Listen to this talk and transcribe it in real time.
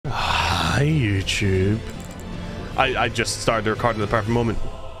Hi, YouTube. I just started the recording at the perfect moment.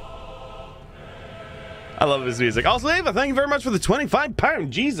 I love his music. Also, Ava, thank you very much for the £25.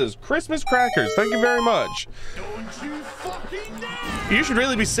 Jesus, Christmas crackers. Thank you very much. Don't you fucking dare! You should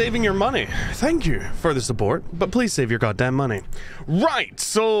really be saving your money. Thank you for the support, but please save your goddamn money. Right,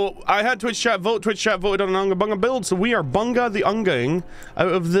 so I had Twitch chat vote. Twitch chat voted on an Unga Bunga build, so we are Bunga the Ungaing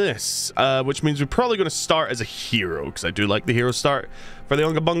out of this, which means we're probably going to start as a hero, because I do like the hero start for the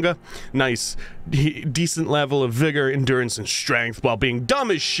Unga Bunga. Nice, decent level of vigor, endurance, and strength, while being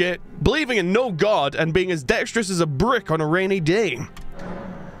dumb as shit, believing in no god, and being as dexterous as a brick on a rainy day.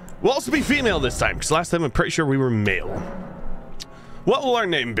 We'll also be female this time, because last time I'm pretty sure we were male. What will our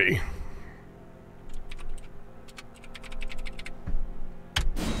name be?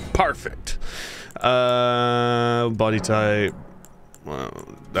 Perfect. Body type.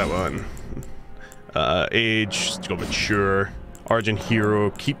 Well, that one. Age. Let's go mature. Origin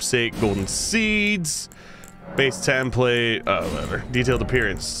hero. Keepsake. Golden seeds. Base template. Whatever. Detailed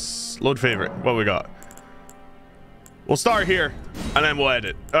appearance. Load favorite. What we got? We'll start here, and then we'll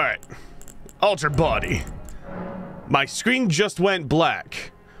edit. All right. Alter body. My screen just went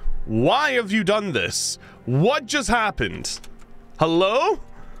black. Why have you done this? What just happened? Hello?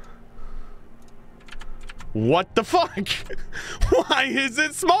 What the fuck? Why is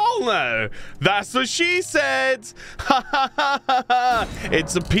it small now? That's what she said. Ha ha ha ha ha.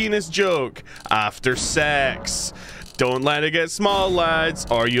 It's a penis joke. After sex. Don't let it get small, lads,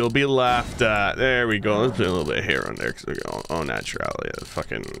 or you'll be laughed at. There we go. Let's put a little bit of hair on there because we go all natural. Yeah,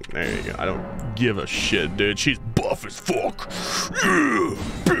 fucking, there you go. I don't give a shit, dude. She's buff as fuck.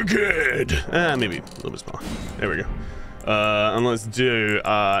 Big head. Maybe a little bit small. There we go. And let's do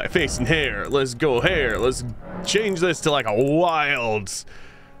face and hair. Let's go hair. Let's change this to like a wild.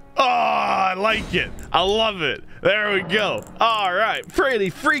 Oh, I like it. I love it. There we go. All right, pretty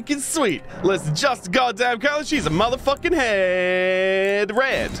freaking sweet. Let's adjust the goddamn color. She's a motherfucking head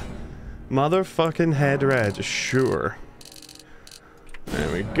red. Motherfucking head red. Sure.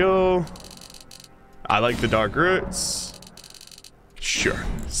 There we go. I like the dark roots. Sure.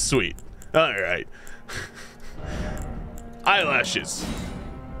 Sweet. All right. Eyelashes.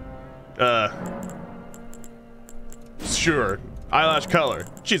 Sure. Eyelash color.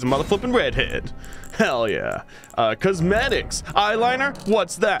 She's a motherflippin' redhead. Hell yeah. Cosmetics. Eyeliner?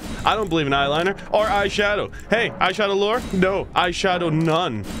 What's that? I don't believe in eyeliner or eyeshadow. Hey, eyeshadow lore? No. Eyeshadow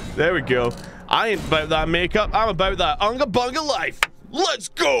none. There we go. I ain't about that makeup. I'm about that Unga Bunga life. Let's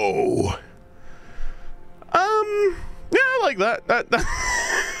go. Yeah, I like that.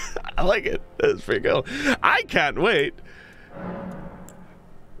 I like it. That's pretty cool. I can't wait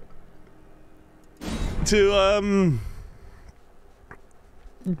to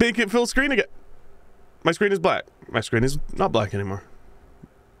make it full screen again. My screen is black. My screen is not black anymore.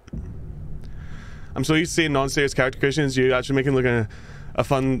 I'm so used to seeing non-serious character creations. You actually making looking a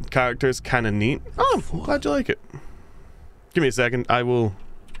fun character is kind of neat. Oh, glad you like it. Give me a second. I will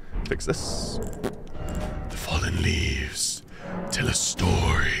fix this. The fallen leaves tell a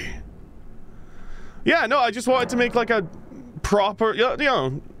story. Yeah, no, I just wanted to make like a proper, you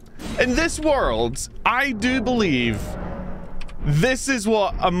know, in this world, I do believe this is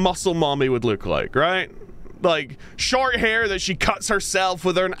what a muscle mommy would look like, right? Like short hair that she cuts herself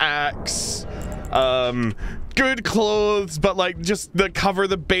with an axe. Good clothes, but like just the cover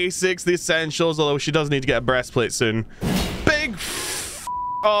the basics, the essentials, although she does need to get a breastplate soon. Big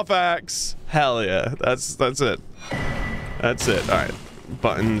off axe. Hell yeah. That's it. That's it. All right.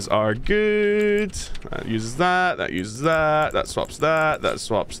 Buttons are good. That uses that. That uses that. That swaps that. That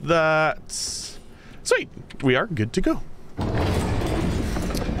swaps that. Sweet. We are good to go.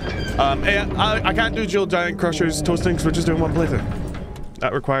 I can't do dual giant crushers toasting because we're just doing one playthrough.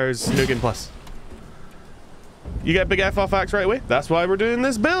 That requires New Game Plus. You get big F off axe right away. That's why we're doing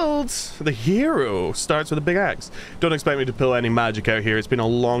this build. The hero starts with a big axe. Don't expect me to pull any magic out here. It's been a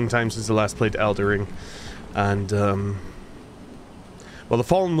long time since I last played Elden Ring. And, well, the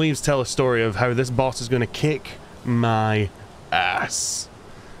fallen leaves tell a story of how this boss is going to kick my ass.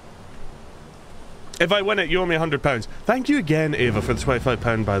 If I win it, you owe me £100. Thank you again, Ava, for the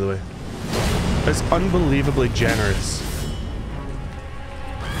 £25, by the way. That's unbelievably generous.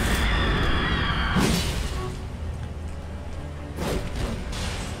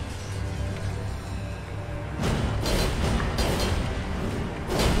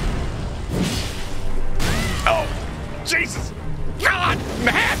 Oh, Jesus! God, in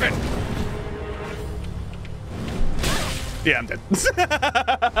heaven! Yeah, I'm dead.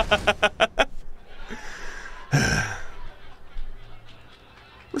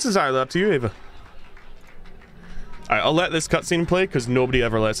 This is entirely up to you, Ava. Alright, I'll let this cutscene play because nobody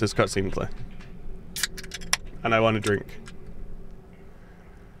ever lets this cutscene play. And I want to drink.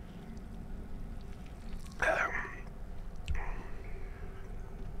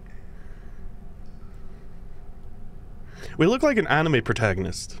 We look like an anime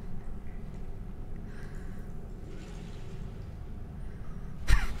protagonist.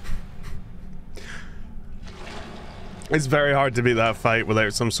 It's very hard to beat that fight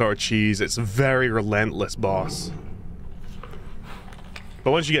without some sort of cheese. It's a very relentless boss. But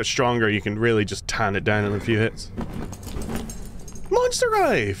once you get stronger, you can really just tan it down in a few hits. Monster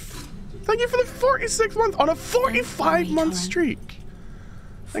Life! Thank you for the 46th month on a 45-month streak.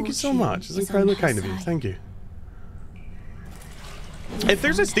 Thank you so much. It's incredibly kind of you. Thank you. If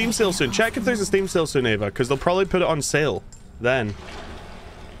there's a Steam sale soon, check if there's a Steam sale soon, Ava, because they'll probably put it on sale then.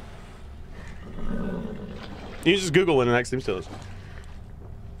 You just Google when the next Steam sale is.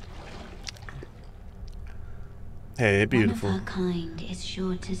 Hey, beautiful. One of her kind is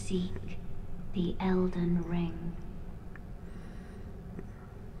sure to seek the Elden Ring.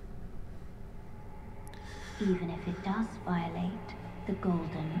 Even if it does violate the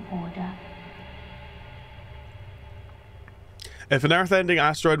Golden Order. If an Earth-ending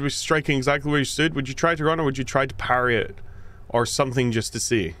asteroid was striking exactly where you stood, would you try to run or would you try to parry it? Or something just to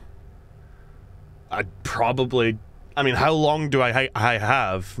see? I'd probably... I mean, how long do I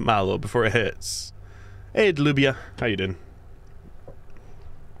have, Mallow, before it hits? Hey, Dlubia. How you doing?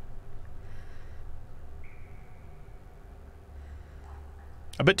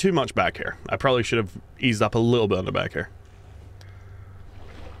 A bit too much back hair. I probably should have eased up a little bit on the back hair.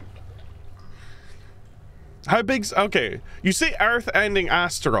 How big's... Okay, you say Earth-ending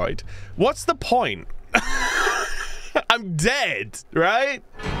asteroid. What's the point? I'm dead, right?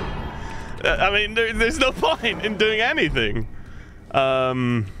 I mean, there's no point in doing anything.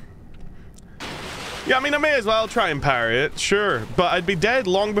 Yeah, I mean, I may as well try and parry it, sure. But I'd be dead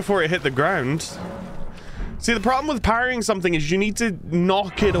long before it hit the ground. See, the problem with parrying something is you need to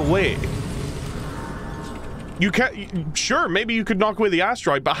knock it away. You can't... Sure, maybe you could knock away the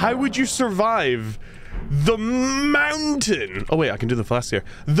asteroid, but how would you survive the mountain? Oh, wait, I can do the flask here.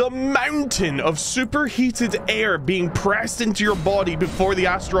 The mountain of superheated air being pressed into your body before the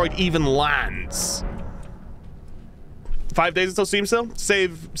asteroid even lands. 5 days until Steam sale?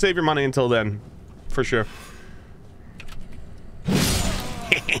 Save your money until then. For sure.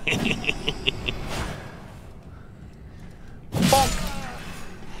 Bonk.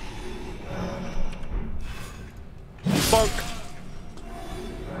 Bonk.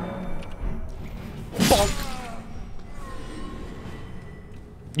 Bonk.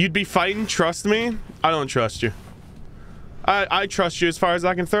 You'd be fine, trust me. I don't trust you. I trust you as far as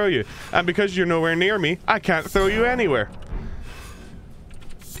I can throw you. And because you're nowhere near me, I can't throw you anywhere.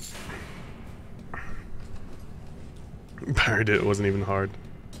 Parried it wasn't even hard.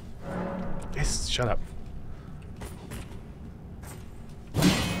 Yes, shut up.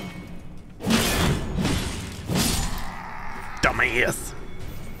 Dumbass.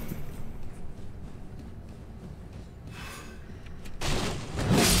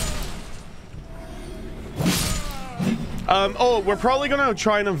 Oh, we're probably gonna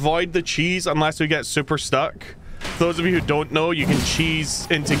try and avoid the cheese unless we get super stuck. For those of you who don't know, you can cheese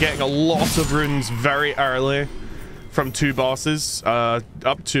into getting a lot of runes very early from 2 bosses,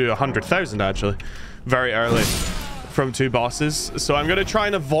 up to 100,000 actually, very early from 2 bosses. So I'm gonna try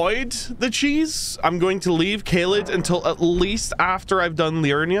and avoid the cheese. I'm going to leave Caelid until at least after I've done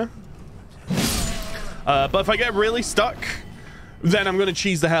Liurnia. But if I get really stuck, then I'm gonna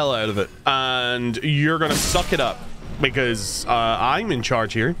cheese the hell out of it, and you're gonna suck it up. Because I'm in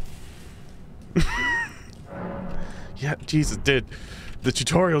charge here. Yeah, Jesus, dude. The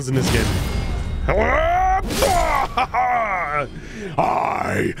tutorials in this game.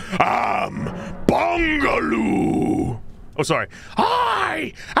 I am Bungaloo. Oh, sorry.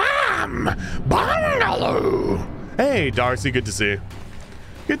 I am Bungaloo. Hey, Darcy, good to see you.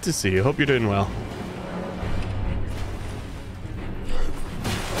 Good to see you. Hope you're doing well.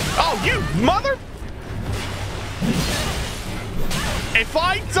 Oh, you mother... If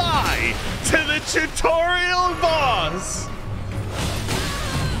I die to the tutorial boss...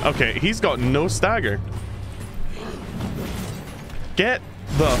 Okay, he's got no stagger. Get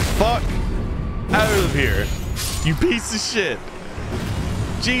the fuck out of here, you piece of shit.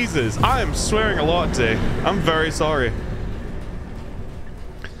 Jesus, I am swearing a lot today. I'm very sorry.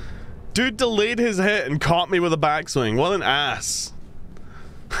 Dude delayed his hit and caught me with a backswing. What an ass.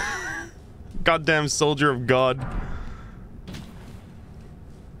 Goddamn soldier of God.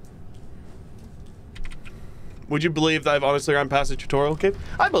 Would you believe that I've honestly ran past the tutorial cave?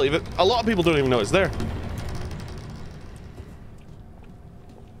 I believe it. A lot of people don't even know it's there.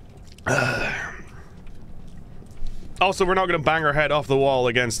 Also, we're not going to bang our head off the wall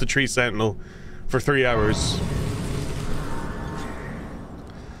against the tree sentinel for 3 hours.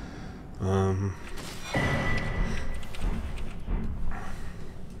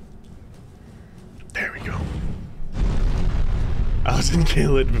 There we go. I was in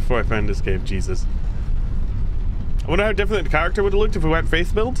Caled before I found this cave, Jesus. I wonder how different the character would have looked if we went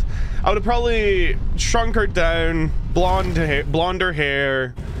faith build. I would have probably shrunk her down, blonder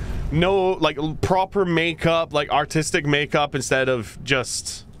hair, no, like, proper makeup, like artistic makeup instead of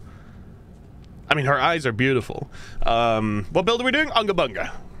just... I mean, her eyes are beautiful. What build are we doing? Unga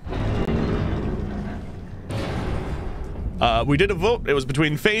Bunga. We did a vote. It was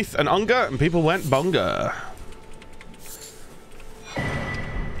between Faith and Unga, and people went Bunga.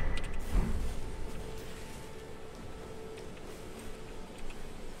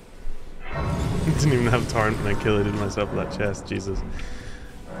 Didn't even have torrent and I killed it myself with that chest. Jesus.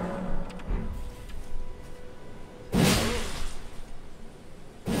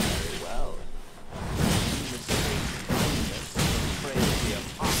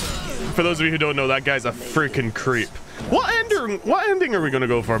 For those of you who don't know, that guy's a freaking creep. What ending are we gonna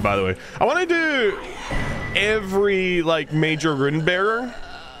go for, by the way? I want to do every like major rune bearer.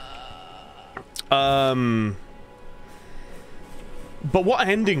 But what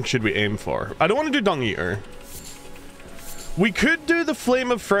ending should we aim for? I don't want to do Dung Eater. We could do the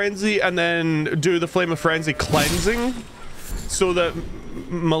Flame of Frenzy and then do the Flame of Frenzy cleansing so that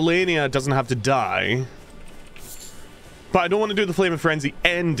Melania doesn't have to die. But I don't want to do the Flame of Frenzy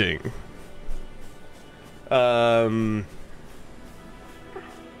ending.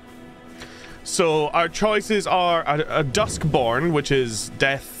 So our choices are a Duskborn, which is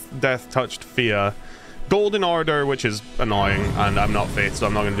Death Touched Fia. Golden Order, which is annoying, and I'm not Faith, so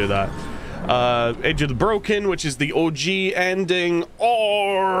I'm not going to do that. Age of the Broken, which is the OG ending,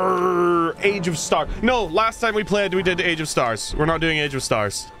 or Age of Stars. No, last time we played, we did Age of Stars. We're not doing Age of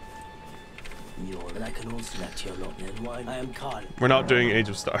Stars. We're not doing Age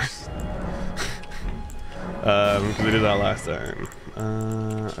of Stars. Because we did that last time.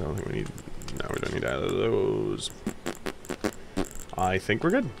 I don't think we need... No, we don't need either of those. I think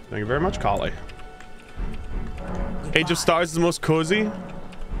we're good. Thank you very much, Kali. Age of Stars is the most cozy.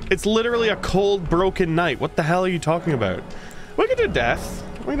 It's literally a cold, broken night. What the hell are you talking about? We can do Death.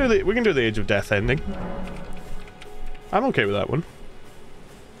 We can do the Age of Death ending. I'm okay with that one.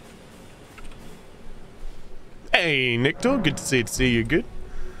 Hey, Nikto. Good to see you good.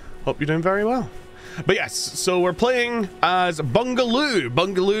 Hope you're doing very well. But yes, so we're playing as Bungaloo.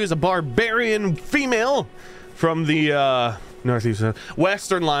 Bungaloo is a barbarian female from the northeast,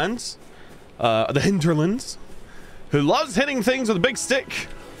 western lands, the hinterlands, who loves hitting things with a big stick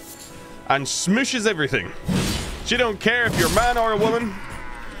and smooshes everything. She don't care if you're a man or a woman.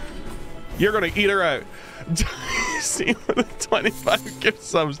 You're gonna eat her out. See, for the 25 gift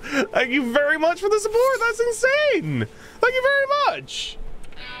subs. Thank you very much for the support. That's insane. Thank you very much.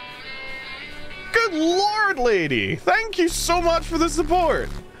 Good lord, lady. Thank you so much for the support.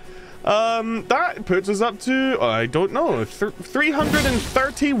 That puts us up to, I don't know,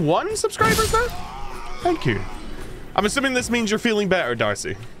 331 subscribers now? Thank you. I'm assuming this means you're feeling better,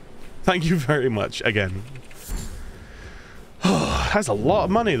 Darcy. Thank you very much again. That's a lot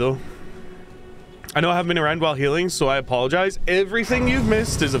of money, though. I know I haven't been around while healing, so I apologize. Everything you've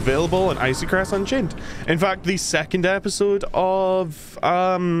missed is available on IcyCaress Unchained. In fact, the second episode of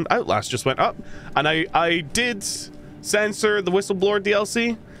Outlast just went up, and I did censor the Whistleblower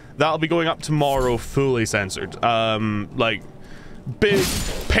DLC. That'll be going up tomorrow, fully censored. Like, big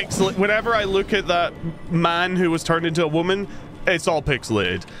pixel. Whenever I look at that man who was turned into a woman, it's all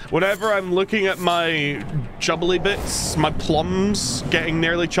pixelated. Whenever I'm looking at my jubbly bits, my plums getting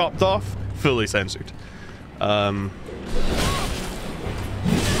nearly chopped off, fully censored. I'm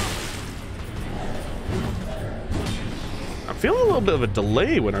feeling a little bit of a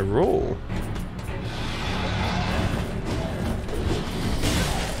delay when I roll.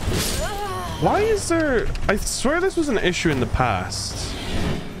 Why is there... I swear this was an issue in the past.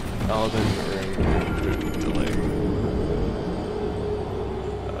 Oh, then delay.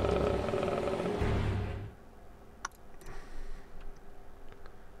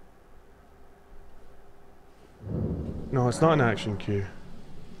 No, it's not an action cue.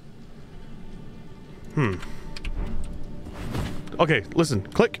 Okay, listen.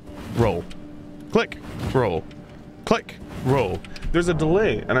 Click, roll. Click, roll. Click, roll. There's a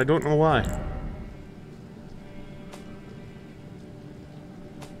delay, and I don't know why.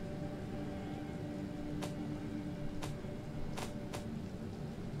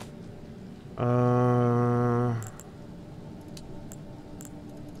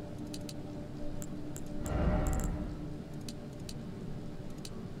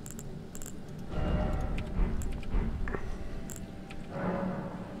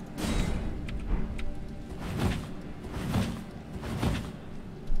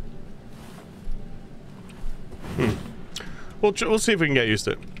 We'll see if we can get used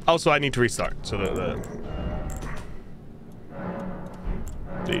to it. Also, I need to restart so that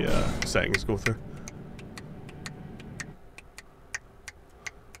the settings go through.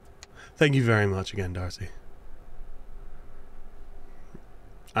 Thank you very much again, Darcy.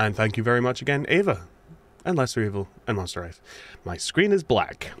 And thank you very much again, Ava. And Lesser Evil and Monster Ice. My screen is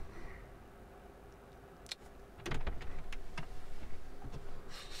black.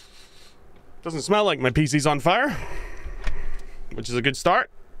 Doesn't smell like my PC's on fire, which is a good start.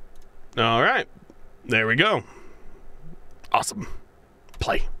 All right, there we go. Awesome.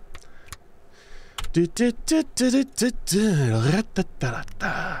 Play.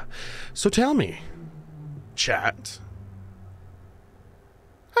 So tell me, chat,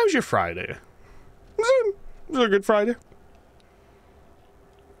 how's your Friday? Was it a good Friday?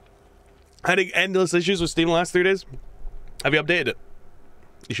 Having endless issues with Steam the last 3 days. Have you updated it?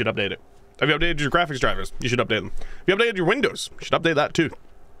 You should update it. Have you updated your graphics drivers? You should update them. Have you updated your Windows? You should update that too.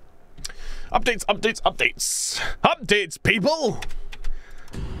 Updates, updates, updates. Updates, people!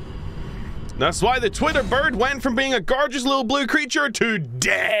 That's why the Twitter bird went from being a gorgeous little blue creature to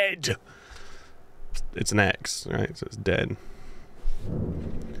dead. It's an X, right? So it's dead.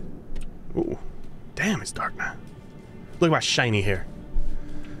 Ooh. Damn, it's dark now. Look at my shiny hair.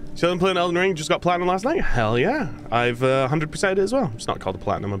 So I'm playing Elden Ring, just got platinum last night. Hell yeah. I've 100%ed it as well. It's not called a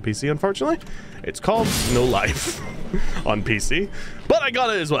platinum on PC, unfortunately. It's called No Life on PC. But I got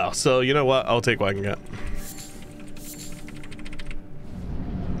it as well, so you know what? I'll take what I can get.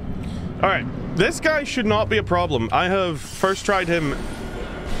 Alright, this guy should not be a problem. I have first tried him...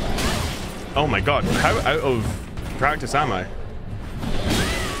 Oh my god, how out of practice am I?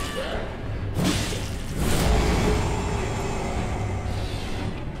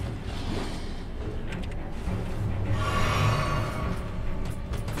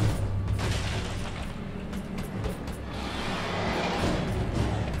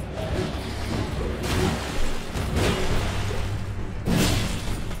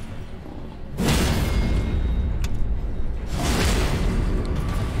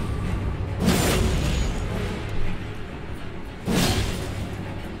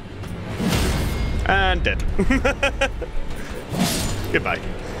 And dead. Goodbye.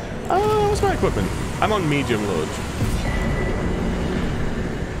 What's my equipment? I'm on medium load.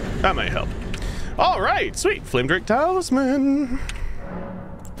 That might help. Alright, sweet. Flame Drake Talisman.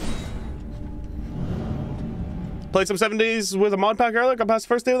 Played some 7 days with a mod pack earlier. Got past the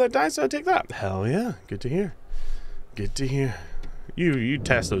first day without dying, so I take that. Hell yeah. Good to hear. Good to hear. You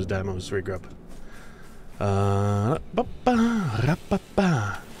test those demos, Regrub.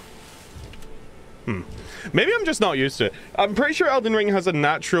 Maybe I'm just not used to it. I'm pretty sure Elden Ring has a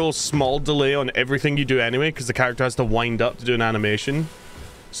natural small delay on everything you do anyway, because the character has to wind up to do an animation.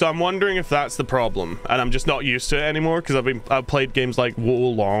 So I'm wondering if that's the problem, and I'm just not used to it anymore, because I've played games like Wo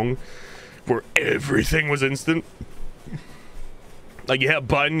Long, where everything was instant. Like you hit a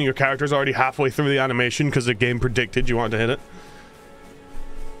button, your character's already halfway through the animation because the game predicted you wanted to hit it.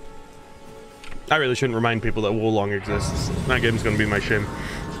 I really shouldn't remind people that Wo Long exists. That game's gonna be my shame.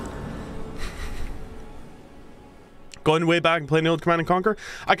 Going way back and playing the old Command & Conquer,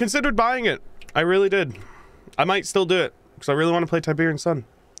 I considered buying it. I really did. I might still do it, because I really want to play Tiberian Sun.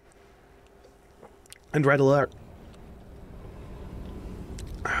 And Red Alert.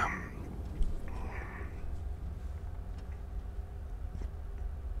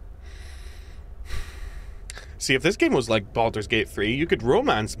 See, if this game was like Baldur's Gate 3, you could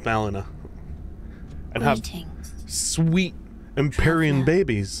romance Melina. And have sweet Empyrean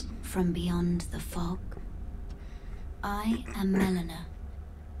babies. From beyond the fog. I am Melina.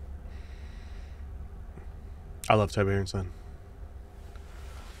 I love Tiberian Sun.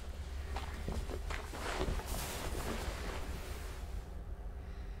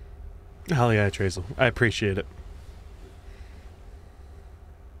 Hell yeah, Trazel. I appreciate it.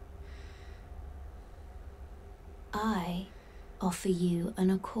 I offer you an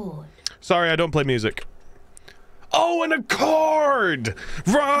accord. Sorry, I don't play music. Oh, an accord!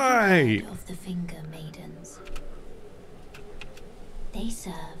 Right! Of the Finger Maidens. They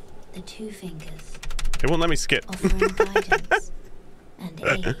serve the two fingers. It won't let me skip. Offering guidance and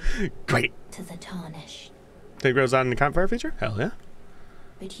aid Great. to the tarnished. Think it goes on in the campfire feature? Hell yeah.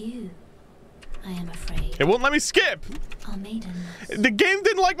 But you, I am afraid, It won't let me skip! are maidens. The game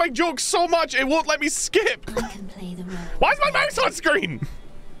didn't like my jokes so much, it won't let me skip! I can play the role. Why is my mouse on screen?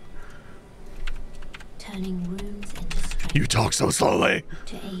 Turning runes into strength. You talk so slowly.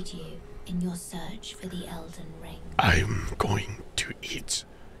 To aid you in your search for the Elden Ring. I'm going to eat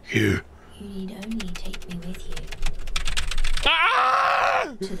you. You need only take me with you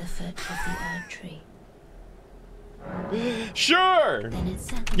Ah! to the foot of the Erdtree. Sure. Then it's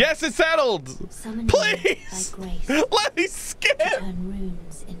settled. Yes, it's settled. Summon Please. by grace Let me skip. to turn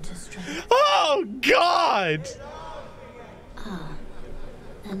runes into strength. Oh, God. Ah,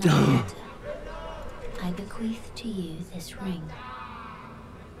 and later, I bequeath to you this ring.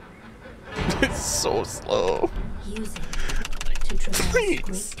 It's so slow. Use it to traverse great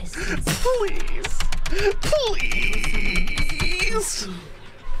Please. distances. Please. Please.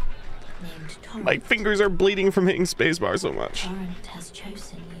 Named Torrent. My fingers are bleeding from hitting spacebar so much. Torrent has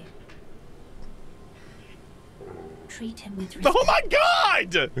chosen you. Treat him with respect. Oh my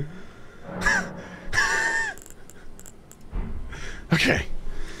God! Okay.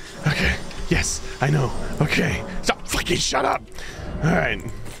 Okay. Yes, I know. Okay. Stop fucking shut up. All right.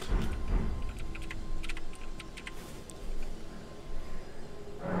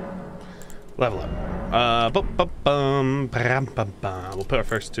 Level up. We'll put our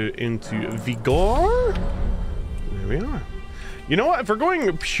first two into Vigor. There we are. You know what? If we're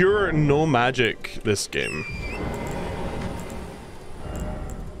going pure no magic this game.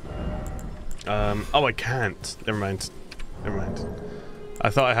 Oh, I can't. Never mind. Never mind. I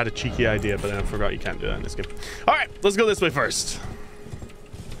thought I had a cheeky idea, but then I forgot you can't do that in this game. All right, let's go this way first.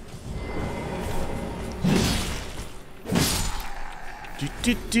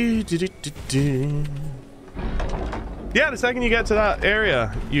 Yeah, the second you get to that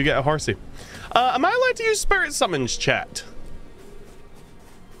area, you get a horsey. Am I allowed to use spirit summons, chat?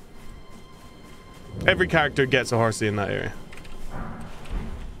 Every character gets a horsey in that area.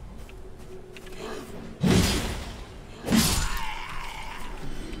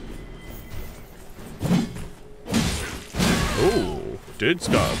 Oh, dude's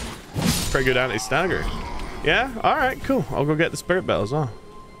got a pretty good anti-stagger. Yeah? Alright, cool. I'll go get the spirit bell as well.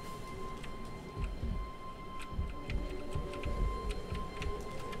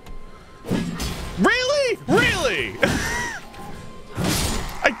 Really? Really?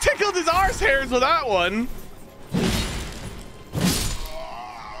 I tickled his arse hairs with that one.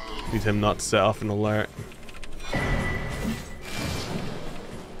 Need him not to set off an alert.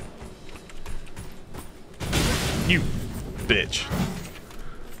 You bitch.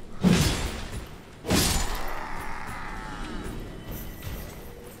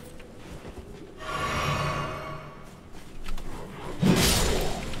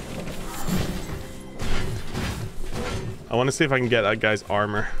 I want to see if I can get that guy's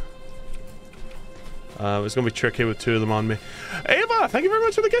armor. It's going to be tricky with two of them on me. Ava, thank you very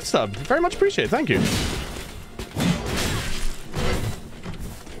much for the gift sub. Very much appreciated. Thank you.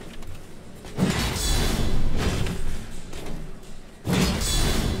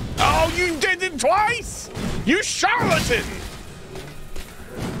 Oh, you did it twice! You charlatan!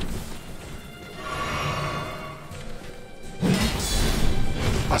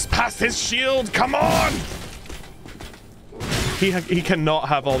 Must pass his shield. Come on! He cannot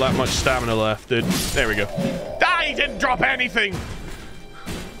have all that much stamina left, dude. There we go. Ah, he didn't drop anything.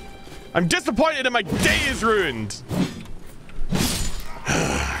 I'm disappointed and my day is ruined.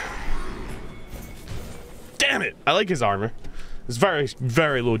 Damn it. I like his armor. It's very,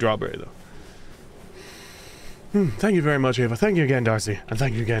 very low drop rate, though. Thank you very much, Ava. Thank you again, Darcy. And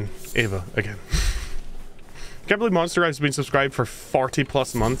thank you again, Ava, again. Can't believe Monster Ripe's been subscribed for 40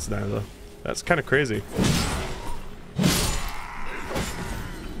 plus months now, though. That's kind of crazy.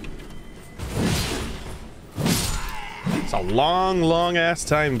 It's a long, long ass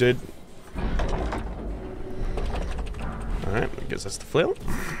time, dude. Alright, that gives us the flail.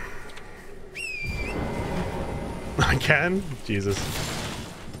 I can? Jesus.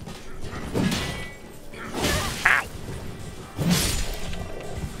 Ow!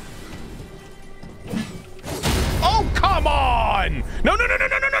 Oh, come on! No, no, no, no,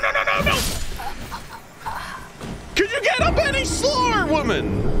 no, no, no, no, no, no, no! Could you get up any slower,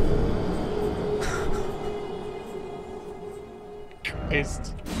 woman?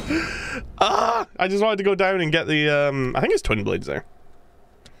 Christ. I just wanted to go down and get the, I think it's Twin Blades there.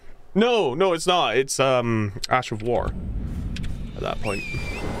 No, no, it's not. It's, Ash of War at that point.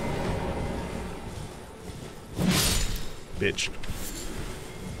 Bitch.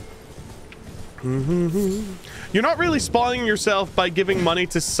 You're not really spoiling yourself by giving money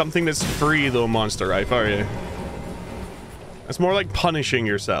to something that's free, though, Monster Rife, are you? It's more like punishing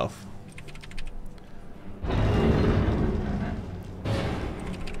yourself.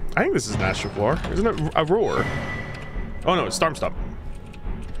 I think this is an Ash of War. Isn't it a roar? Oh no, it's Storm Stomp.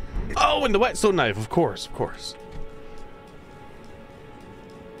 Oh, and the Whetstone Knife, of course, of course.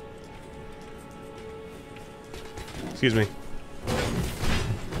 Excuse me.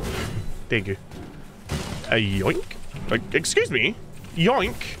 Thank you. A yoink? Excuse me?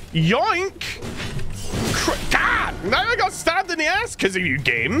 Yoink? Yoink? God! Now I got stabbed in the ass because of you,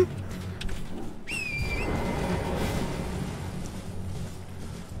 game.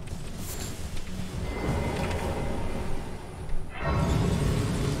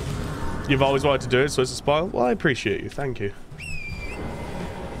 You've always wanted to do it, so it's a spoil? Well, I appreciate you. Thank you.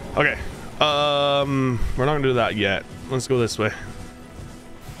 Okay. We're not gonna do that yet. Let's go this way.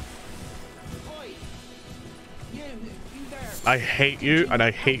 I hate you, and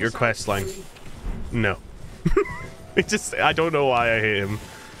I hate your quest line. No. I don't know why I hate him.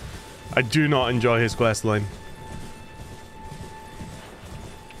 I do not enjoy his quest line.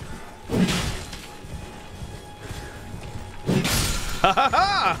 Ha ha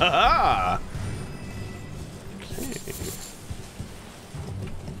ha ha! Okay.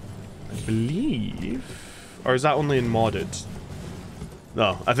 I believe... Or is that only in modded?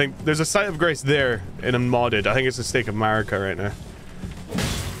 No, I think there's a Site of Grace there in modded. I think it's a Stake of Marika right now.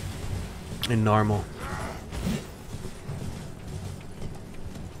 In normal.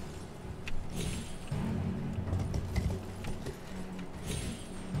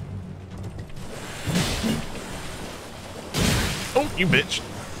 Oh, you bitch.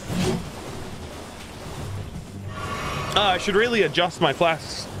 I should really adjust my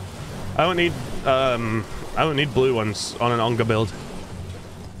flasks. I don't need blue ones on an Onga build.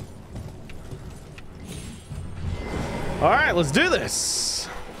 All right, let's do this.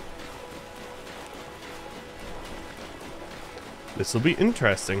 This will be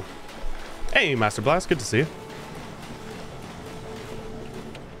interesting. Hey, Master Blast, good to see you.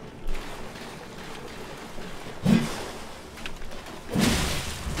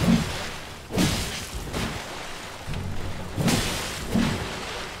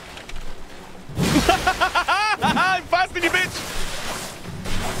 I'm fasting you, bitch!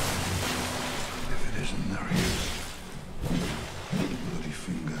 If it isn't Narius, bloody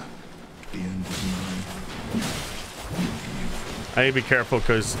finger, the end is mine. I need to be careful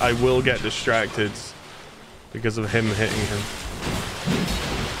because I will get distracted because of him hitting him.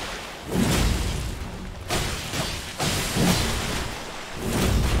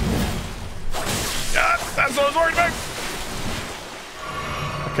 Ah, that's what I was worried about!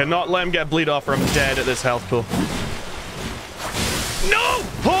 I cannot let him get bleed off or I'm dead at this health pool. No!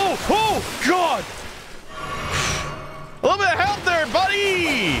 Oh! Oh! God! A little bit of health there,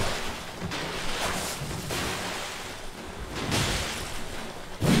 buddy!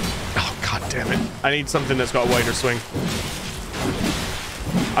 Oh, god damn it. I need something that's got a wider swing.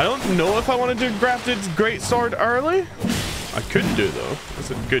 I don't know if I want to do Grafted Great Sword early. I could do, though. That's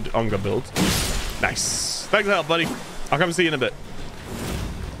a good Onga build. Nice. Thanks for the help, buddy. I'll come see you in a bit.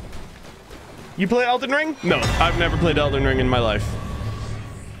 You play Elden Ring? No, I've never played Elden Ring in my life.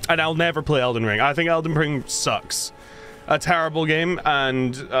 And I'll never play Elden Ring. I think Elden Ring sucks. A terrible game,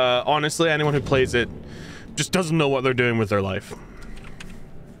 and honestly, anyone who plays it just doesn't know what they're doing with their life.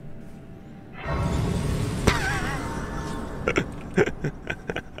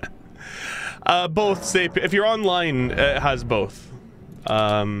 Both say if you're online, it has both.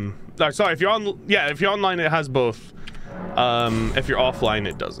 Sorry, if you're online, it has both. If you're offline,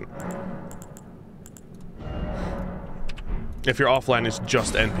 it doesn't. If you're offline, it's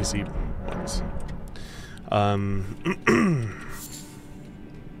just NPC ones.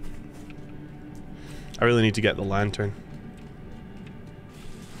 I really need to get the lantern.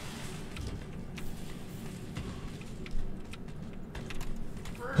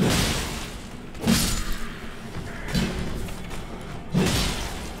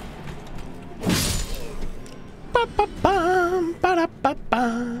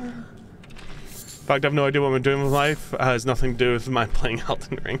 In fact, I have no idea what I'm doing with life. It has nothing to do with my playing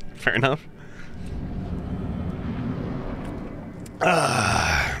Elden Ring. Fair enough.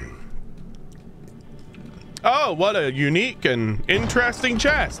 Oh, what a unique and interesting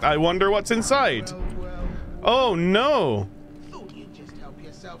chest. I wonder what's inside. Oh, no. Thought you'd just help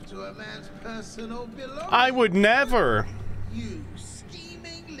yourself to a man's personal belongings. I would never. You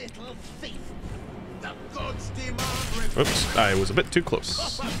scheming little thief. The gods demand Oops, I was a bit too close.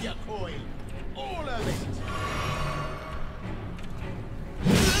 Cough up your coin. All of it.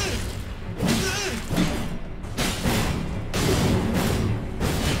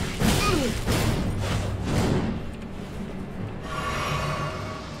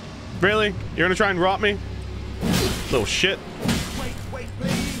 Really? You're gonna try and rot me? Little shit. Wait,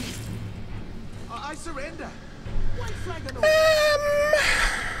 please. I surrender. White flag and all.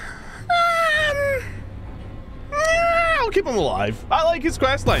 I'll keep him alive. I like his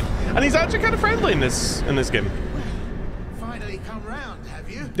quest line, and he's actually kind of friendly in this game. Finally come round, have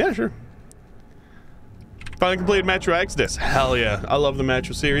you? Yeah, sure. Finally completed Metro Exodus. Hell yeah. I love the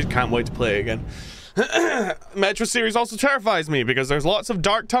Metro series. Can't wait to play it again. Metro series also terrifies me because there's lots of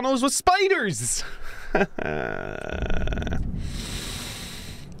dark tunnels with spiders.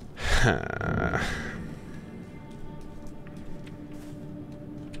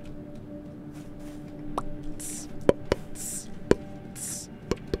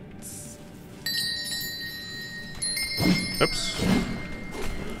 Oops.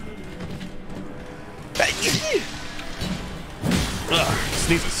 Ugh,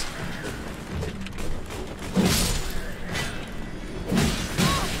 sneezes.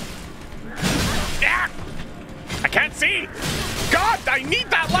 Ah! I can't see. God, I need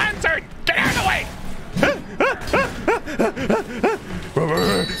that lantern. Get out of the way.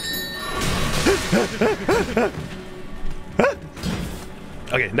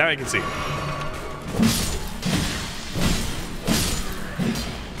 Okay, now I can see.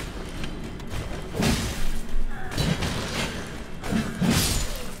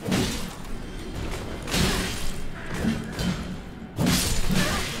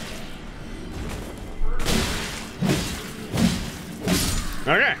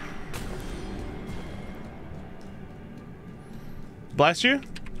 Okay. Bless you?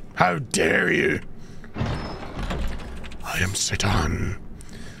 How dare you? I am Satan.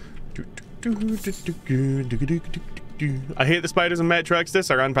 I hate the spiders in Metro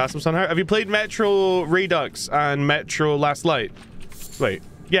Exodus. I ran past them somehow. Have you played Metro Redux and Metro Last Light? Wait.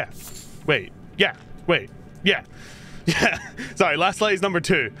 Yeah. Wait. Yeah. Wait. Yeah. Yeah. Sorry, Last Light is number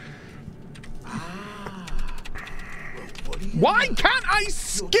 2. Why can't I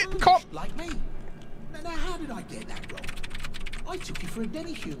skip cop? Like me? Now, how did I get that wrong? I took you for a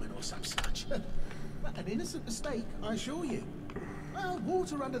demi-human or some such. An innocent mistake, I assure you. Well,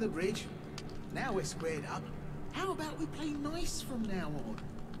 water under the bridge. Now we're squared up. How about we play nice from now on?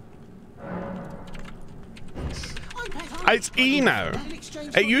 It's E now.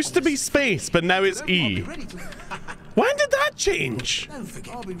 It used to be space, but now it's E. When did that change? Don't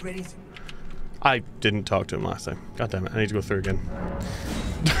forget, I'll be ready to... I didn't talk to him last time. God damn it, I need to go through again.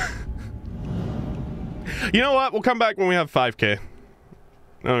 You know what? We'll come back when we have 5k.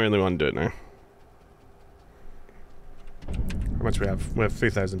 I don't really want to do it now. How much we have? We have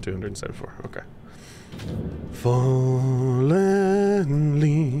 3,274. Okay. Fallen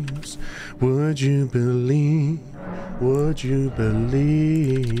leaves. Would you believe? Would you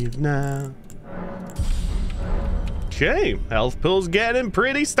believe now? Okay, health pool's getting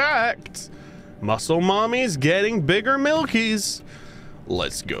pretty stacked. Muscle mommy's getting bigger milkies.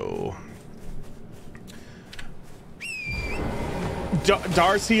 Let's go.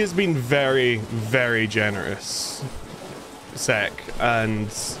 Darcy has been very, very generous, Sec, and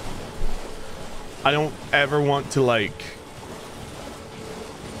I don't ever want to like,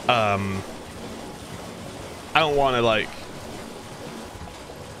 I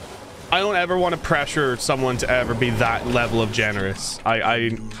don't ever want to pressure someone to ever be that level of generous.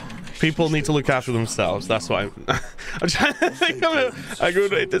 People need to look after themselves. That's why I'm trying to think of a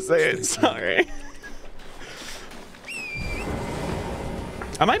good way to say it. Sorry.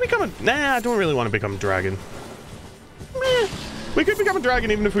 I might become a... Nah, I don't really want to become a dragon. Meh. We could become a dragon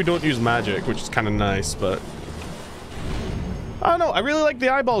even if we don't use magic, which is kind of nice, but... I don't know. I really like the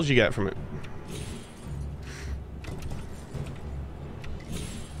eyeballs you get from it.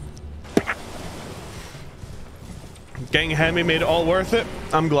 Getting Hemi made it all worth it.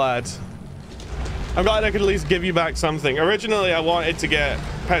 I'm glad. I'm glad I could at least give you back something. Originally, I wanted to get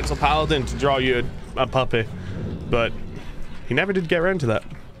Pencil Paladin to draw you a puppy, but he never did get around to that.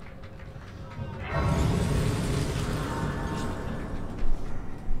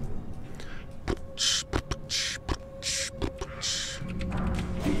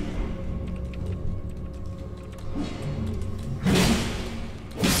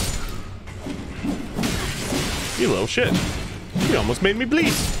 You little shit. You almost made me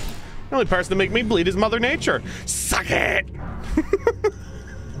bleed. The only person to make me bleed is Mother Nature. Suck it!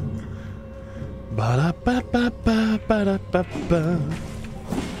 Ba-da-ba-ba-ba-ba-da-ba-ba.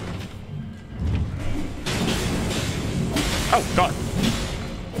 Oh, God.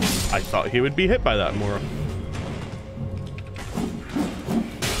 I thought he would be hit by that more.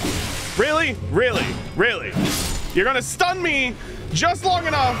 Really? Really? Really? You're gonna stun me just long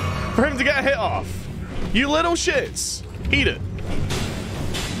enough for him to get a hit off. You little shits. Eat it.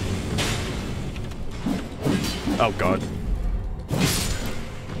 Oh, God.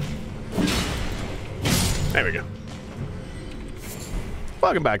 There we go.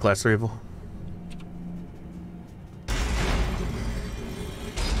 Welcome back, Lesser Evil.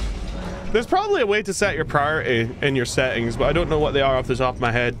 There's probably a way to set your priority in your settings, but I don't know what they are off the top of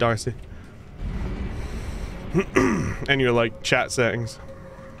my head, Darcy. And your, like, chat settings.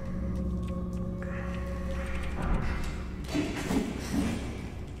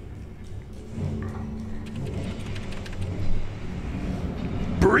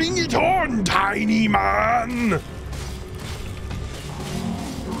 Bring it on, tiny man!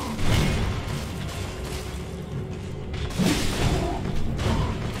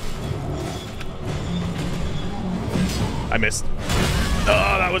 I missed. Oh,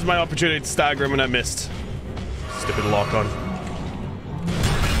 that was my opportunity to stagger him and I missed. Stupid lock on.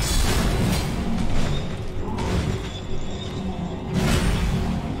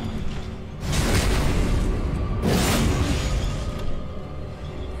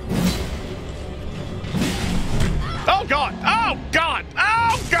 Oh God! Oh God!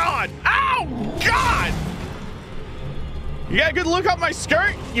 Oh God! Oh God! You got a good look up my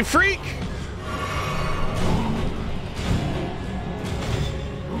skirt, you freak!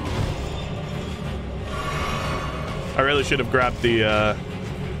 I really should have grabbed the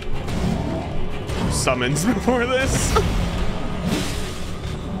summons before this.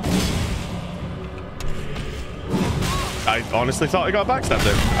 I honestly thought I got backstabbed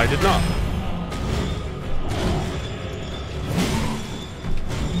there. I did not.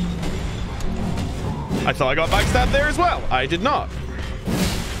 I thought I got backstabbed there as well. I did not.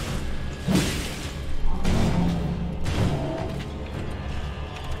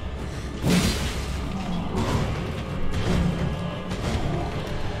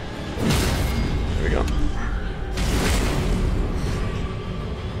 There we go.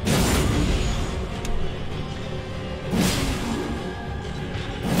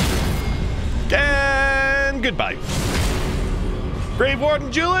 And goodbye. Grave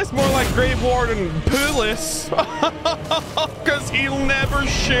Warden Julius? More like Grave Warden Pulis. Because he'll never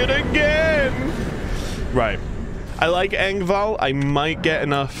shit again. Right. I like Engval. I might get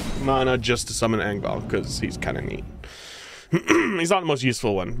enough mana just to summon Engval because he's kind of neat. He's not the most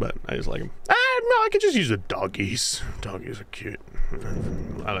useful one, but I just like him. No, I could just use the doggies. Doggies are cute.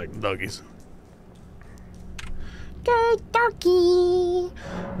 I like doggies. Good doggy.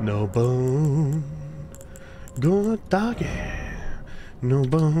 No bone. Good doggy. No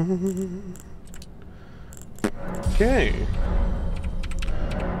bone. Okay.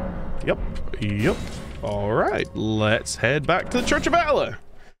 Yep. Yep. All right. Let's head back to the Church of Atla.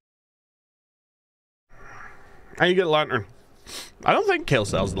 How you get a lantern? I don't think Kale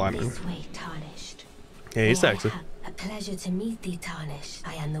sells the lantern. This way, Tarnished. Yeah, he's sexy. A pleasure to meet thee, Tarnished.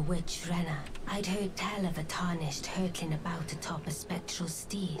 I am the witch Renna. I'd heard tell of a Tarnished hurtling about atop a spectral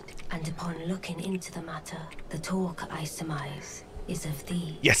steed, and upon looking into the matter, the talk I surmise is of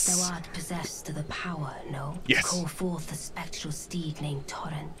thee. Yes. Thou art possessed of the power, no? Yes. To call forth a spectral steed named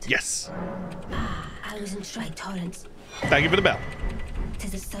Torrent. Yes. Ah, I was in Strike Torrent. Thank you for the bell.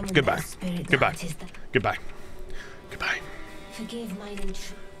 Tis a summon Goodbye. of spirit. Goodbye. Now 'tis the... Goodbye. Goodbye. Forgive mine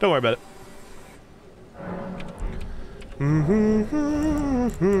intrusion. Don't worry about it.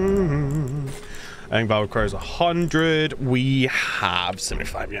 Engval requires 100. We have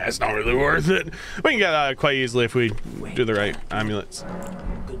 75. Yeah, it's not really worth it. We can get that quite easily if we do the right amulets.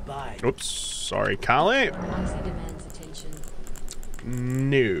 Goodbye. Oops, sorry, Callie. demands attention.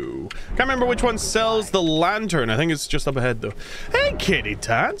 No. Can't remember which one sells the lantern. I think it's just up ahead though. Hey, Kitty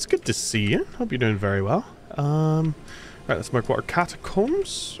Tats, good to see you. Hope you're doing very well. Right, let's mark what our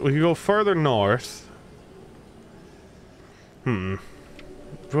catacombs. We can go further north. Do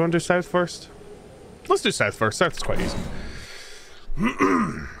we want to do south first? Let's do south first. South is quite easy.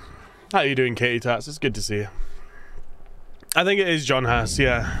 How you doing, Katie Tats? It's good to see you. I think it is John Haas,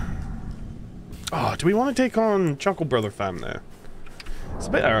 yeah. Oh, do we want to take on Chuckle Brother fam now? It's a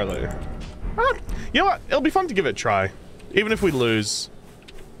bit early. Ah, you know what? It'll be fun to give it a try. Even if we lose.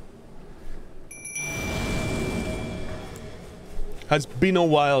 Has been a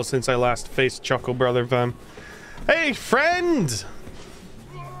while since I last faced Chuckle Brother fam. Hey, friend!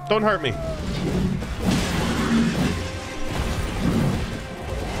 Don't hurt me.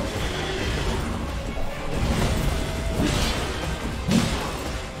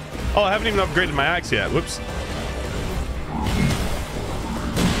 Oh, I haven't even upgraded my axe yet. Whoops.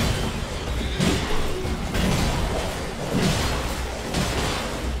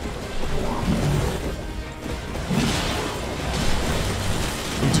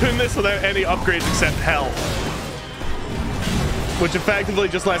 I'm doing this without any upgrades except health, which effectively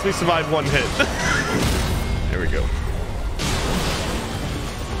just lets me survive one hit. There we go.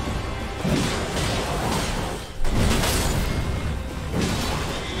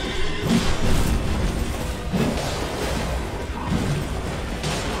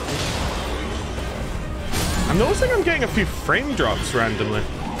 I'm noticing I'm getting a few frame drops randomly.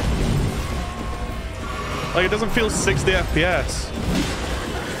 Like, it doesn't feel 60 FPS.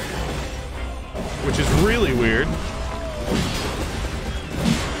 Which is really weird.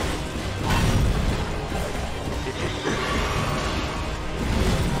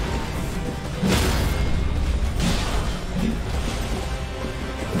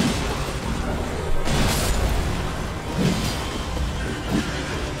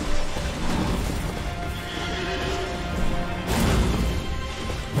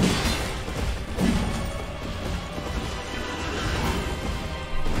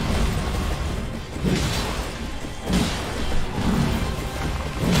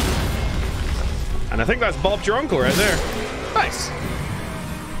 think that's Bob, your uncle, right there. Nice.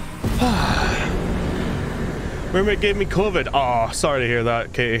 Roommate gave me COVID. Oh, sorry to hear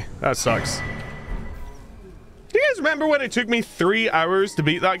that, Katie. That sucks. Do you guys remember when it took me 3 hours to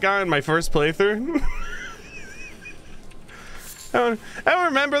beat that guy in my first playthrough? I don't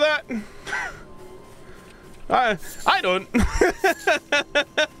remember that. I don't.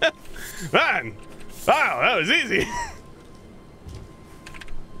 Man, wow, that was easy.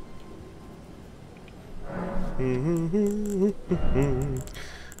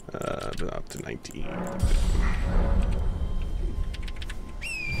 Up to 19.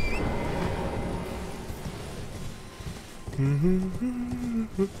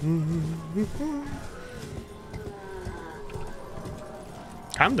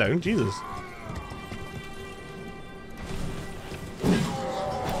 Calm down, Jesus.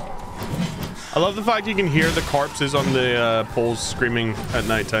 I love the fact you can hear the corpses on the poles screaming at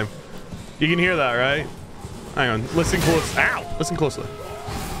nighttime. You can hear that, right? Hang on, listen close. Ow! Listen closely.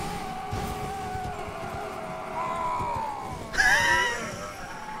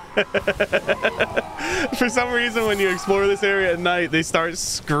 For some reason, when you explore this area at night, they start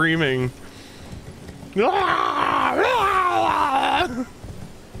screaming. Oh,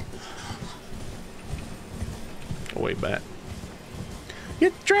 way back.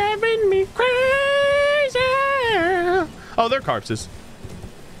 You're driving me crazy. Oh, they're corpses.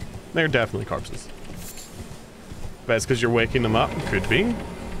 They're definitely corpses. But it's because you're waking them up. Could be.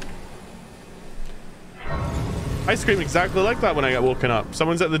 I scream exactly like that when I get woken up.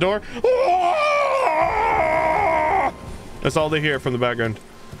 Someone's at the door. That's all they hear from the background.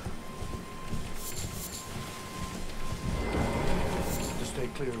 Just stay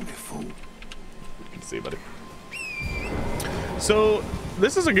clear of me, fool. You can see, buddy. So,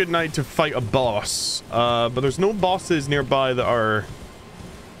 this is a good night to fight a boss. But there's no bosses nearby that are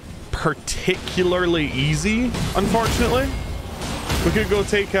particularly easy, unfortunately. We could go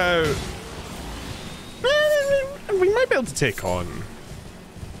take out... We might be able to take on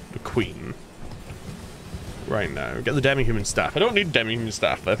the Queen right now. Get the demi-human staff. I don't need demi-human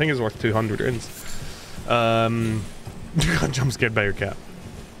staff, but I think it's worth 200 runes. You got jump scared by your cat.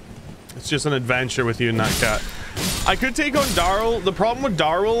 It's just an adventure with you and that cat. I could take on Darrell. The problem with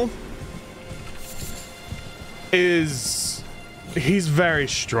Darrell is he's very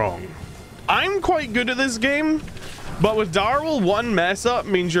strong. I'm quite good at this game, but with Darrell, one mess up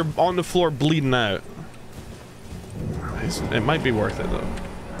means you're on the floor bleeding out. It might be worth it though.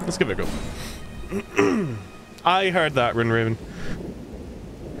 Let's give it a go. I heard that, Raven.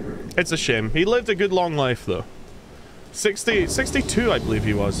 It's a shame. He lived a good long life though. 62 I believe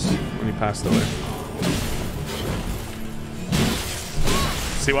he was when he passed away.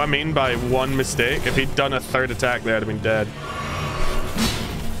 See what I mean by one mistake? If he'd done a third attack, they'd have been dead.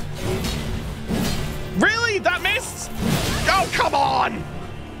 Really? That missed? Oh, come on!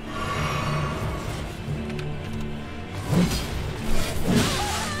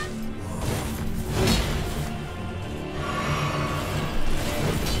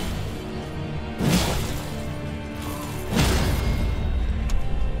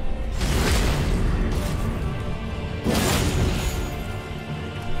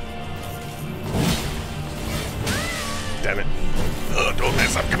 Damn it. Ugh, don't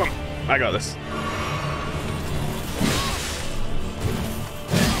mess up. Come on. I got this.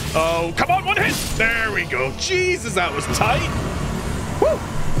 Oh, come on. One hit. There we go. Jesus, that was tight. Woo.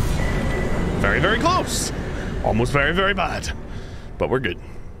 Very, very close. Almost very, very bad. But we're good.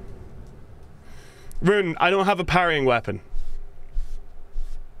 Rune, I don't have a parrying weapon.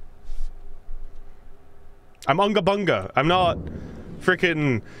 I'm Unga Bunga. I'm not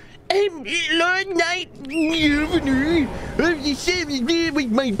freaking... I'm Lord Knight Governor of the 7th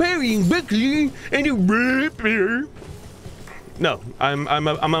with my parrying buckler and a rapier. No, I'm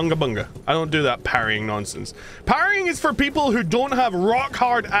Unga Bunga. I don't do that parrying nonsense. Parrying is for people who don't have rock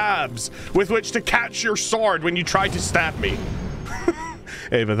hard abs with which to catch your sword when you try to stab me.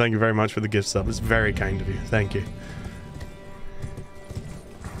 Ava, thank you very much for the gift sub. It's very kind of you. Thank you.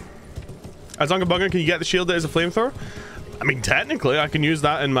 As Unga Bunga, can you get the shield that is a flamethrower? I mean, technically, I can use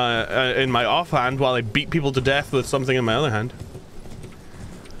that in my offhand while I beat people to death with something in my other hand.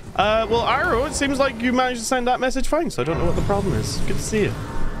 Well, Arrow, it seems like you managed to send that message fine, so I don't know what the problem is. Good to see you.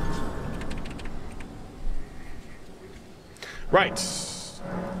 Right.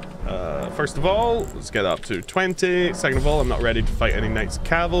 First of all, let's get up to 20. Second of all, I'm not ready to fight any Knights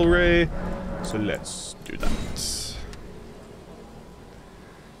Cavalry, so let's do that.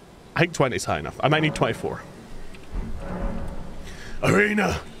 I think 20 is high enough. I might need 24.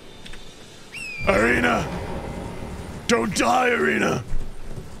 Arena! Arena! Don't die, Arena!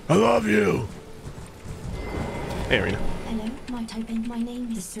 I love you! Hey, Arena. Hello, might I bend my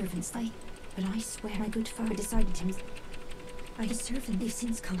name is the servant's light, but I swear my good father decided to. I the servant they've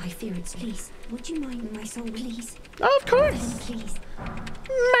since come. I fear it's please. Would you mind my soul, please? Oh, of course. Then please.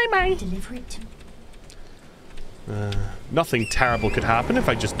 My. Deliver it to. Nothing terrible could happen if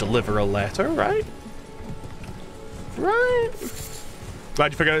I just deliver a letter, right? Right.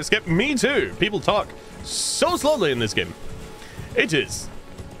 Glad you figured out to skip. Me too. People talk so slowly in this game. It is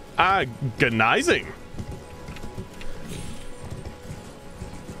agonizing.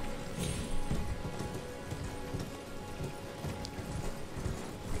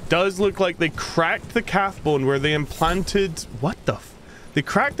 Does look like they cracked the calf bone where they implanted... What the f... They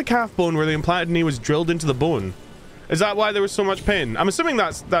cracked the calf bone where the implanted knee was drilled into the bone. Is that why there was so much pain? I'm assuming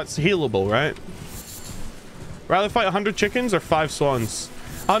that's healable, right? Rather fight 100 chickens or 5 swans?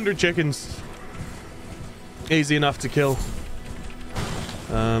 100 chickens. Easy enough to kill.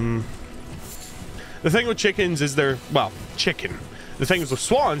 The thing with chickens is they're... Well, chicken. The thing with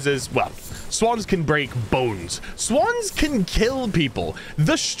swans is... Well, swans can break bones. Swans can kill people.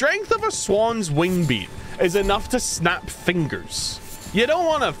 The strength of a swan's wing beat is enough to snap fingers. You don't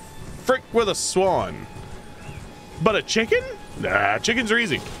want to frick with a swan. But a chicken? Nah, chickens are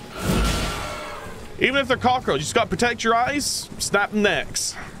easy. Even if they're cockroach, you just got to protect your eyes, snap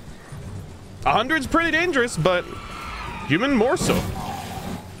necks. 100's pretty dangerous, but human more so.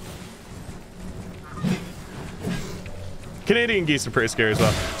 Canadian geese are pretty scary as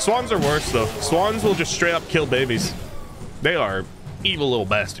well. Swans are worse though. Swans will just straight up kill babies. They are evil little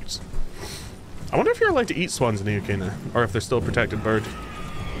bastards. I wonder if you're allowed to eat swans in the UK now, or if they're still a protected bird.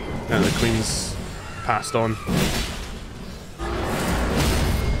 Yeah, the Queen's passed on.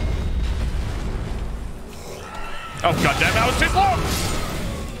 Oh goddamn, that was too slow!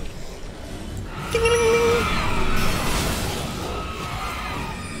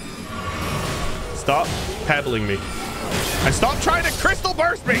 Stop pebbling me. And stop trying to crystal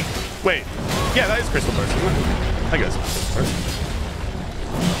burst me! Wait. Yeah, that is crystal burst, isn't it? I guess crystal burst.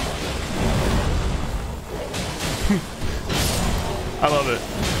 I love it.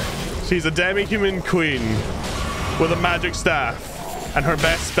 She's a demi-human queen with a magic staff. And her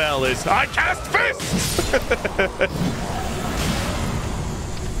best spell is, I cast fist!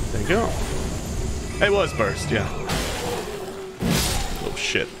 There you go. It was burst, yeah. Oh,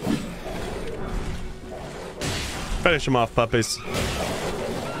 shit. Finish him off, puppies.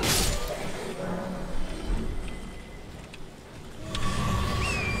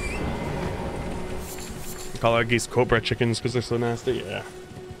 Call our geese cobra chickens because they're so nasty, yeah.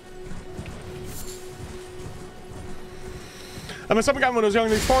 I'm a summer guy when I was young.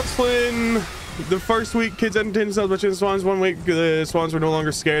 They swans flew the first week. Kids entertained themselves by chasing swans. 1 week, the swans were no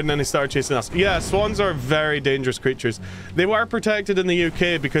longer scared, and then they started chasing us. Yeah, swans are very dangerous creatures. They were protected in the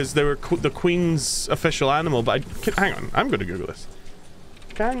UK because they were the Queen's official animal. But hang on, I'm going to Google this.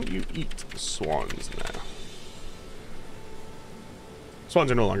 Can you eat swans now?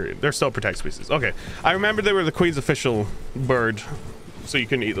 Swans are no longer eaten. They're still protected species. Okay, I remember they were the Queen's official bird, so you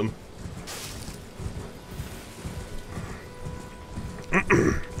couldn't eat them.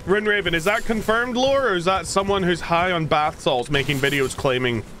 Rin Raven, is that confirmed lore, or is that someone who's high on bath salts making videos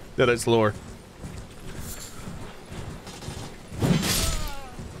claiming that it's lore?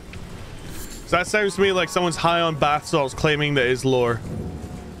 So that sounds to me like someone's high on bath salts claiming that it's lore.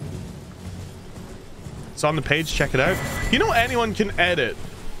 It's on the page, check it out. You know, anyone can edit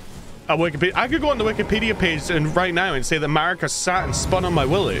a Wikipedia. I could go on the Wikipedia page and right now and say that Marika sat and spun on my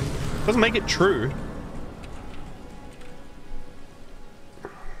willy. Doesn't make it true.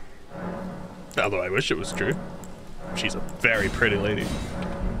 Although I wish it was true. She's a very pretty lady.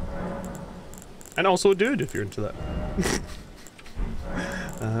 And also a dude, if you're into that.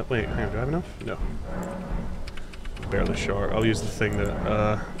 Wait, hang on, do I have enough? No. Barely short. I'll use the thing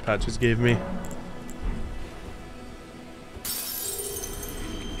that Patches gave me.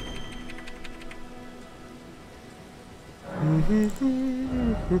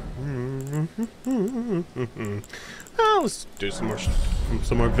 Let's do some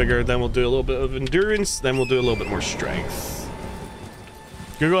more vigor, then we'll do a little bit of endurance, then we'll do a little bit more strength.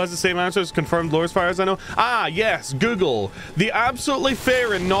 Google has the same answer as confirmed lore as far as I know. Ah, yes, Google. The absolutely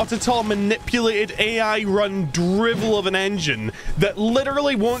fair and not at all manipulated AI-run drivel of an engine that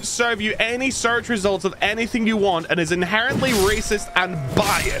literally won't serve you any search results of anything you want and is inherently racist and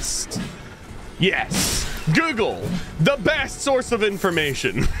biased. Yes, Google, the best source of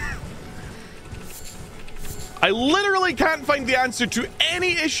information. I literally can't find the answer to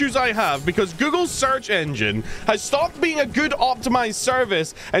any issues I have because Google's search engine has stopped being a good optimized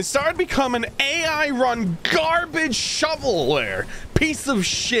service and started becoming an AI-run garbage shovelware piece of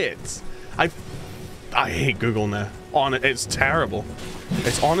shit. I I hate Google now. It's terrible.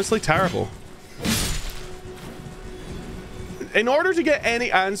 It's honestly terrible. In order to get any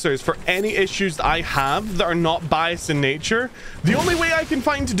answers for any issues that I have that are not biased in nature, the only way I can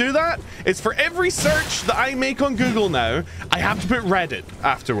find to do that is for every search that I make on Google now, I have to put Reddit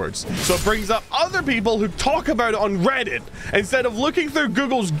afterwards. So it brings up other people who talk about it on Reddit instead of looking through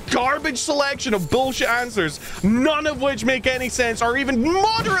Google's garbage selection of bullshit answers, none of which make any sense or even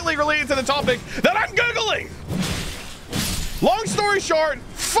moderately related to the topic that I'm Googling. Long story short,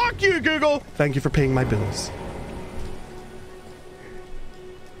 fuck you, Google. Thank you for paying my bills.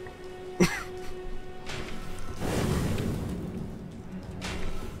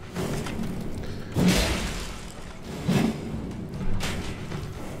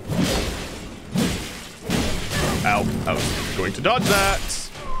 Ow, I was going to dodge that.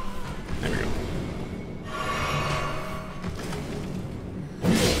 There we go.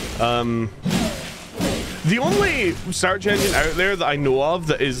 The only search engine out there that I know of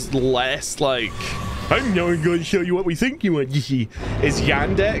that is less like, I'm now going to show you what we think you want to see, is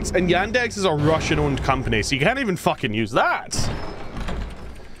Yandex. And Yandex is a Russian-owned company, so you can't even fucking use that.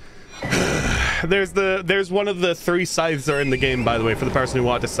 There's one of the 3 scythes that are in the game, by the way, for the person who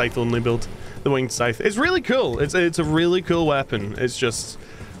wanted a scythe-only build. The winged scythe. It's really cool. It's a really cool weapon. It's just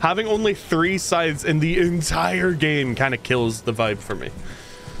having only 3 scythes in the entire game kind of kills the vibe for me.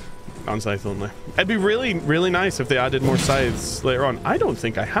 On scythe only. It'd be really, really nice if they added more scythes later on. I don't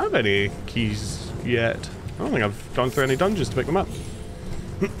think I have any keys yet. I don't think I've gone through any dungeons to pick them up.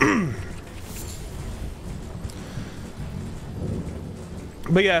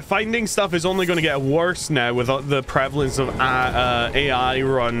 But yeah, finding stuff is only going to get worse now with the prevalence of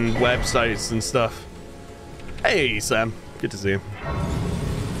AI-run websites and stuff. Hey, Sam. Good to see you.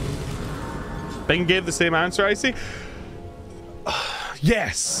 Bing gave the same answer, I see.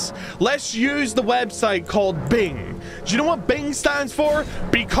 Yes. Let's use the website called Bing. Do you know what Bing stands for?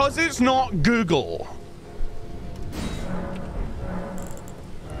 Because it's not Google.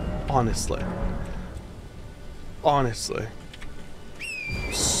 Honestly. Honestly.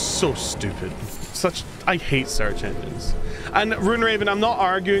 So stupid. I hate search engines. And RuneRaven, I'm not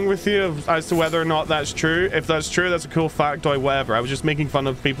arguing with you as to whether or not that's true. If that's true, that's a cool factoid, whatever. I was just making fun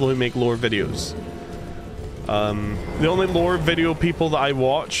of people who make lore videos. The only lore video people that I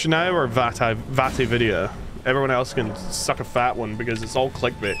watch now are Vati Video. Everyone else can suck a fat one because it's all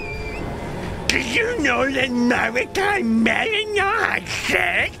clickbait. Did you know that America may not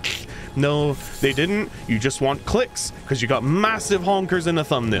sex? No, they didn't. You just want clicks because you got massive honkers in a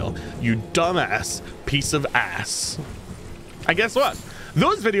thumbnail. You dumbass piece of ass. And guess what?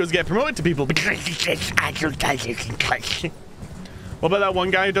 Those videos get promoted to people because it's advertisers and clicks. What about that one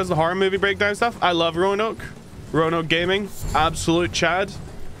guy who does the horror movie breakdown stuff? I love Roanoke. Roanoke Gaming. Absolute Chad.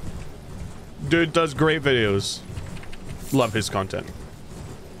 Dude does great videos. Love his content.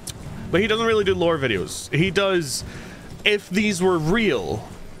 But he doesn't really do lore videos. He does, if these were real,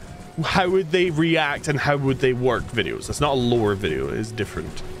 how would they react and how would they work videos. That's not a lore video. It's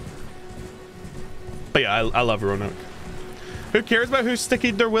different. But yeah, I love Roanoke. Who cares about who's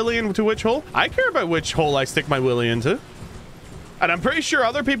sticking their willy into which hole? I care about which hole I stick my willy into. And I'm pretty sure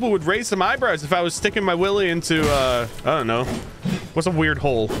other people would raise some eyebrows if I was sticking my willy into, I don't know. What's a weird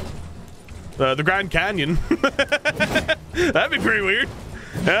hole? The Grand Canyon. That'd be pretty weird.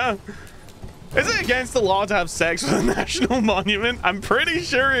 Yeah. Is it against the law to have sex with a national monument? I'm pretty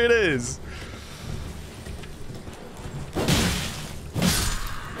sure it is.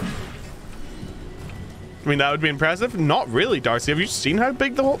 I mean, that would be impressive. Not really, Darcy. Have you seen how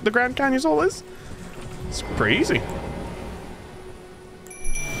big the Grand Canyon's hole is? It's crazy.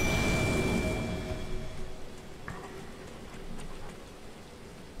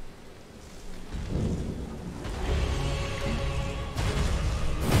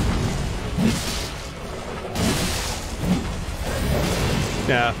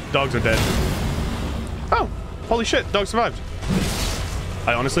 Yeah, dogs are dead. Oh, holy shit, dog survived.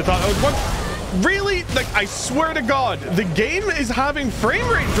 I honestly thought that was one. Really? Like, I swear to God, the game is having frame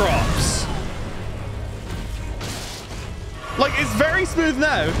rate drops. Like, it's very smooth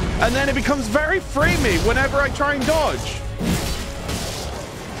now, and then it becomes very framey whenever I try and dodge.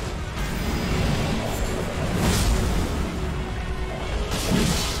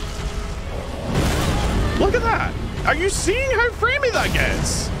 Look at that. Are you seeing how framey that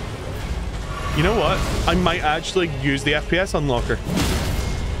gets? You know what? I might actually use the FPS unlocker.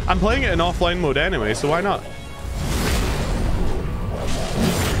 I'm playing it in offline mode anyway, so why not?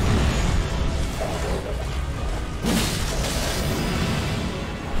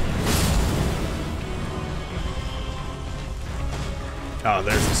 Oh,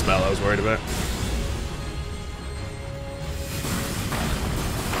 there's the spell I was worried about.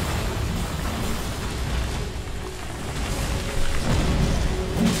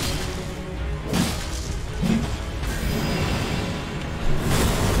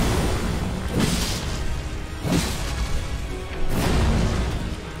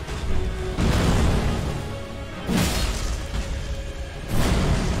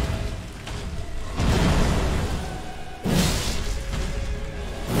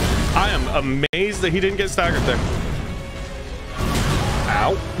 amazed that he didn't get staggered there.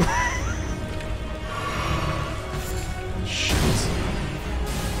 Ow. Shit.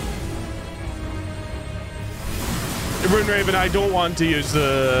 Rune Raven, I don't want to use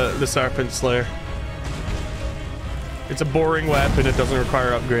the Serpent Slayer. It's a boring weapon. It doesn't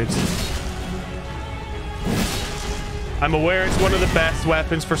require upgrades. I'm aware it's one of the best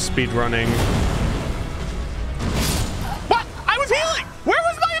weapons for speedrunning. What? I was healing! Where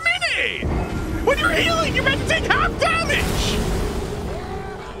was my immunity? When you're healing, you're meant to take half damage!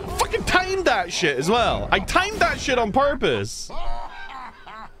 Fucking timed that shit as well. I timed that shit on purpose.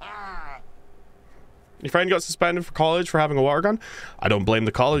 Your friend got suspended for college for having a water gun? I don't blame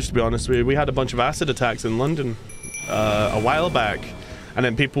the college, to be honest. We had a bunch of acid attacks in London a while back. And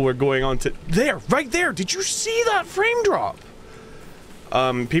then people were going on to... There! Right there! Did you see that frame drop?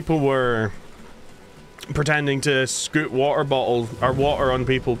 People were pretending to scoot water bottle or water on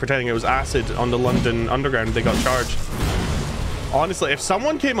people, pretending it was acid on the London Underground. They got charged. Honestly, if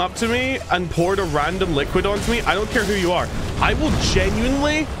someone came up to me and poured a random liquid onto me, I don't care who you are. I will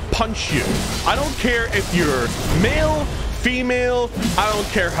genuinely punch you. I don't care if you're male, female, I don't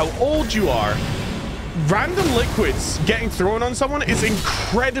care how old you are. Random liquids getting thrown on someone is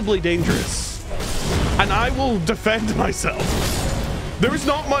incredibly dangerous. And I will defend myself. There is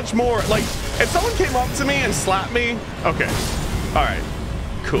not much more. Like, if someone came up to me and slapped me, okay. All right,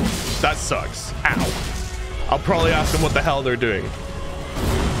 cool. That sucks. Ow. I'll probably ask them what the hell they're doing.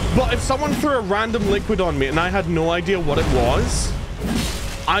 But if someone threw a random liquid on me and I had no idea what it was,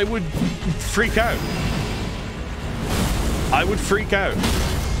 I would freak out. I would freak out.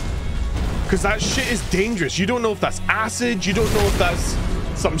 Because that shit is dangerous. You don't know if that's acid. You don't know if that's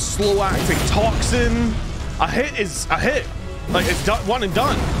some slow-acting toxin. A hit is a hit. Like, it's done, one and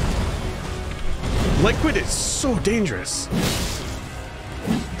done. Liquid is so dangerous.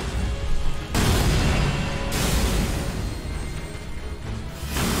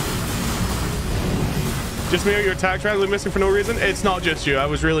 Just me or your attack randomly missing for no reason? It's not just you. I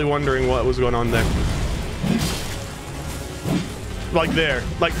was really wondering what was going on there. Like there.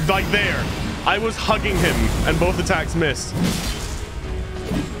 Like there. I was hugging him and both attacks missed.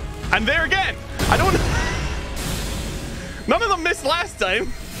 And there again. I don't... None of them missed last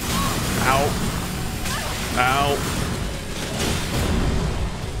time. Ow. Ow.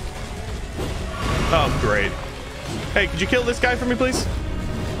 Oh, great. Hey, could you kill this guy for me, please?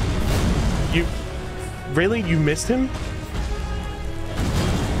 You... Really? You missed him?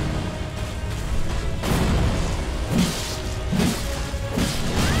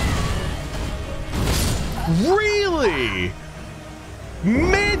 Really?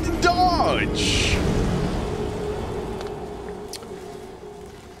 Mid-dodge?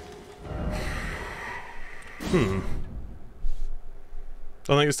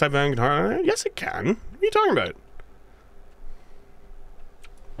 Don't think this type of aim can harm? Yes, it can. What are you talking about?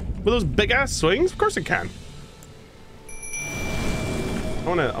 With those big ass swings? Of course it can. I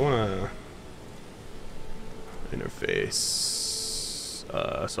wanna interface.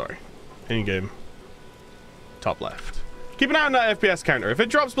 Sorry. Any game. Top left. Keep an eye on that FPS counter. If it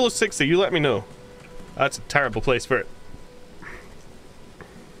drops below 60, you let me know. That's a terrible place for it.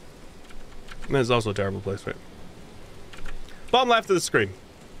 And that's also a terrible place for it. Bottom left of the screen.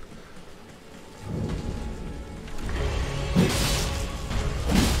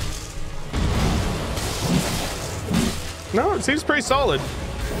 No, it seems pretty solid.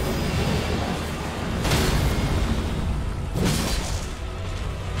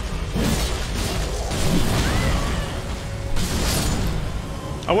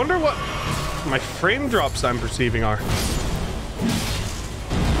 I wonder what my frame drops I'm perceiving are.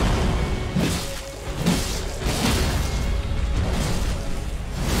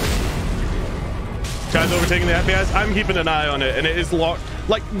 Guy's overtaking the FPS. I'm keeping an eye on it, and it is locked.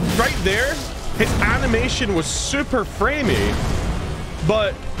 Like, right there, his animation was super framey,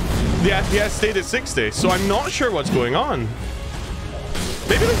 but the FPS stayed at 60, so I'm not sure what's going on.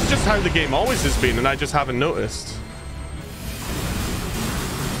 Maybe this is just how the game always has been, and I just haven't noticed.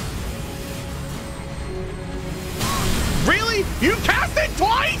 Really? You cast it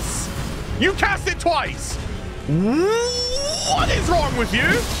twice? You cast it twice? What is wrong with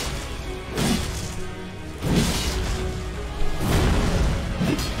you?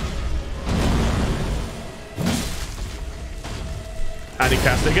 And he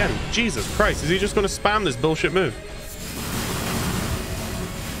cast it again. Jesus Christ, is he just going to spam this bullshit move?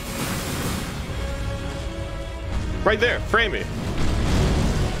 Right there, frame me.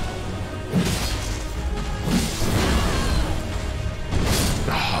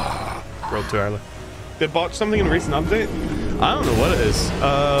 Rolled too early. They botched something in a recent update? I don't know what it is.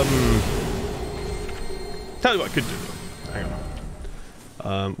 Tell you what I could do though. Hang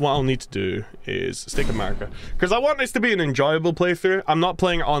on. What I'll need to do is stick a marker. Because I want this to be an enjoyable playthrough. I'm not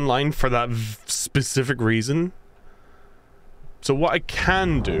playing online for that specific reason. So what I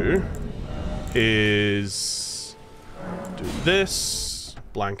can do is do this.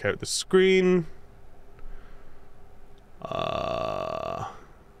 Blank out the screen.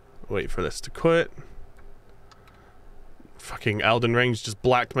 Wait for this to quit. Fucking Elden Ring's just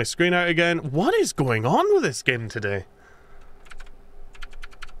blacked my screen out again. What is going on with this game today?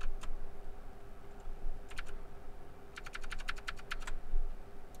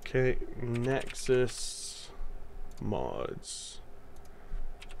 Okay, Nexus mods.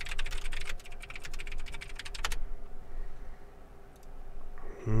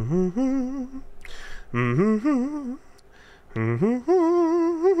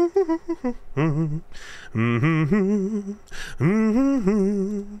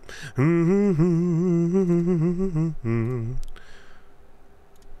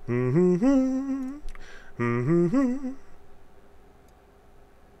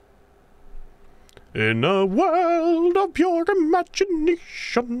 In a world of pure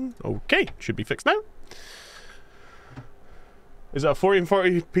imagination. Okay, should be fixed now. Is that a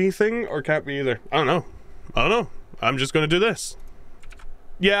 1440p thing or can't be either? I don't know. I don't know. I'm just gonna do this.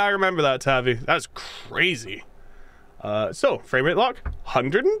 Yeah, I remember that, Tavi. That's crazy. So, frame rate lock,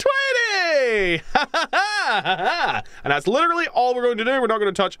 120! And that's literally all we're going to do. We're not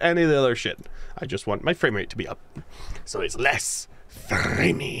going to touch any of the other shit. I just want my frame rate to be up. So it's less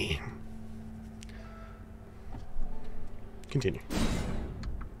framey. Continue.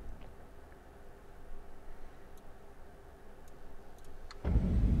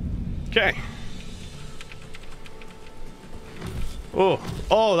 Okay.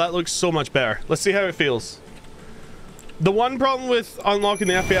 Oh, that looks so much better. Let's see how it feels. The one problem with unlocking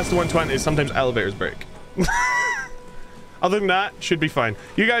the FPS to 120 is sometimes elevators break. Other than that, should be fine.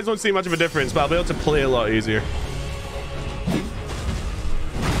 You guys won't see much of a difference, but I'll be able to play a lot easier.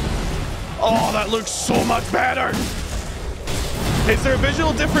 Oh, that looks so much better! Is there a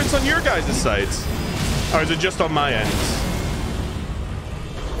visual difference on your guys' sides? Or is it just on my end?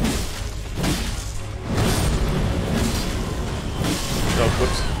 Oh,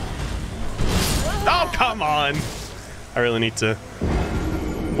 whoops. Oh, come on! I really need to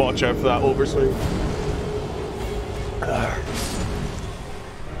watch out for that overswing.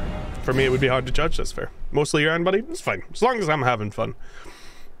 For me, it would be hard to judge. That's fair. Mostly your end, buddy. It's fine. As long as I'm having fun.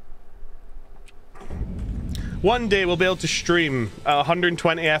 One day, we'll be able to stream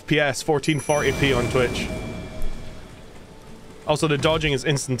 120 FPS, 1440p on Twitch. Also, the dodging is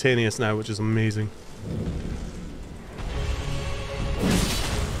instantaneous now, which is amazing.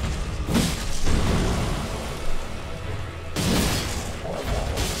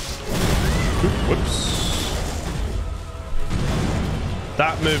 Whoops.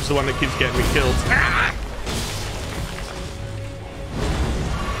 That move's the one that keeps getting me killed. Ah!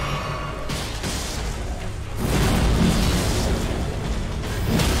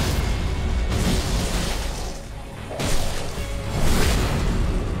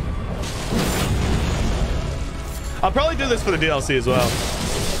 I'll probably do this for the DLC as well.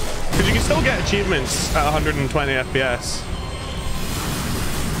 Because you can still get achievements at 120 FPS.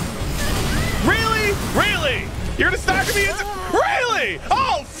 Really? Really? You're gonna stagger me into... Really?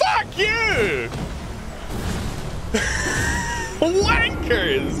 Oh, fuck you!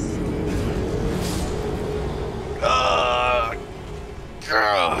 Wankers!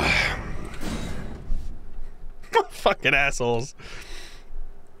 Fucking assholes.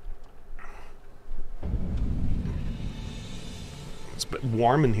 It's a bit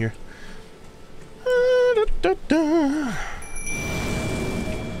warm in here.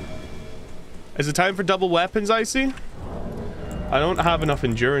 Is it time for double weapons, Icy? I don't have enough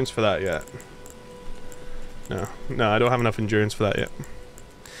endurance for that yet. No, I don't have enough endurance for that yet.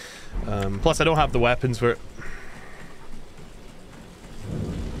 Plus, I don't have the weapons for it.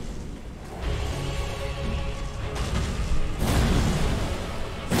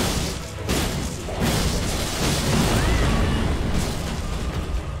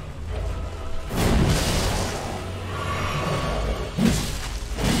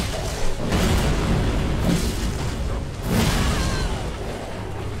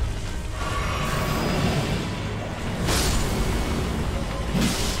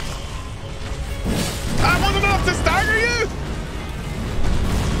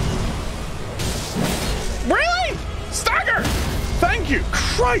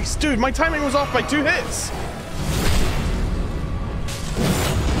 Dude, my timing was off by 2 hits.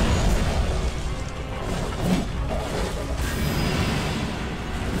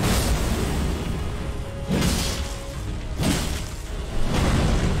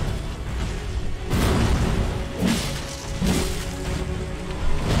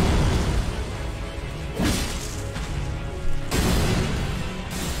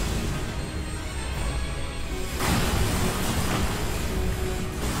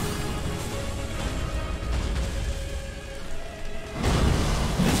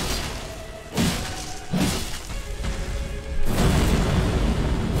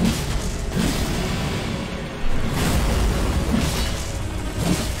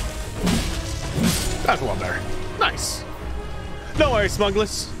 That's a lot better. Nice. No worries,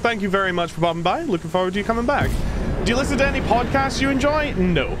 Smugglers. Thank you very much for popping by. Looking forward to you coming back. Do you listen to any podcasts you enjoy?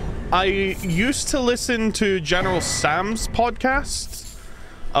 No. I used to listen to General Sam's podcast,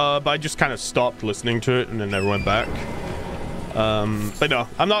 but I just kind of stopped listening to it and then never went back. But no,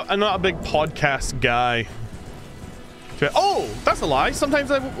 I'm not a big podcast guy. Oh, that's a lie.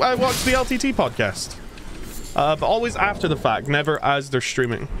 Sometimes I watch the LTT podcast, but always after the fact, never as they're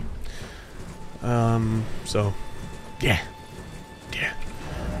streaming. So yeah.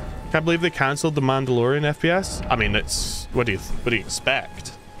 Can't believe they cancelled the Mandalorian FPS. I mean, it's what do you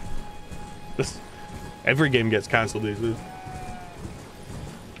expect? Every game gets cancelled these days.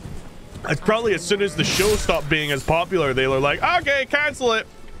 It's probably as soon as the show stopped being as popular, they were like, okay, cancel it.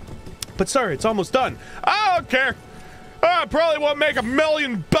 But sir, it's almost done. I don't care. I probably won't make $1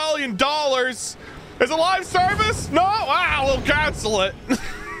 million billion. Is it live service? No? Ah, we'll cancel it. If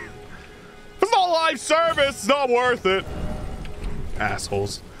it's not live service, it's not worth it.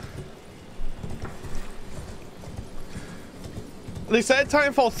 Assholes. They said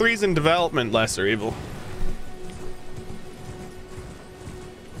Titanfall 3's in development, Lesser Evil.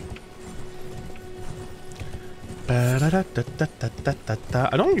 I don't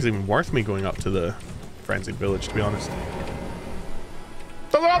think it's even worth me going up to the Frenzied Village, to be honest.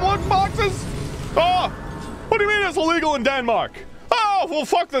 Does it have loot boxes? Oh! What do you mean it's illegal in Denmark? Oh, well,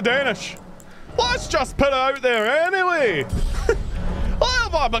 fuck the Danish. Let's just put it out there anyway.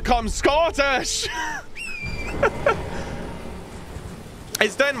 I'll I become Scottish.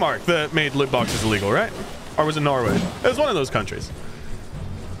 It's Denmark that made loot boxes illegal, right? Or was it Norway? It was one of those countries.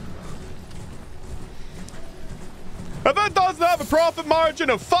 If it doesn't have a profit margin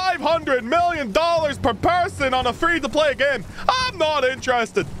of $500 million per person on a free-to-play game, I'm not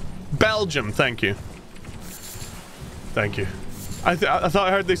interested. Belgium, thank you. Thank you. I thought I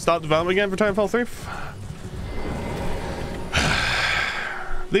heard they stopped development again for Titanfall 3.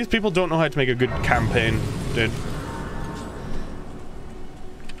 These people don't know how to make a good campaign, dude.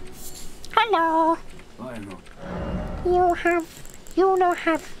 Hello. I know. You don't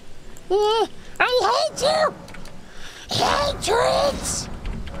have. I hate you. Hatreds.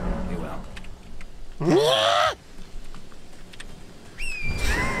 You will.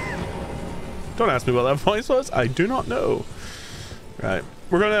 Don't ask me what that voice was. I do not know. Right,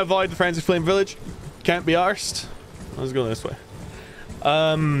 we're gonna avoid the Frenzy Flame Village. Can't be arsed. Let's go this way.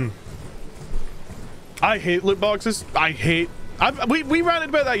 I hate loot boxes. I hate. We ranted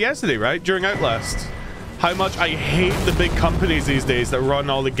about that yesterday, right? During Outlast. How much I hate the big companies these days that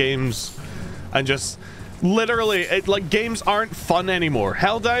run all the games and just literally, like, games aren't fun anymore.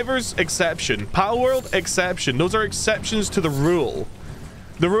 Helldivers, exception. Palworld, exception. Those are exceptions to the rule.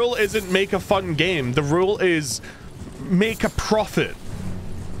 The rule isn't make a fun game. The rule is make a profit.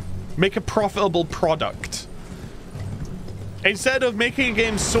 Make a profitable product. Instead of making a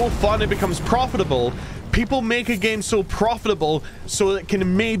game so fun it becomes profitable, people make a game so profitable so it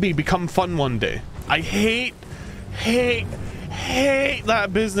can maybe become fun one day. I hate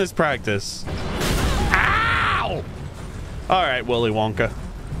that business practice. Ow! Alright, Willy Wonka.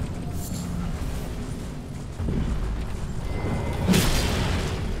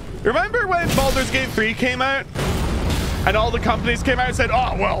 Remember when Baldur's Gate 3 came out? And all the companies came out and said,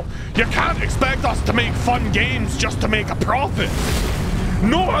 oh, well, you can't expect us to make fun games just to make a profit.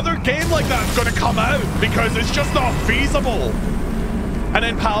 No other game like that is going to come out because it's just not feasible. And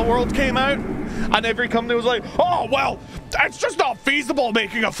then Palworld came out and every company was like, oh, well, it's just not feasible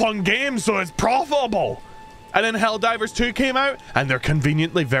making a fun game, so it's profitable. And then Helldivers 2 came out and they're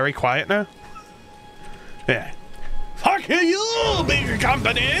conveniently very quiet now. Yeah. Fuck you, bigger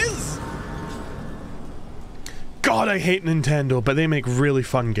companies! God, I hate Nintendo, but they make really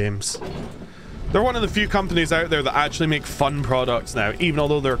fun games. They're one of the few companies out there that actually make fun products now, even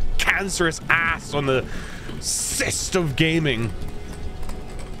although they're cancerous ass on the cyst of gaming.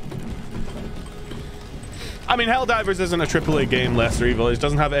 I mean, Helldivers isn't a AAA game, Lesser Evil. It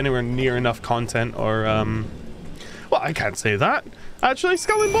doesn't have anywhere near enough content or, well, I can't say that. Actually,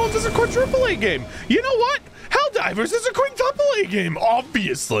 Skull and Bones is a quadruple A game. You know what? Helldivers is a quintuple A game,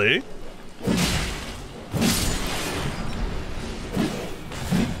 obviously.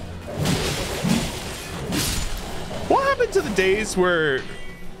 What happened to the days where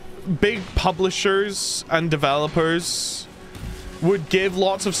big publishers and developers would give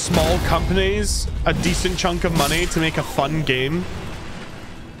lots of small companies a decent chunk of money to make a fun game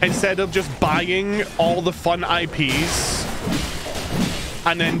instead of just buying all the fun IPs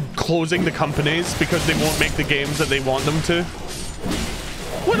and then closing the companies because they won't make the games that they want them to?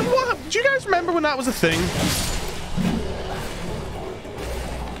 What, do you guys remember when that was a thing?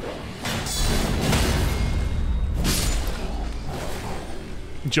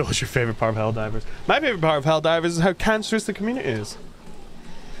 Joel's your favorite part of Helldivers. My favorite part of Helldivers is how cancerous the community is.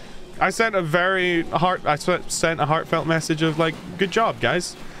 I sent a heartfelt message of like, good job,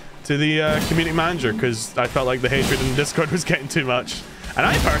 guys, to the community manager, because I felt like the hatred in Discord was getting too much. And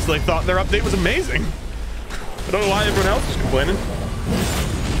I personally thought their update was amazing. I don't know why everyone else was complaining.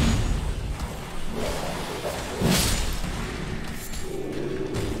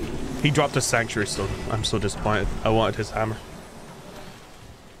 He dropped a Sanctuary Stone. I'm so disappointed. I wanted his hammer.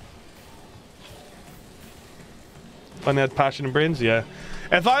 Undead Passion and Brains? Yeah.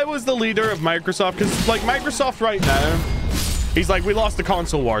 If I was the leader of Microsoft, because like Microsoft right now, he's like, we lost the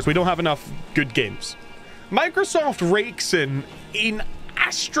console wars. We don't have enough good games. Microsoft rakes in an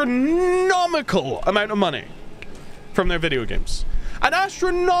astronomical amount of money from their video games. An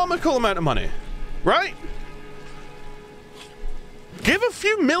astronomical amount of money, right? Give a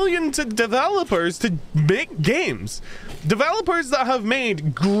few million to developers to make games. Developers that have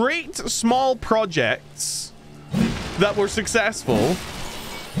made great small projects that were successful.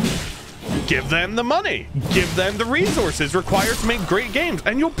 Give them the money. Give them the resources required to make great games,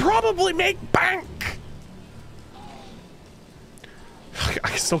 and you'll probably make bank.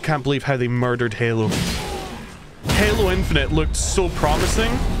 I still can't believe how they murdered Halo. Halo Infinite looked so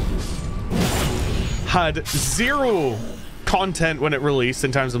promising. Had zero content when it released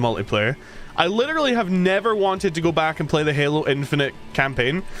in terms of multiplayer. I literally have never wanted to go back and play the Halo Infinite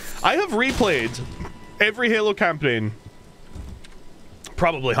campaign. I have replayed every Halo campaign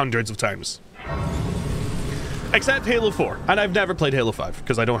probably hundreds of times. Except Halo 4. And I've never played Halo 5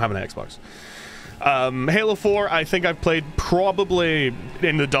 because I don't have an Xbox. Halo 4, I think I've played probably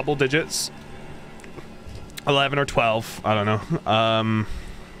in the double digits. 11 or 12. I don't know.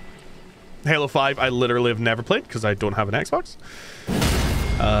 Halo 5, I literally have never played because I don't have an Xbox.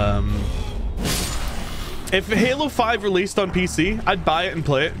 If Halo 5 released on PC, I'd buy it and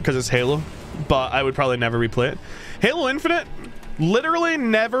play it because it's Halo, but I would probably never replay it. Halo Infinite, literally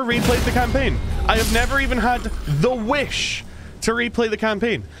never replayed the campaign. I have never even had the wish to replay the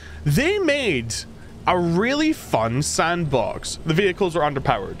campaign. They made a really fun sandbox. The vehicles were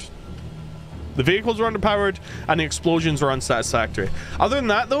underpowered. The vehicles were underpowered and the explosions were unsatisfactory. Other than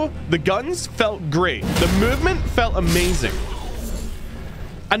that though, the guns felt great. The movement felt amazing.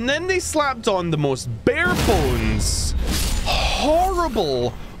 And then they slapped on the most bare bones,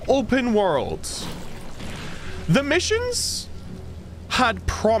 horrible open world. The missions had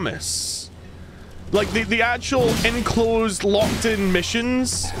promise. Like the actual enclosed, locked-in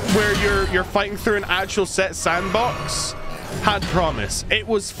missions where you're fighting through an actual set sandbox had promise. It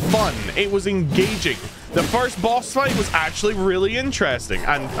was fun. It was engaging. The first boss fight was actually really interesting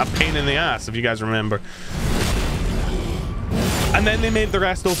and a pain in the ass, if you guys remember. And then they made the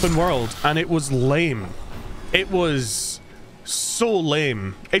rest open world, and it was lame. It was so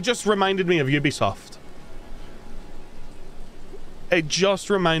lame. It just reminded me of Ubisoft. It just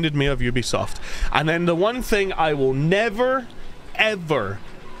reminded me of Ubisoft. And then the one thing I will never, ever,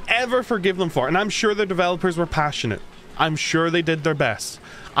 ever forgive them for, and I'm sure the developers were passionate. I'm sure they did their best.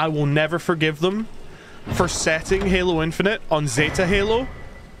 I will never forgive them for setting Halo Infinite on Zeta Halo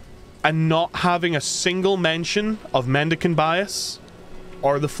and not having a single mention of Mendicant Bias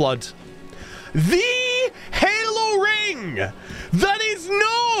or the Flood. The Halo Ring that is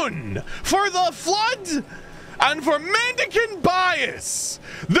known for the Flood and for Mendicant Bias,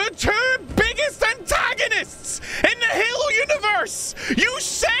 the two biggest antagonists in the Halo universe. You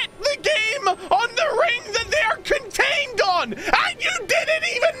set the game on the ring that they are contained on, and you didn't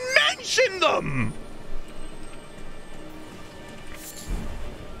even mention them.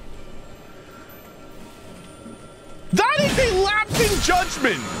 That is a lapse in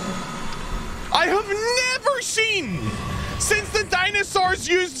judgment I have never seen since the dinosaurs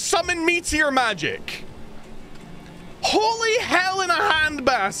used summon meteor magic. Holy hell in a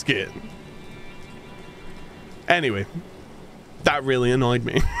handbasket. Anyway, that really annoyed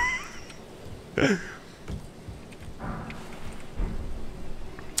me.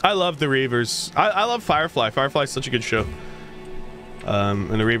 I love the Reavers. I love Firefly. Firefly's such a good show.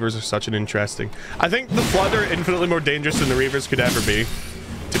 And the Reavers are such an interesting. I think the Flood are infinitely more dangerous than the Reavers could ever be,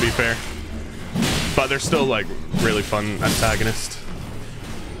 to be fair. But they're still like really fun antagonists.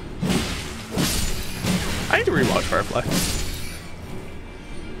 I need to rewatch Firefly.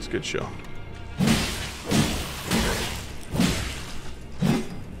 It's a good show.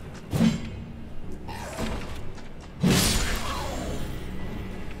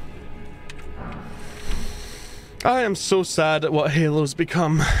 I am so sad at what Halo's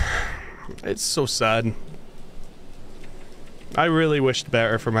become. It's so sad. I really wished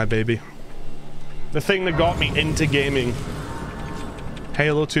better for my baby. The thing that got me into gaming.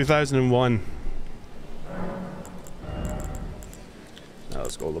 Halo 2001. Now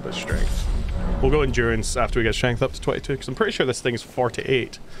let's go a little bit strength. We'll go endurance after we get strength up to 22, because I'm pretty sure this thing is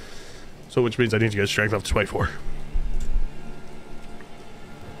 48. So which means I need to get strength up to 24.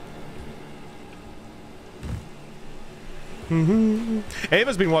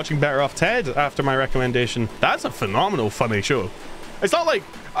 Ava's been watching Better Off Ted after my recommendation. That's a phenomenal, funny show. It's not like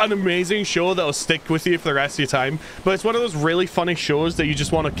an amazing show that'll stick with you for the rest of your time, but it's one of those really funny shows that you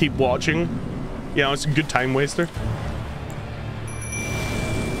just want to keep watching. You know, it's a good time waster.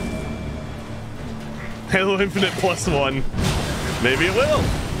 Halo Infinite +1. Maybe it will.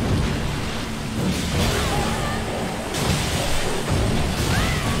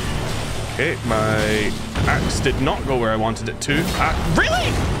 Okay, my axe did not go where I wanted it to.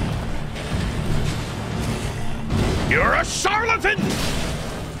 Really? You're a charlatan!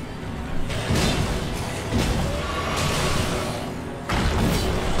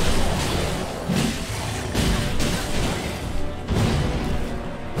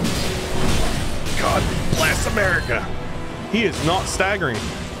 God bless America. He is not staggering.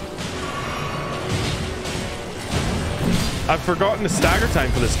 I've forgotten the stagger time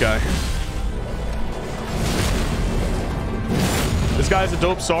for this guy. This guy has a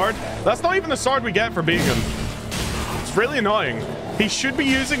dope sword. That's not even the sword we get for beating him. It's really annoying. He should be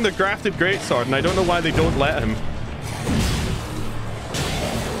using the grafted greatsword, and I don't know why they don't let him.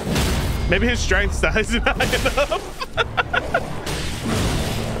 Maybe his strength stat isn't high enough.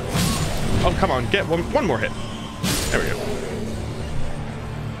 Oh, come on. Get one more hit. There we go.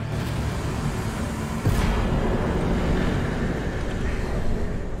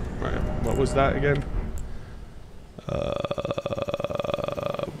 Right. What was that again?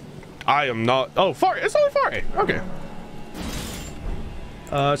 I am not... Oh, 40. It's only 40. Okay.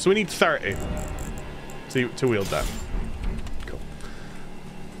 So we need 30 to wield that. Cool.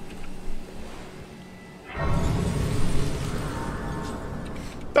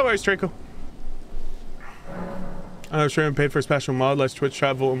 No worries, Draco. I was sure and paid for a special mod. Let's Twitch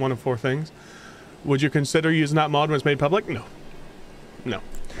chat vote on one of 4 things. Would you consider using that mod when it's made public? No. No.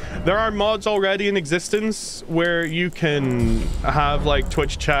 There are mods already in existence where you can have like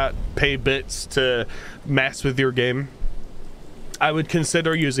Twitch chat pay bits to mess with your game. I would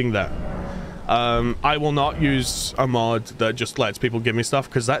consider using that. I will not use a mod that just lets people give me stuff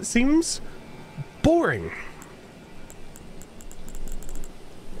because that seems boring.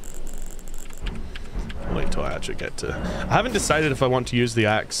 Wait until I actually get to... I haven't decided if I want to use the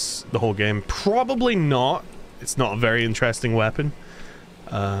axe the whole game. Probably not. It's not a very interesting weapon.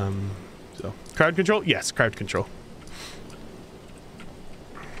 So crowd control? Yes, crowd control.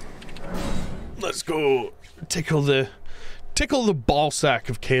 Let's go tickle the ball sack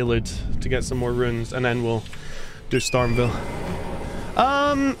of Caelid to get some more runes, and then we'll do Stormville.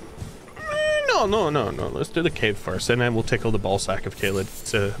 No. Let's do the cave first, and then we'll tickle the ball sack of Caelid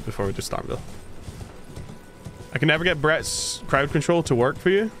before we do Stormville. I can never get Brett's crowd control to work for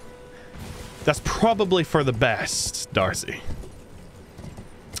you. That's probably for the best, Darcy.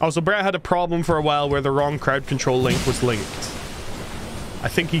 Also, Brett had a problem for a while where the wrong crowd control link was linked. I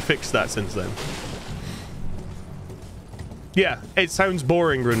think he fixed that since then. Yeah, it sounds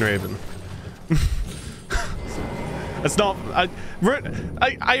boring, Runeraven. It's not... I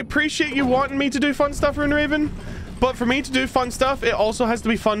appreciate you wanting me to do fun stuff, Runeraven, but for me to do fun stuff, it also has to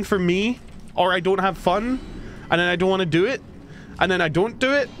be fun for me, or I don't have fun, and then I don't want to do it, and then I don't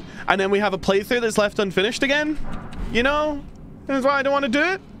do it, and then we have a playthrough that's left unfinished again. You know? That's why I don't want to do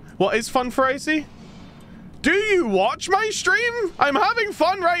it. What is fun for Icy? Do you watch my stream? I'm having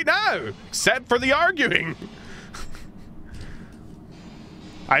fun right now, except for the arguing.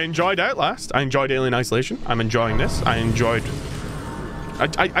 I enjoyed Outlast. I enjoyed Alien Isolation. I'm enjoying this. I enjoy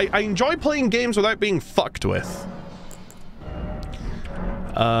playing games without being fucked with.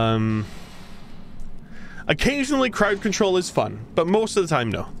 Occasionally crowd control is fun, but most of the time,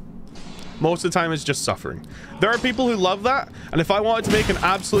 no. Most of the time, it's just suffering. There are people who love that, and if I wanted to make an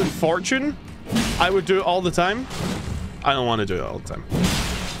absolute fortune, I would do it all the time. I don't want to do it all the time.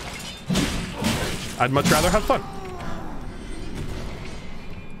 I'd much rather have fun.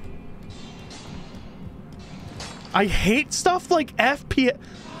 I hate stuff like FPS.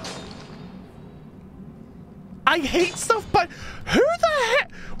 I hate stuff, but who the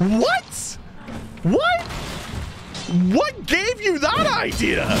heck? What? What? What gave you that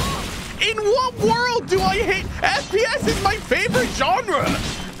idea? In what world do I hate? FPS is my favorite genre.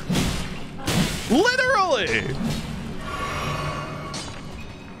 Literally.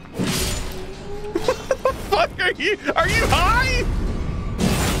 What the fuck are you? Are you high?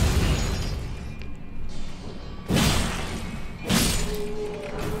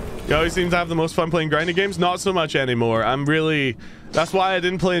 You always seem to have the most fun playing grinding games. Not so much anymore. I'm really... That's why I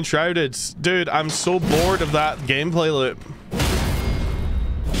didn't play Enshrouded. Dude, I'm so bored of that gameplay loop.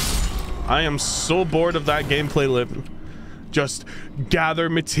 I am so bored of that gameplay loop. Just gather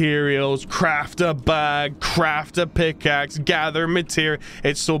materials, craft a bag, craft a pickaxe, gather material.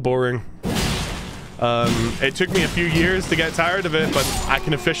 It's so boring. It took me a few years to get tired of it, but I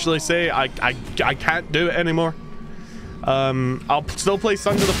can officially say I can't do it anymore. I'll still play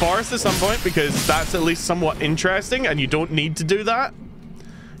Sons of the Forest at some point because that's at least somewhat interesting and you don't need to do that.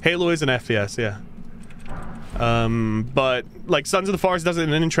 Halo is an FPS, yeah. But like Sons of the Forest does it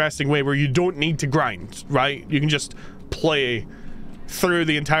in an interesting way where you don't need to grind, right? You can just play through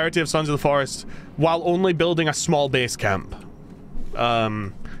the entirety of Sons of the Forest while only building a small base camp.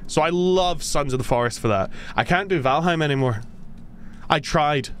 So I love Sons of the Forest for that. I can't do Valheim anymore. I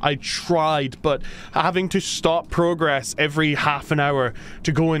tried, but having to stop progress every half an hour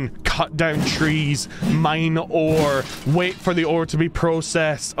to go and cut down trees, mine ore, wait for the ore to be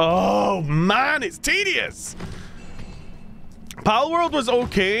processed. Oh man, it's tedious. Palworld was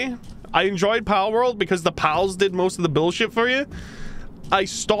okay. I enjoyed Palworld because the pals did most of the bullshit for you. I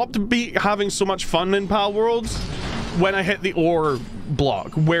stopped having so much fun in Palworld when I hit the ore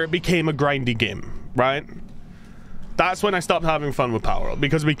block where it became a grindy game, right? That's when I stopped having fun with Palworld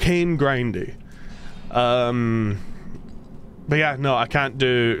because it became grindy. But yeah, no, I can't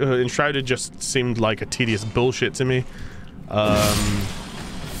do... Enshrouded just seemed like a tedious bullshit to me. A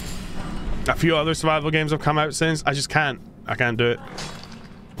few other survival games have come out since. I just can't. I can't do it.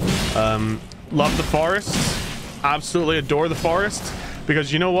 Love the forest. Absolutely adore the forest.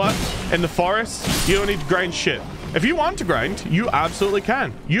 Because you know what? In the forest, you don't need to grind shit. If you want to grind, you absolutely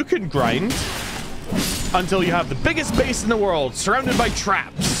can. You can grind until you have the biggest base in the world, surrounded by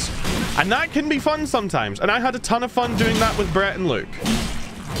traps. And that can be fun sometimes. And I had a ton of fun doing that with Brett and Luke.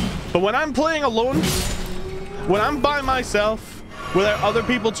 But when I'm playing alone, when I'm by myself, without other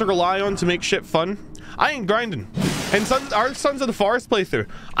people to rely on to make shit fun, I ain't grinding. In our Sons of the Forest playthrough,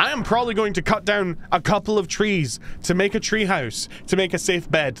 I am probably going to cut down a couple of trees to make a tree house, to make a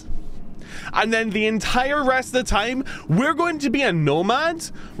safe bed. And then the entire rest of the time, we're going to be a nomad,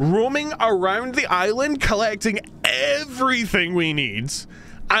 roaming around the island, collecting everything we need.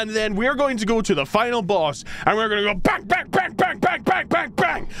 And then we're going to go to the final boss, and we're going to go bang, bang, bang, bang, bang, bang, bang,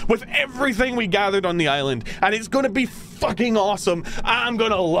 bang, with everything we gathered on the island. And it's going to be fucking awesome. I'm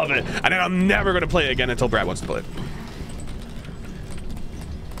going to love it. And then I'm never going to play it again until Brad wants to play it.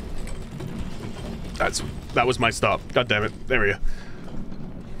 That was my stop. God damn it. There we go.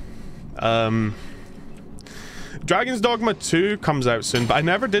 Dragon's Dogma 2 comes out soon, but I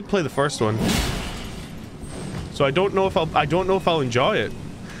never did play the first one. So I don't know if I'll enjoy it.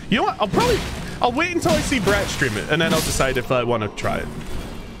 You know what? I'll wait until I see Brett stream it, and then I'll decide if I want to try it.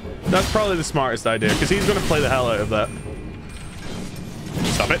 That's probably the smartest idea, because he's going to play the hell out of that.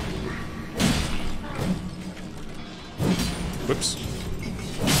 Stop it. Whoops.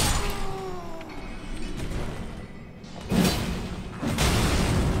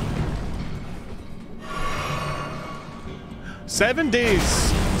 Seven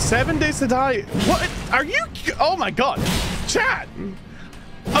days to die. What are you? Oh my god. Chat.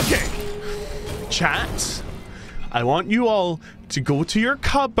 Okay. Chat. I want you all to go to your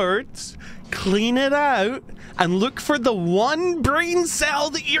cupboards, clean it out, and look for the one brain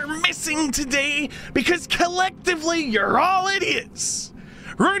cell that you're missing today, because collectively you're all idiots.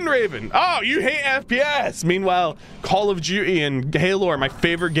 Rune Raven. Oh, you hate FPS. Meanwhile, Call of Duty and Halo are my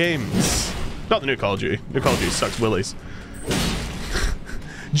favorite games. Not the new Call of Duty. New Call of Duty sucks willies.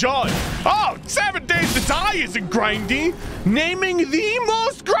 John. Oh, 7 Days to Die isn't grindy. Naming the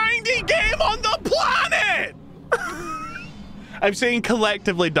most grindy game on the planet. I'm saying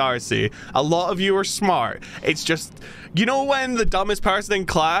collectively, Darcy. A lot of you are smart. It's just, you know when the dumbest person in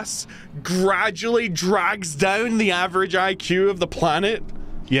class gradually drags down the average IQ of the planet?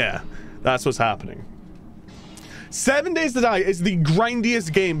 Yeah, that's what's happening. 7 Days to Die is the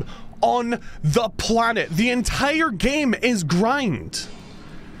grindiest game on the planet. The entire game is grind.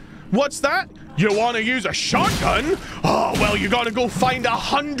 What's that? You want to use a shotgun? Oh, well, you gotta go find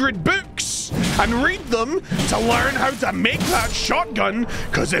 100 books and read them to learn how to make that shotgun,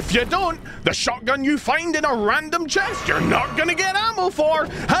 because if you don't, the shotgun you find in a random chest, you're not gonna get ammo for,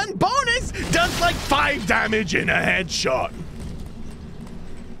 and bonus, does like 5 damage in a headshot.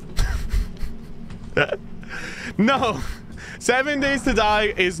 No. 7 Days to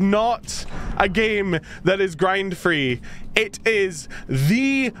Die is not a game that is grind-free. It is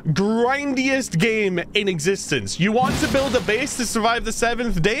the grindiest game in existence. You want to build a base to survive the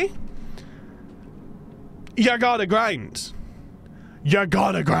 7th day? You gotta grind. You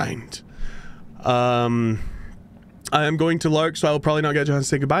gotta grind. I am going to Lark, so I will probably not get a chance to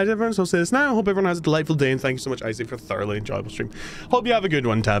say goodbye to everyone, so I'll say this now. I hope everyone has a delightful day, and thank you so much, Icy, for a thoroughly enjoyable stream. Hope you have a good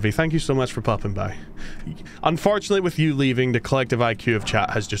one, Tavi. Thank you so much for popping by. Unfortunately, with you leaving, the collective IQ of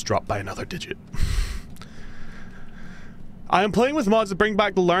chat has just dropped by another digit. I am playing with mods that bring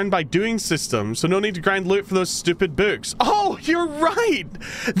back the learn by doing system, so no need to grind loot for those stupid books. Oh, you're right!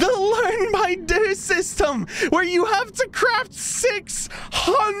 The learn by do system, where you have to craft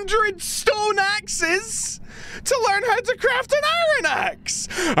 600 stone axes to learn how to craft an iron axe!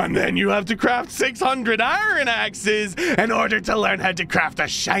 And then you have to craft 600 iron axes in order to learn how to craft a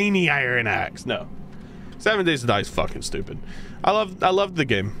shiny iron axe. No. 7 Days to Die is fucking stupid. I love the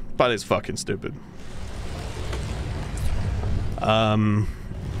game, but it's fucking stupid. I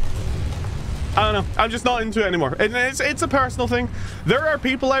don't know. I'm just not into it anymore. And it's a personal thing. There are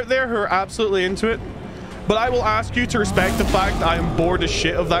people out there who are absolutely into it, but I will ask you to respect the fact that I am bored as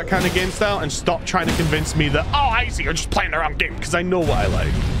shit of that kind of game style and stop trying to convince me that, oh, Icy, you're just playing the wrong game, because I know what I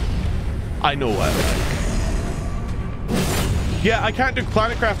like. I know what I like. Yeah, I can't do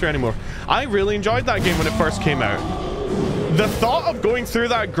Planet Crafter anymore. I really enjoyed that game when it first came out. The thought of going through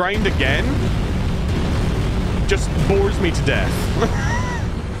that grind again just bores me to death.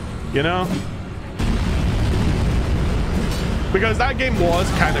 You know? Because that game was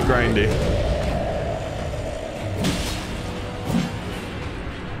kind of grindy.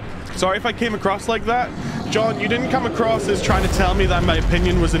 Sorry if I came across like that. John, you didn't come across as trying to tell me that my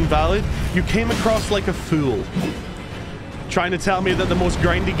opinion was invalid. You came across like a fool. Trying to tell me that the most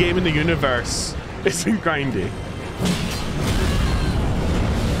grindy game in the universe isn't grindy.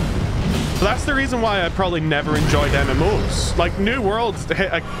 But that's the reason why I probably never enjoyed MMOs. Like New Worlds,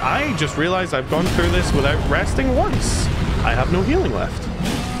 I just realized I've gone through this without resting once. I have no healing left.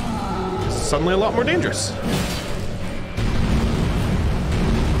 It's suddenly a lot more dangerous.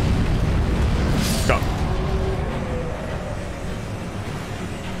 Go.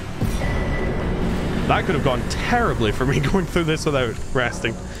 That could have gone terribly for me going through this without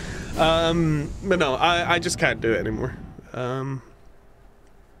resting. But no, I just can't do it anymore.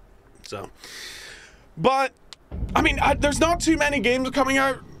 So, but I mean, there's not too many games coming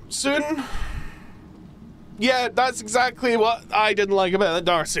out soon. Yeah, that's exactly what I didn't like about it,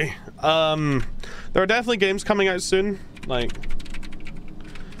 Darcy. There are definitely games coming out soon, like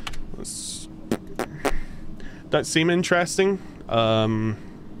that seem interesting.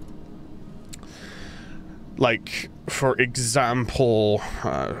 Like for example,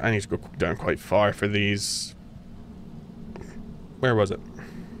 I need to go down quite far for these. Where was it?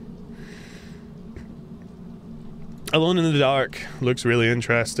 Alone in the Dark looks really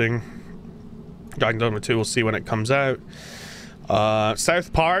interesting. Dragon Dogma 2, we'll see when it comes out.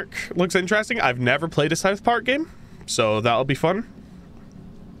 South Park looks interesting. I've never played a South Park game, so that'll be fun.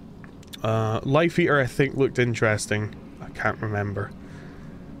 Life Eater, I think, looked interesting. I can't remember.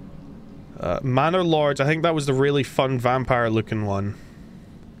 Manor Lords, I think that was the really fun vampire-looking one.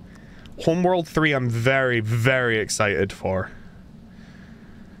 Homeworld 3, I'm very, very excited for.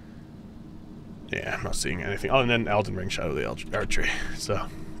 Yeah, I'm not seeing anything. Oh, and then Elden Ring Shadow of the Erdtree. So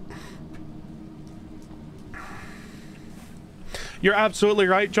you're absolutely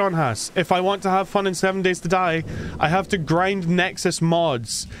right, John Haas. If I want to have fun in 7 Days to Die, I have to grind Nexus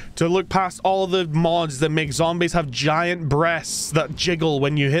mods to look past all the mods that make zombies have giant breasts that jiggle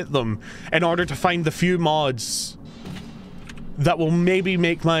when you hit them in order to find the few mods that will maybe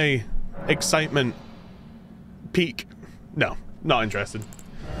make my excitement peak. No, not interested.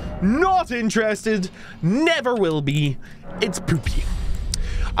 Not interested. Never will be. It's poopy.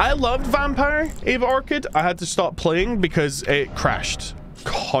 I loved Vampire Ava Orchid. I had to stop playing because it crashed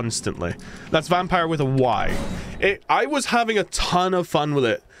constantly. That's Vampire with a Y. I was having a ton of fun with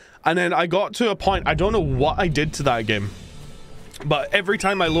it. And then I got to a point, I don't know what I did to that game, but every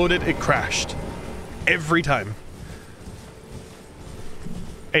time I loaded, it crashed. Every time.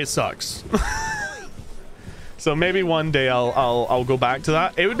 It sucks. So maybe one day I'll go back to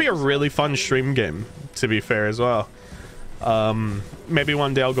that. It would be a really fun stream game, to be fair, as well. Maybe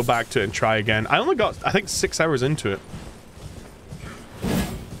one day I'll go back to it and try again. I only got, I think, 6 hours into it.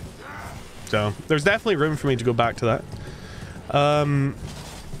 So there's definitely room for me to go back to that.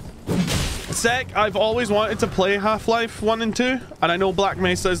 Sec, I've always wanted to play Half-Life 1 and 2, and I know Black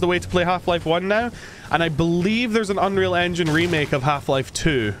Mesa is the way to play Half-Life 1 now, and I believe there's an Unreal Engine remake of Half-Life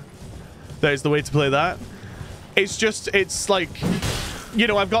 2 that is the way to play that. It's just, it's like, you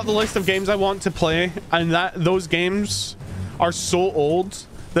know, I've got the list of games I want to play, and those games are so old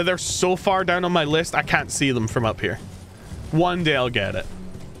that they're so far down on my list I can't see them from up here. One day I'll get it.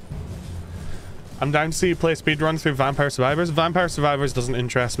 I'm down to see you play speedruns through Vampire Survivors. Vampire Survivors doesn't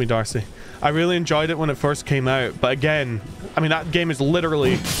interest me, Darcy. I really enjoyed it when it first came out, but again, I mean, that game is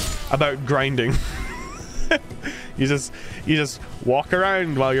literally about grinding. you just walk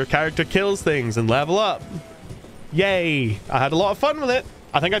around while your character kills things and level up. Yay! I had a lot of fun with it.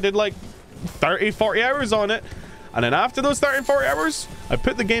 I think I did like 30, 40 hours on it. And then after those 30, 40 hours, I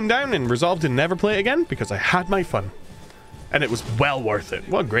put the game down and resolved to never play it again because I had my fun. And it was well worth it.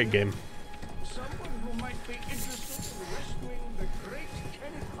 What a great game.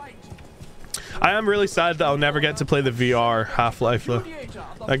 I am really sad that I'll never get to play the VR Half-Life though.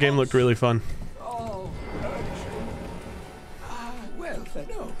 That game looked really fun.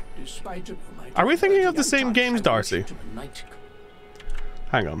 Are we thinking of the same games, Darcy?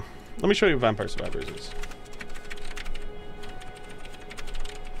 Hang on. Let me show you what Vampire Survivors is.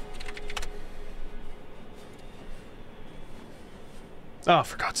 Oh,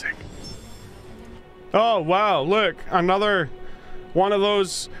 for God's sake. Oh, wow. Look, another one of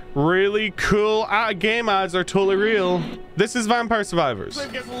those really cool game ads are totally real. This is Vampire Survivors. This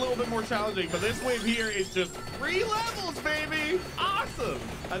wave gets a little bit more challenging, but this wave here is just 3 levels, baby. Awesome.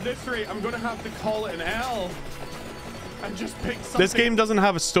 At this rate, I'm going to have to call it an L and just pick something. This game doesn't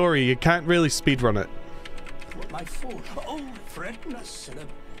have a story. You can't really speedrun it.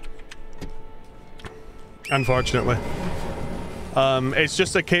 Unfortunately. It's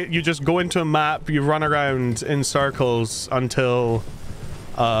just a case, you just go into a map, you run around in circles until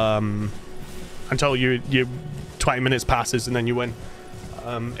you 20 minutes passes and then you win.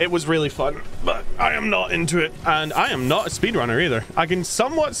 It was really fun, but I am not into it, and I am not a speedrunner either. I can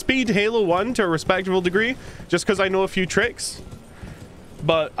somewhat speed Halo 1 to a respectable degree just because I know a few tricks,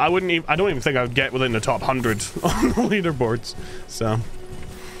 but I don't even think I would get within the top 100 on the leaderboards. So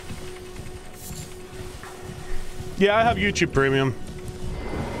yeah, I have YouTube Premium.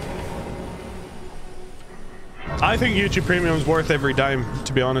 I think YouTube Premium is worth every dime,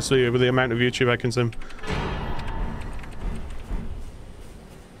 to be honest with you, with the amount of YouTube I consume.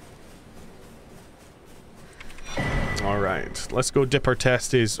 All right, let's go dip our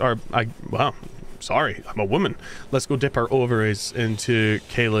testes, wow, sorry, I'm a woman. Let's go dip our ovaries into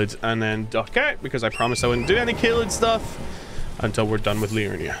Caelid and then duck out, because I promised I wouldn't do any Caelid stuff until we're done with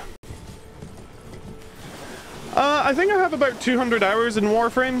Liurnia. I think I have about 200 hours in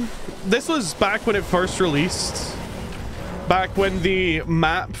Warframe. This was back when it first released. Back when the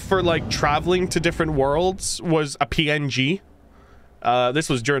map for like traveling to different worlds was a PNG. This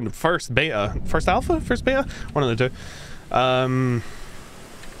was during the first beta. First alpha? First beta? One of the two. And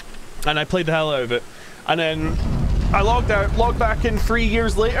I played the hell out of it. And then I logged out, logged back in 3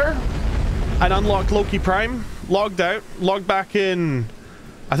 years later, and unlocked Loki Prime. Logged out, logged back in,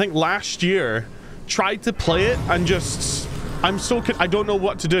 I think last year. Tried to play it and just I don't know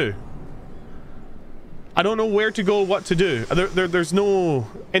what to do. I don't know where to go, what to do. There's no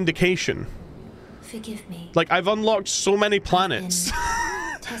indication. Forgive me. Like, I've unlocked so many planets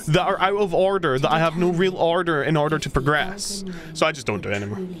that are out of order that I have no real order in order to progress. So I just don't do it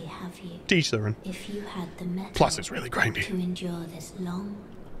anymore. To each their own. Plus it's really grindy. To endure this long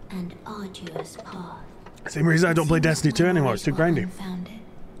and arduous path. Same reason I don't play Destiny 2 anymore. It's too grindy.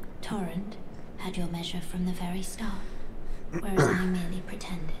 Torrent had your measure from the very start, whereas I merely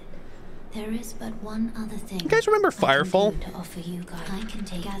pretended. There is but one other thing. You guys remember Firefall? To offer you guys. I can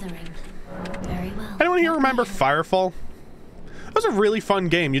take gathering. Very well. Anyone here remember Firefall? That was a really fun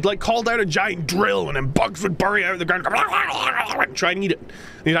game. You'd like called out a giant drill and then bugs would bury out of the ground and try and eat it. And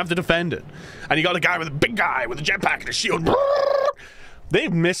you'd have to defend it. And you got a guy with a big guy with a jetpack and a shield.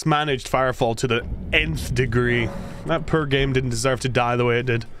 They've mismanaged Firefall to the nth degree. That poor game didn't deserve to die the way it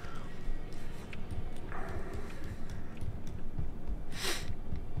did.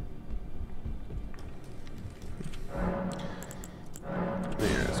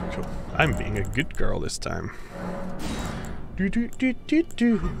 Yeah, cool. I'm being a good girl this time. Hey,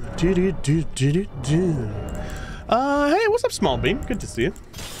 what's up, Small Bean? Good to see you.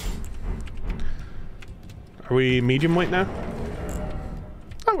 Are we medium weight now?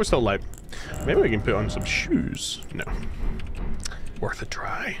 Oh, we're still light. Maybe we can put on some shoes. No. Worth a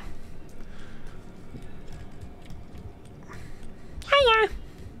try. Hiya.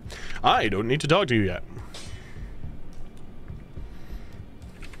 I don't need to talk to you yet.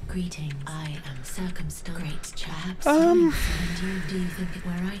 Greetings. I am circumstanced. Great chaps. Do you think it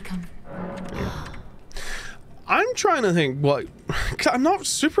where I come from? I'm trying to think what... I'm not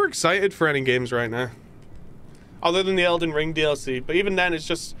super excited for any games right now. Other than the Elden Ring DLC. But even then, it's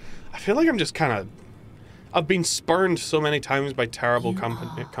just... I feel like I'm just kind of... I've been spurned so many times by terrible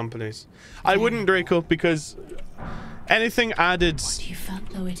companies. I wouldn't, Draco, because anything added... What you felt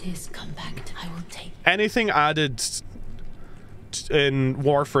though it is compact, I will take anything added in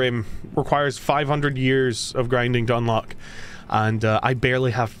Warframe requires 500 years of grinding to unlock, and I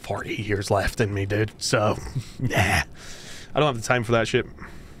barely have 40 years left in me, dude. So, nah, I don't have the time for that shit.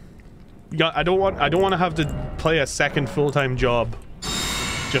 Yeah, I don't want to have to play a second full-time job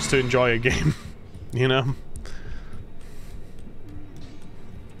just to enjoy a game, you know.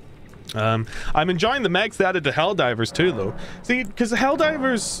 I'm enjoying the mechs they added to Helldivers too, though. See, because the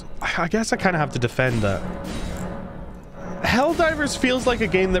Helldivers, I guess I kind of have to defend that. Helldivers feels like a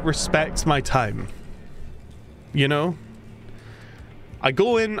game that respects my time. You know? I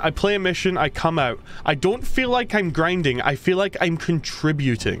go in, I play a mission, I come out. I don't feel like I'm grinding, I feel like I'm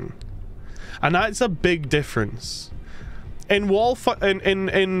contributing. And that's a big difference. In Wallfinders,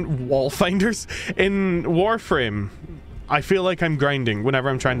 in Warframe, I feel like I'm grinding whenever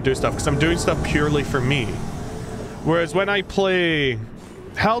I'm trying to do stuff, because I'm doing stuff purely for me. Whereas when I play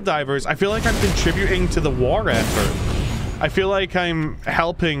Helldivers, I feel like I'm contributing to the war effort. I feel like I'm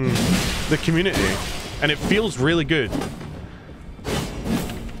helping the community, and it feels really good.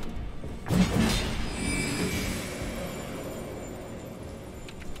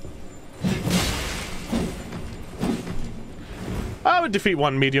 I would defeat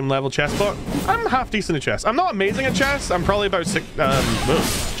one medium level chess bot. I'm half decent at chess. I'm not amazing at chess. I'm probably about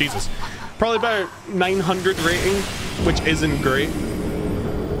Jesus. Probably about 900 rating, which isn't great.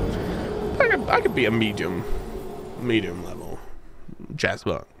 I could be a medium level chess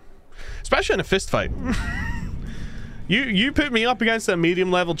bot. Especially in a fist fight. You put me up against a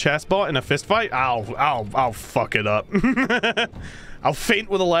medium level chess bot in a fist fight, I'll fuck it up. I'll feint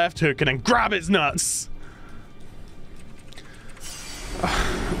with a left hook and then grab its nuts.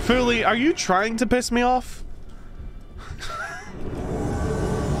 Fully, are you trying to piss me off?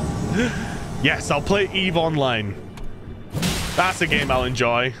 Yes, I'll play EVE Online. That's a game I'll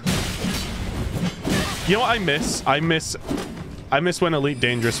enjoy. You know what I miss? I miss when Elite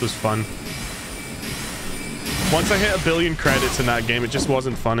Dangerous was fun. Once I hit 1 billion credits in that game, it just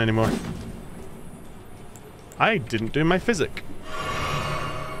wasn't fun anymore. I didn't do my physics.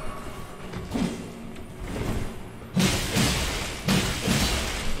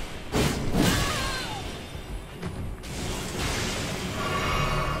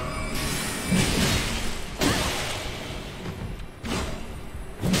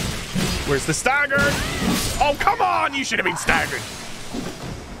 Where's the stagger? Oh, come on! You should have been staggered.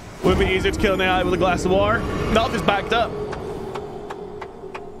 Would it be easier to kill an AI with a glass of water? Not if it's backed up.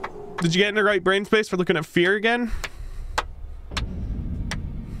 Did you get in the right brain space for looking at Fear again?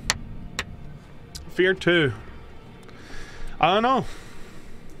 Fear 2. I don't know.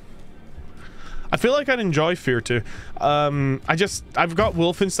 I feel like I'd enjoy Fear 2. I've got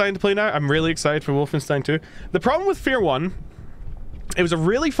Wolfenstein to play now. I'm really excited for Wolfenstein 2. The problem with Fear 1, it was a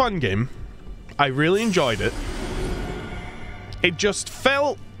really fun game. I really enjoyed it. It just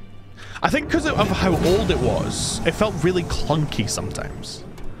felt... I think because of how old it was, it felt really clunky sometimes.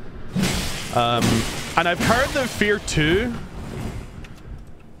 And I've heard that Fear 2,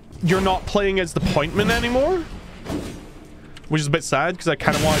 you're not playing as the Pointman anymore. Which is a bit sad, because I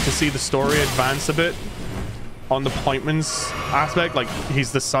kind of wanted to see the story advance a bit on the Pointman's aspect. Like,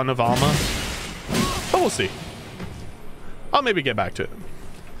 he's the son of Alma. But we'll see. I'll maybe get back to it.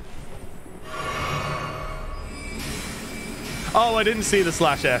 Oh, I didn't see the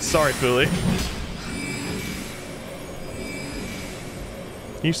 /S. Sorry, Fully.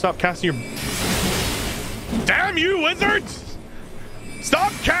 Can you stop casting your... Damn you, wizard!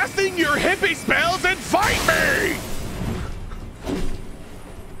 Stop casting your hippie spells and fight me!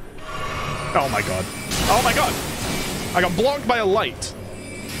 Oh my god. Oh my god! I got blocked by a light.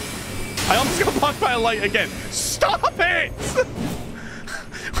 I almost got blocked by a light again. Stop it!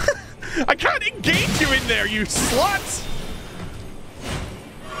 I can't engage you in there, you slut!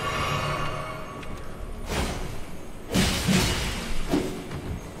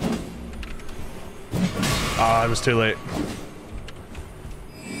 Ah, it was too late.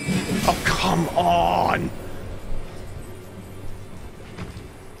 Oh, come on!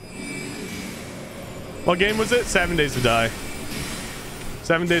 What game was it? 7 Days to Die.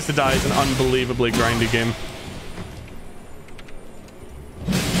 7 Days to Die is an unbelievably grindy game.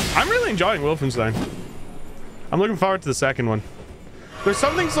 I'm really enjoying Wolfenstein. I'm looking forward to the second one. There's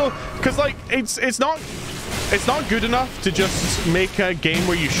something so... Because, like, it's not good enough to just make a game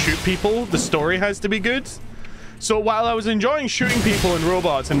where you shoot people. The story has to be good. So while I was enjoying shooting people and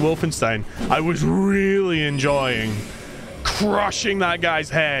robots in Wolfenstein, I was really enjoying crushing that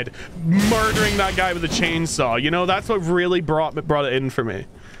guy's head, murdering that guy with a chainsaw. You know, that's what really brought it in for me.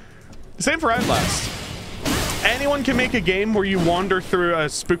 Same for Outlast. Anyone can make a game where you wander through a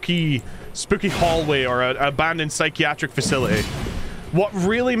spooky spooky hallway or an abandoned psychiatric facility. What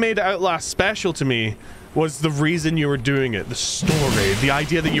really made Outlast special to me was the reason you were doing it, the story, the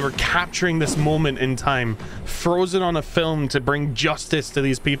idea that you were capturing this moment in time, frozen on a film to bring justice to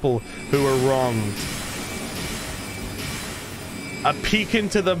these people who were wronged. A peek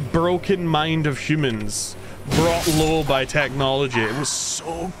into the broken mind of humans, brought low by technology. It was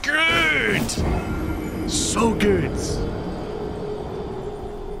so good! So good!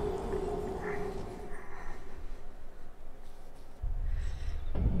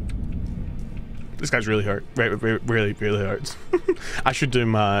 This guy's really hurt. Really hurts. I should do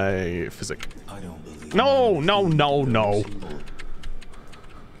my physic. I don't believe No.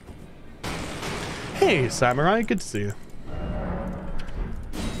 Hey, Samurai. Good to see you.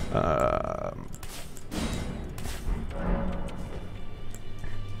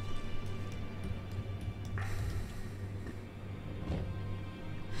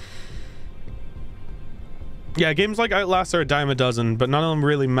 Yeah, games like Outlast are a dime a dozen, but none of them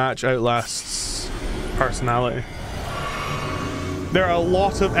really match Outlast's personality. There are a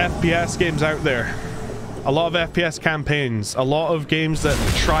lot of FPS games out there. A lot of FPS campaigns. A lot of games that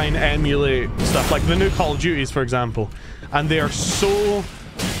try and emulate stuff, like the new Call of Duties, for example. And they are so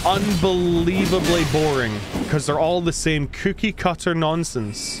unbelievably boring, because they're all the same cookie-cutter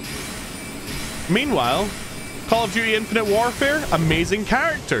nonsense. Meanwhile, Call of Duty Infinite Warfare, amazing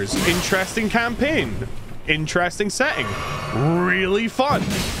characters, interesting campaign, interesting setting, really fun.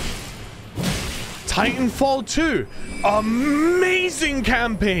 Titanfall 2, amazing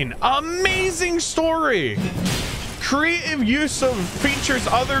campaign, amazing story, creative use of features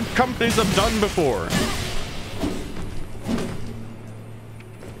other companies have done before.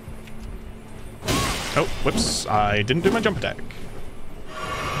 Oh, whoops, I didn't do my jump attack.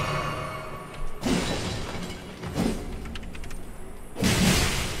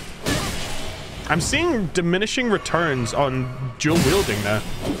 I'm seeing diminishing returns on dual wielding now.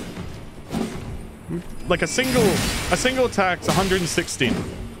 Like a single attack's 116.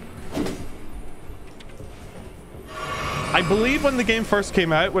 I believe when the game first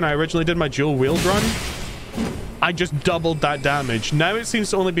came out, when I originally did my dual wield run, I just doubled that damage. Now it seems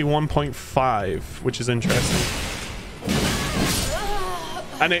to only be 1.5, which is interesting.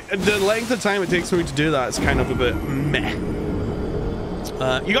 And the length of time it takes me to do that is kind of a bit meh.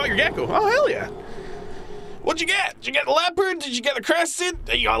 You got your gecko. Oh, hell yeah. What'd you get? Did you get a leopard? Did you get a crested?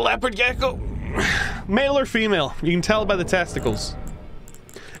 You got a leopard gecko. Male or female? You can tell by the testicles.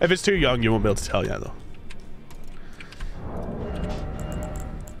 If it's too young, you won't be able to tell yet, though.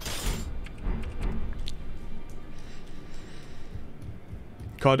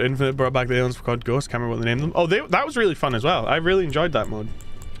 COD Infinite brought back the aliens for COD Ghost. Can't remember what they named them. Oh, that was really fun as well. I really enjoyed that mode.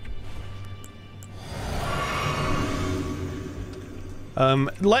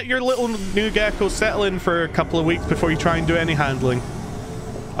 Let your little new gecko settle in for a couple of weeks before you try and do any handling.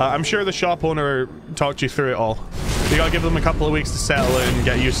 I'm sure the shop owner talked you through it all. You gotta give them a couple of weeks to settle in,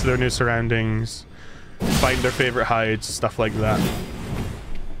 get used to their new surroundings, find their favorite hides, stuff like that.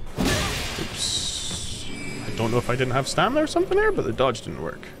 Oops. I don't know if I didn't have stamina or something there, but the dodge didn't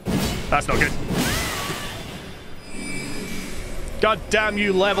work. That's not good. God damn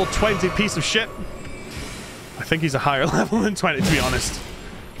you, level 20 piece of shit. I think he's a higher level than 20, to be honest.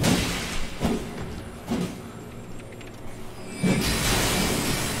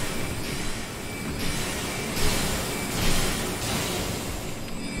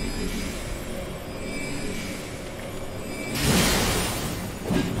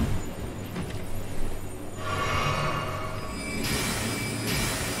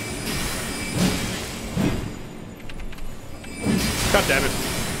 God damn it.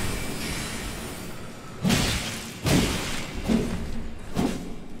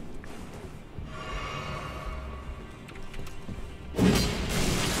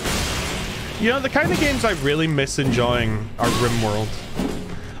 You know, the kind of games I really miss enjoying are RimWorld.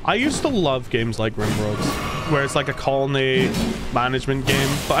 I used to love games like RimWorld, where it's like a colony management game,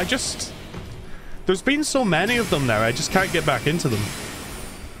 but I just... There's been so many of them now, I just can't get back into them.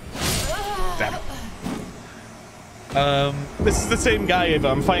 Damn it. This is the same guy, Ava.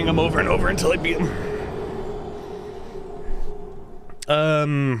 I'm fighting him over and over until I beat him.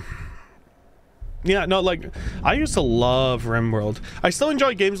 Yeah, no, like, I used to love RimWorld. I still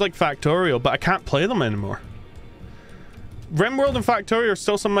enjoy games like Factorio, but I can't play them anymore. RimWorld and Factorio are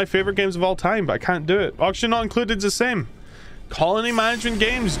still some of my favorite games of all time, but I can't do it. Oxygen Not Included is the same. Colony management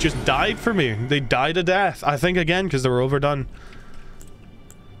games just died for me. They died a death. I think, again, because they were overdone.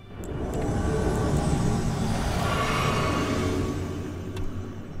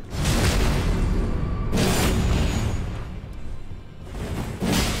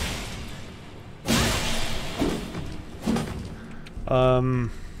 And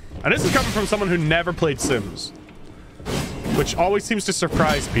this is coming from someone who never played Sims, which always seems to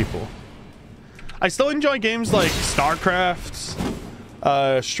surprise people. I still enjoy games like StarCraft,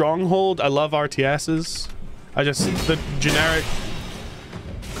 Stronghold. I love RTSs. The generic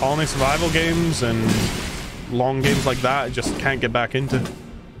colony survival games and long games like that, I just can't get back into.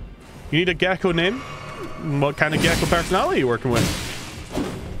 You need a gecko name? What kind of gecko personality are you working with?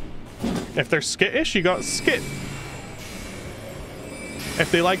 If they're skittish, you got Skit. If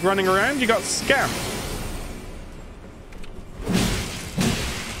they like running around, you got Scamp.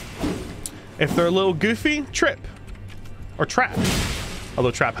 If they're a little goofy, Trip. Or Trap.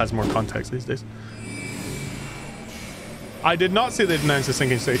 Although Trap has more context these days. I did not see they'd announced a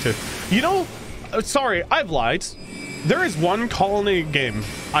Sinking City 2. You know, sorry, I've lied. There is one colony game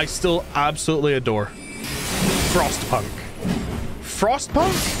I still absolutely adore. Frostpunk.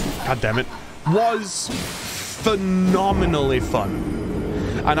 Frostpunk, god damn it, was phenomenally fun.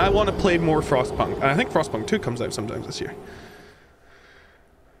 And I want to play more Frostpunk. And I think Frostpunk 2 comes out sometime this year.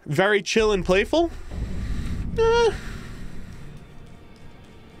 Very chill and playful.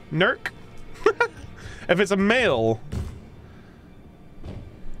 Nerk. If it's a male,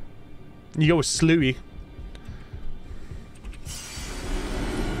 you go with Slewy.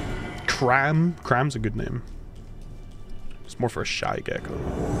 Cram. Cram's a good name. It's more for a shy gecko.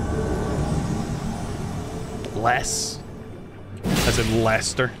 Less. As in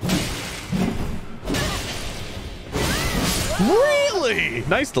Lester. Really?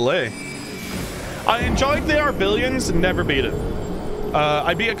 Nice delay. I enjoyed the Arbillions, never beat it.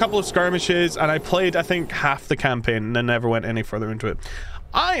 I beat a couple of skirmishes and I played, I think, half the campaign and then never went any further into it.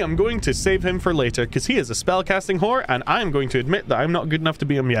 I am going to save him for later because he is a spellcasting whore and I'm going to admit that I'm not good enough to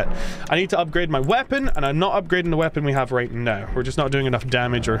beat him yet. I need to upgrade my weapon and I'm not upgrading the weapon we have right now. We're just not doing enough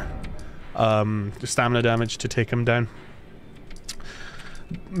damage or stamina damage to take him down.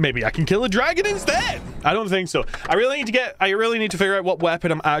 Maybe I can kill a dragon instead. I don't think so. I really need to figure out what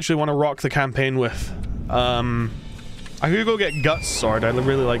weapon I'm actually want to rock the campaign with. I could go get Guts Sword. I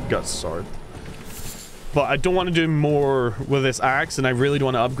really like Guts Sword. But I don't want to do more with this axe, and I really don't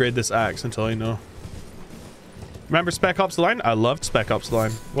want to upgrade this axe until I know. Remember Spec Ops The Line? I loved Spec Ops The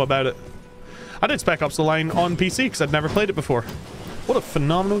Line. What about it? I did Spec Ops The Line on PC because I'd never played it before. What a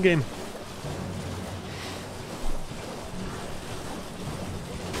phenomenal game.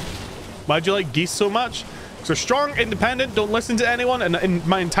 Why'd you like geese so much? Because they're strong, independent, don't listen to anyone, and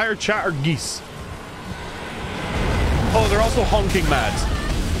my entire chat are geese. Oh, they're also honking mad.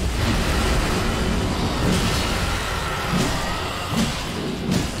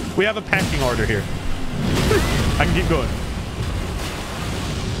 We have a pecking order here. I can keep going.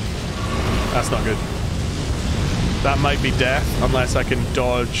 That's not good. That might be death, unless I can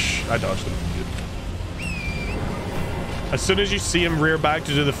dodge. I dodged him. As soon as you see him rear back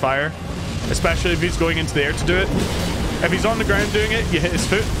to do the fire, especially if he's going into the air to do it, if he's on the ground doing it, you hit his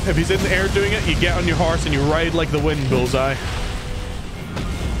foot. If he's in the air doing it, you get on your horse and you ride like the wind, bullseye.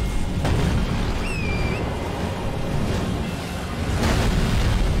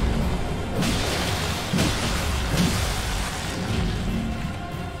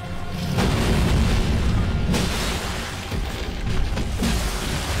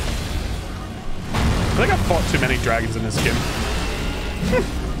 I think I've fought too many dragons in this game.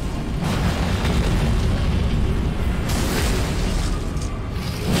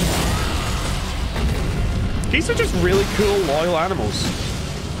 Geese are just really cool, loyal animals.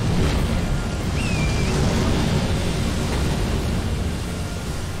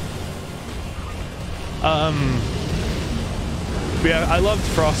 Yeah, I loved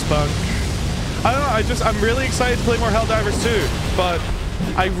Frostpunk. I don't know, I'm really excited to play more Helldivers too, but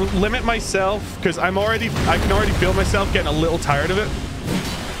I limit myself because I can already feel myself getting a little tired of it.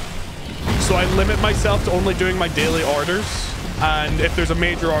 So I limit myself to only doing my daily orders, and if there's a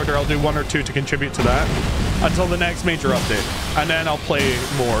major order, I'll do 1 or 2 to contribute to that until the next major update, and then I'll play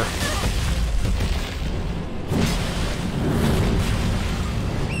more.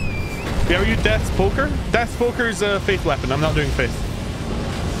 Yeah, are you Death's Poker? Death's Poker is a faith weapon. I'm not doing faith.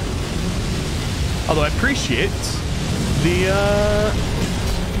 Although I appreciate the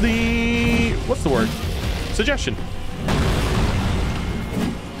what's the word? Suggestion.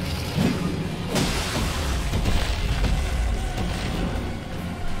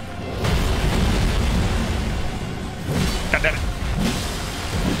 God damn it.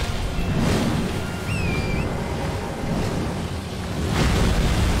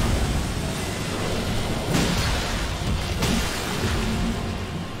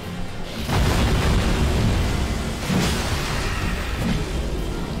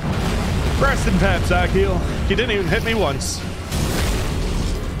 Rest in peace, Akil. You didn't even hit me once.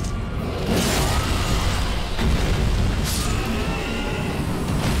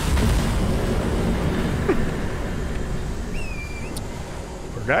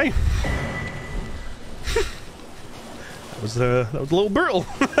 guy. That was a little brutal.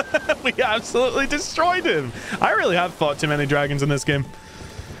 We absolutely destroyed him. I really have fought too many dragons in this game.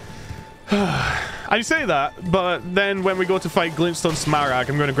 I say that, but then when we go to fight Glintstone Smaragd,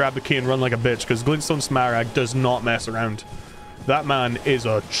 I'm going to grab the key and run like a bitch, because Glintstone Smaragd does not mess around. That man is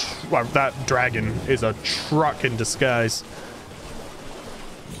a... that dragon is a truck in disguise.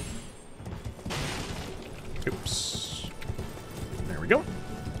 Oops. There we go.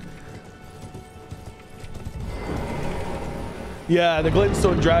 Yeah, the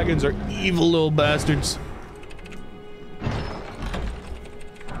Glintstone dragons are evil little bastards. Got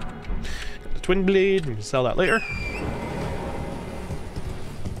the twin blade. We can sell that later.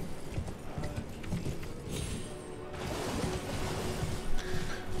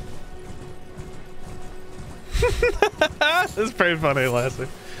 That's pretty funny, Lassie.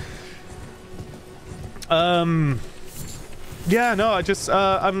 Yeah, no, I just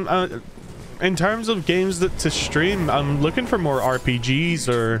I'm in terms of games to stream, I'm looking for more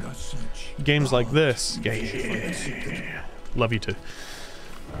RPGs or games like this. Yeah. Love you too.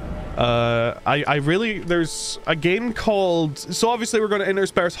 I really, there's a game called, so obviously we're going to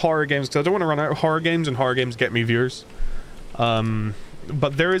intersperse horror games because I don't want to run out of horror games, and horror games get me viewers.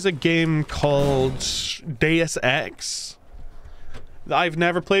 But there is a game called Deus Ex that I've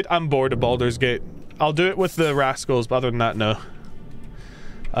never played. I'm bored of Baldur's Gate. I'll do it with the Rascals, but other than that, no.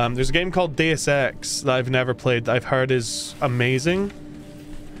 There's a game called Deus Ex that I've never played that I've heard is amazing.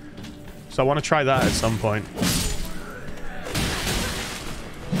 So I want to try that at some point.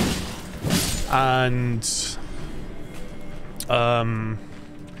 And I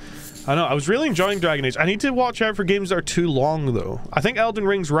don't know, I was really enjoying Dragon Age. I need to watch out for games that are too long though. I think Elden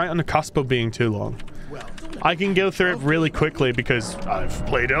Ring's right on the cusp of being too long. I can go through it really quickly because I've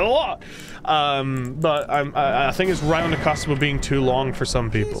played it a lot. But I think it's right on the cusp of being too long for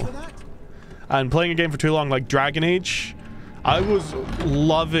some people. And playing a game for too long, like Dragon Age, I was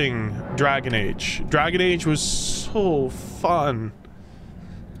loving Dragon Age. Dragon Age was so fun.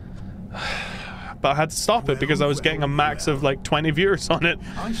 But I had to stop it because I was getting a max of like 20 viewers on it.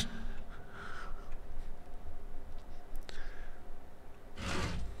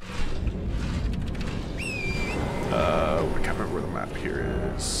 I can't remember where the map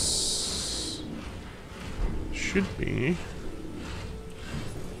here is. Should be.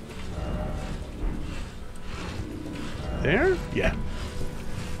 There? Yeah.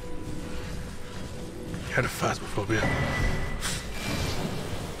 Out of phasmophobia.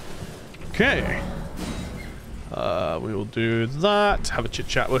 Okay. We will do that, have a chit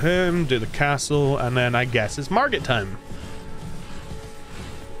chat with him, do the castle, and then I guess it's market time.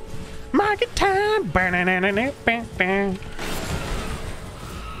 Market time! Ow!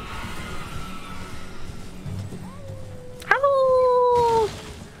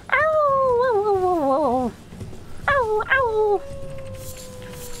 Ow! Ow! Ow!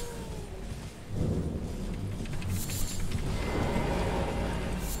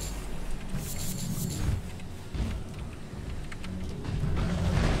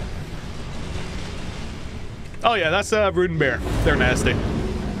 Oh yeah, that's a Brood and Bear. They're nasty.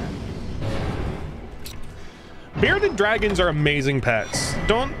 Bearded dragons are amazing pets.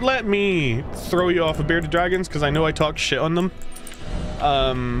 Don't let me throw you off of bearded dragons because I know I talk shit on them.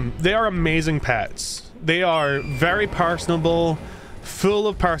 They are amazing pets. They are very personable, full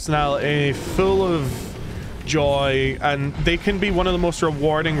of personality, full of joy, and they can be one of the most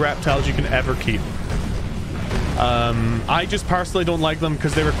rewarding reptiles you can ever keep. I just personally don't like them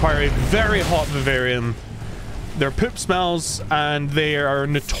because they require a very hot vivarium. Their poop smells, and they are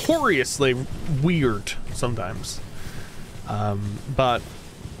notoriously weird sometimes. But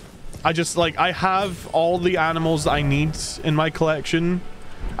I just, like, I have all the animals I need in my collection.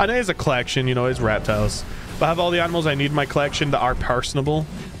 And it is a collection, you know, it's reptiles. But I have all the animals I need in my collection that are personable.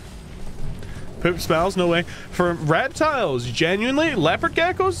 Poop smells? No way. For reptiles, genuinely, leopard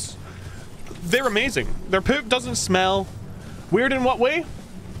geckos, they're amazing. Their poop doesn't smell. Weird in what way?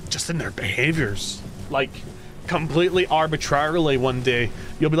 Just in their behaviors. Like, completely arbitrarily one day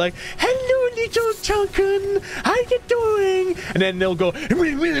you'll be like, hello little Chunkin, how you doing? And then they'll go,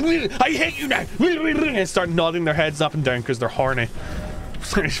 I hate you now, and start nodding their heads up and down because they're horny.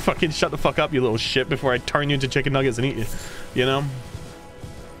 Fucking shut the fuck up, you little shit, before I turn you into chicken nuggets and eat you, you know?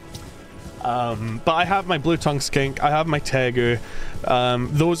 But I have my blue tongue skink, I have my tegu.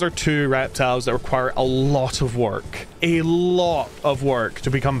 Those are two reptiles that require a lot of work to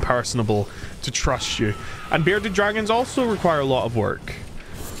become personable, to trust you. And bearded dragons also require a lot of work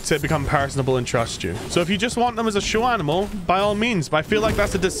to become personable and trust you. So if you just want them as a show animal, by all means, but I feel like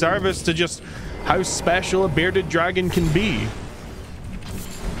that's a disservice to just how special a bearded dragon can be.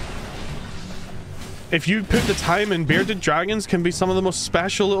 if you put the time in, bearded dragons can be some of the most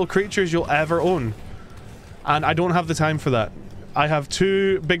special little creatures you'll ever own. And I don't have the time for that. I have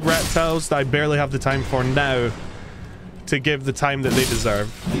 2 big reptiles that I barely have the time for now to give the time that they deserve.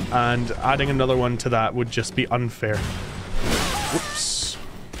 And adding another one to that would just be unfair. Whoops.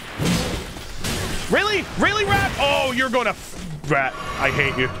 Really? Really, rat? Oh, you're gonna... rat, I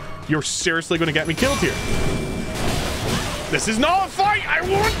hate you. You're seriously gonna get me killed here. This is not a fight! I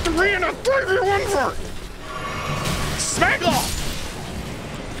want 3 and a 3v1 for it! Smack off!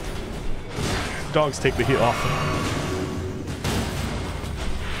 Dogs take the heat off.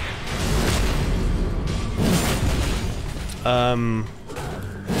 But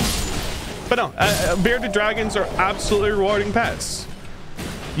no, bearded dragons are absolutely rewarding pets.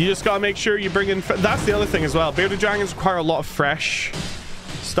 You just gotta make sure you bring in... That's the other thing as well. Bearded dragons require a lot of fresh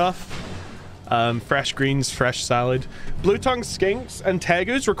stuff. Fresh greens, fresh salad. Blue-tongued skinks and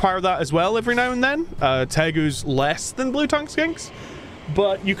tegus require that as well every now and then. Tegus less than blue-tongued skinks.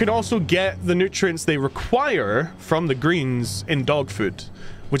 But you can also get the nutrients they require from the greens in dog food,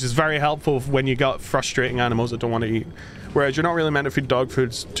 which is very helpful when you got frustrating animals that don't want to eat. Whereas you're not really meant to feed dog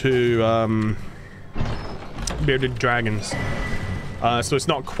foods to bearded dragons. So it's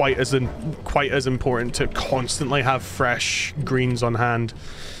not quite as important to constantly have fresh greens on hand.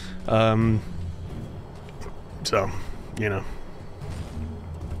 So, you know,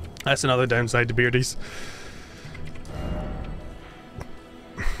 that's another downside to beardies.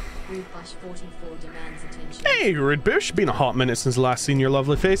 Hey, Red Bush, been a hot minute since last seen your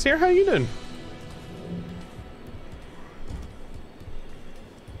lovely face here. How you doing?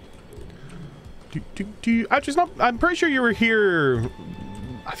 Actually, it's not. I'm pretty sure you were here,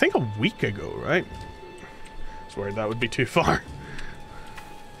 I think, a week ago, right? I was worried that would be too far.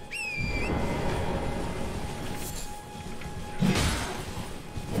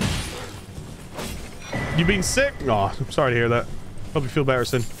 You been sick? Oh, I'm sorry to hear that. Hope you feel better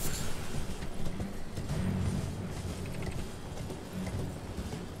soon.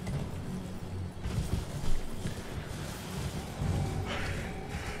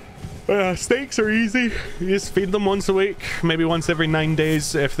 Snakes are easy. You just feed them once a week, maybe once every 9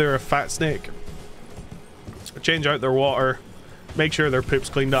 days if they're a fat snake. Change out their water, make sure their poop's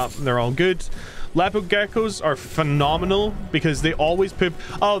cleaned up, and they're all good. Leopard geckos are phenomenal because they always poop.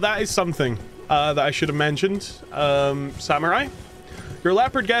 Oh, that is something that I should have mentioned. Samurai, your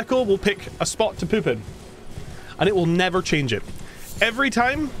leopard gecko will pick a spot to poop in, and it will never change it. Every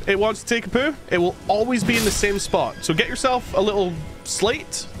time it wants to take a poo, it will always be in the same spot. So get yourself a little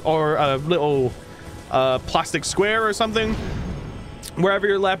slate or a little plastic square or something. Wherever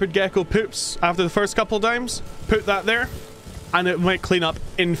your leopard gecko poops after the first couple of times, put that there, and it might clean up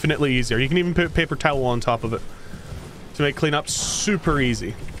infinitely easier. You can even put paper towel on top of it to make cleanup super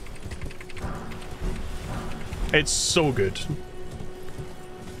easy. It's so good.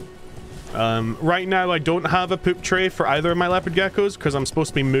 Right now I don't have a poop tray for either of my leopard geckos because I'm supposed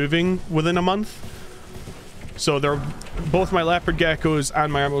to be moving within a month. So they're both my leopard geckos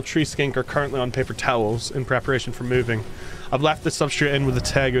and my emerald tree skink are currently on paper towels in preparation for moving. I've left the substrate in with the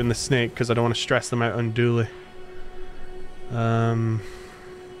tegu and the snake because I don't want to stress them out unduly.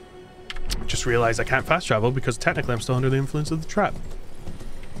 Just realized I can't fast travel because technically I'm still under the influence of the trap.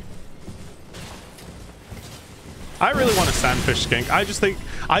 I really want a sandfish skink. I just think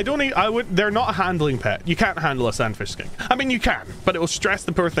they're not a handling pet. You can't handle a sandfish skink. I mean, you can, but it will stress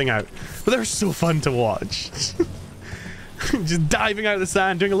the poor thing out. But they're so fun to watch. Just diving out of the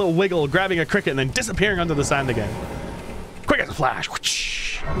sand, doing a little wiggle, grabbing a cricket, and then disappearing under the sand again. Quick as a flash.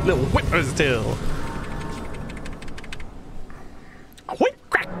 Whoosh, little whip of his tail. A white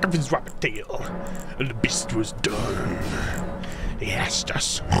crack of his rabbit tail. And the beast was done. He asked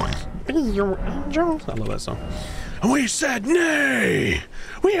us, "Be your angels." I love that song. And we said, "Nay,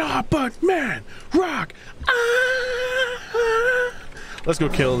 we are but men, rock." Ah. Let's go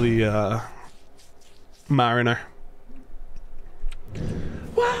kill the mariner.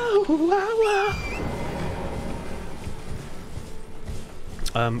 Wow, wow,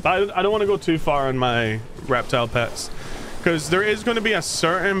 wow. But I don't want to go too far on my reptile pets because there is going to be a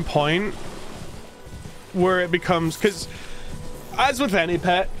certain point where it becomes, because as with any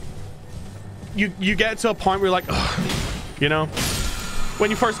pet, you get to a point where you're like, ugh, you know, when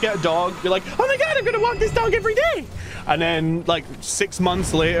you first get a dog, you're like, oh my god, I'm gonna walk this dog every day, and then like 6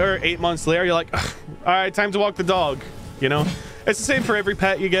 months later, 8 months later, you're like, all right, time to walk the dog. You know, it's the same for every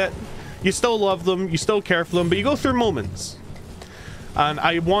pet you get. You still love them, you still care for them, but you go through moments. And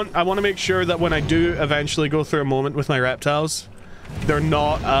I want to make sure that when I do eventually go through a moment with my reptiles, they're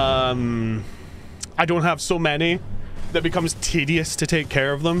not I don't have so many that becomes tedious to take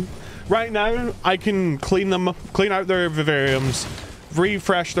care of them. Right now, I can clean out their vivariums,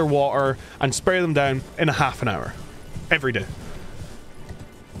 refresh their water, and spray them down in a half an hour. Every day.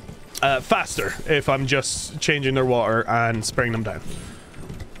 Faster if I'm just changing their water and spraying them down.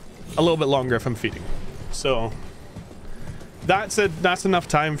 A little bit longer if I'm feeding. So that's enough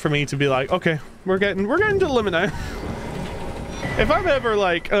time for me to be like, okay, we're getting to the limit now. If I'm ever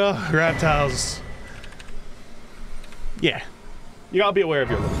like, ugh, reptiles, yeah, you gotta be aware of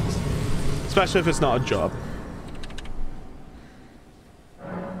your limits, especially if it's not a job.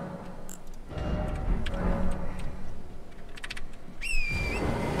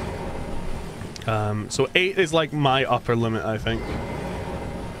 So 8 is like my upper limit, I think.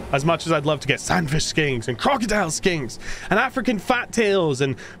 As much as I'd love to get sandfish skinks and crocodile skinks and African fat tails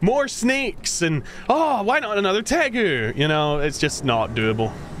and more snakes and, oh, why not another tegu? You know, it's just not doable.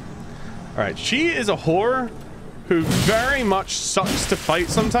 All right, she is a whore who very much sucks to fight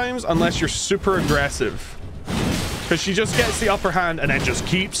sometimes unless you're super aggressive. Because she just gets the upper hand and then just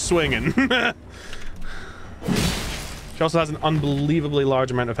keeps swinging. She also has an unbelievably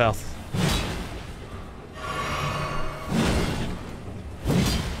large amount of health.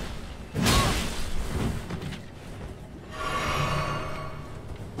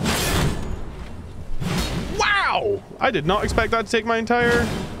 Wow! I did not expect that to take my entire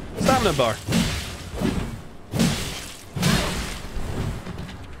stamina bar.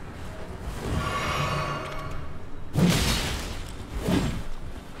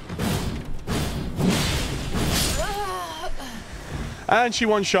 And she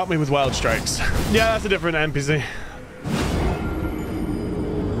one-shot me with wild strikes. Yeah, that's a different NPC.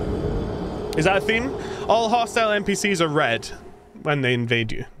 Is that a theme? All hostile NPCs are red when they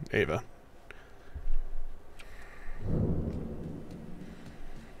invade you, Ava.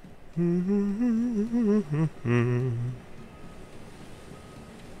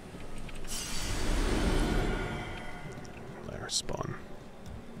 Lair spawn.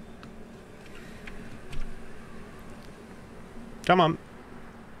 Come on.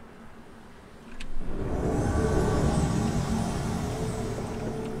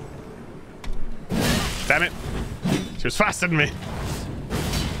 Damn it. She was faster than me.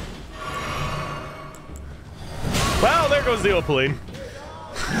 Well, there goes the opaline.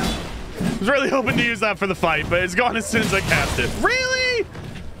 I was really hoping to use that for the fight, but it's gone as soon as I cast it. Really?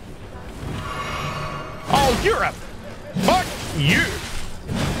 Oh, you're a... Fuck you.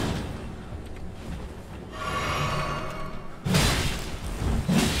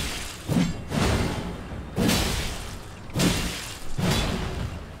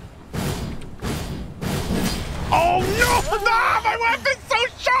 Oh no! No! My weapon's so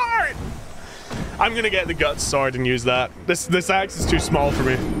short! I'm gonna get the guts sword and use that. This axe is too small for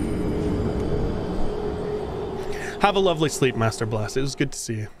me. Have a lovely sleep, Master Blast. It was good to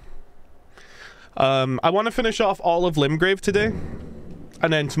see you. I want to finish off all of Limgrave today.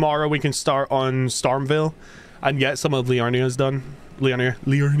 And then tomorrow we can start on Stormvale and get some of Liurnia's done.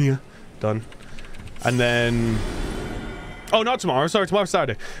 Liurnia done. And then... Oh, not tomorrow. Sorry, tomorrow's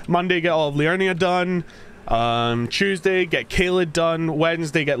Saturday. Monday, get all of Liurnia done. Tuesday, get Caelid done.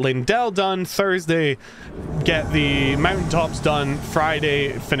 Wednesday, get Lindell done. Thursday, get the mountaintops done.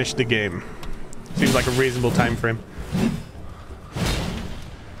 Friday, finish the game. Seems like a reasonable time frame.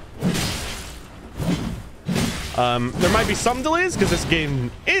 There might be some delays because this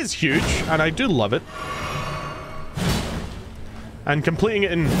game is huge and I do love it. And completing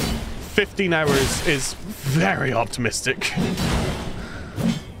it in 15 hours is very optimistic.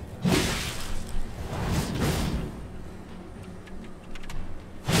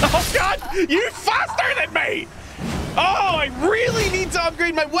 Oh god! You faster than me! Oh, I really need to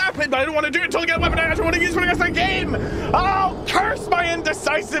upgrade my weapon, but I don't want to do it until I get a weapon I actually want to use when I get the game! Oh, curse my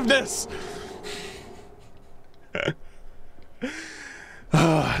indecisiveness!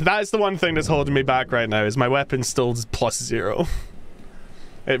 That's the one thing that's holding me back right now, is my weapon still +0.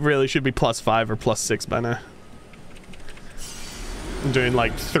 It really should be +5 or +6 by now. I'm doing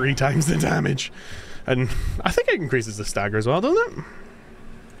like 3 times the damage. And I think it increases the stagger as well, doesn't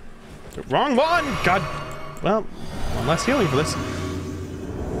it? Wrong one! God. Well, one less healing for this.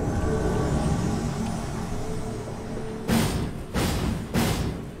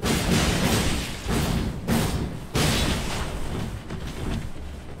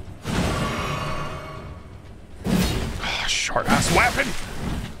 Oh, short-ass weapon!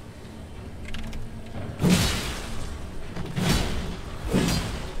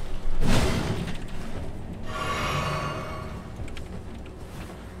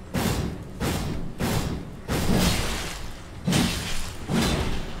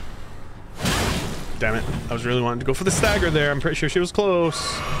 Damn it. I was really wanting to go for the stagger there. I'm pretty sure she was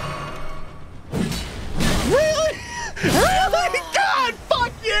close.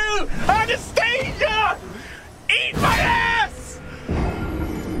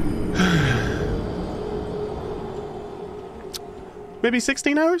 maybe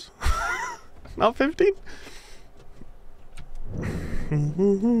 16 hours? Not 15?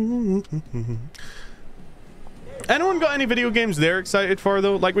 Anyone got any video games they're excited for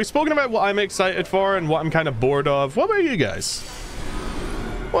though? Like, we've spoken about what I'm excited for and what I'm kind of bored of. What about you guys?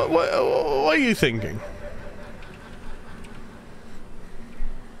 What are you thinking?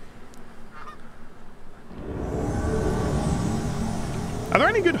 Are there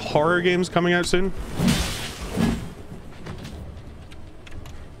any good horror games coming out soon?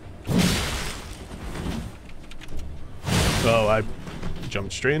 Oh, I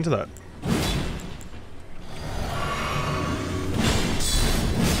jumped straight into that.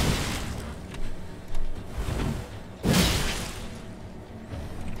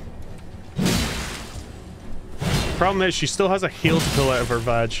 Problem is, she still has a heel to pull out of her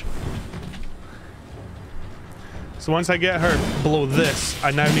vag. So once I get her below this, I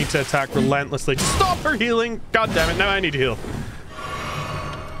now need to attack relentlessly. Stop her healing! God damn it, now I need to heal.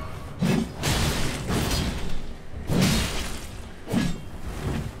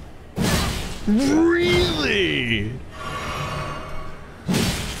 Really?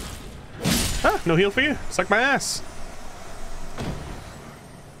 Ah, no heal for you. Suck my ass.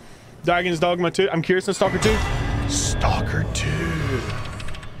 Dragon's Dogma 2. I'm curious on Stalker 2. Stalker 2.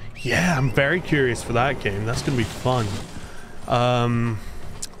 Yeah, I'm very curious for that game. That's gonna be fun.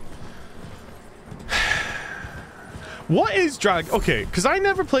 What is okay, because I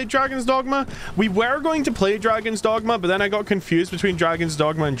never played Dragon's Dogma. We were going to play Dragon's Dogma, but then I got confused between Dragon's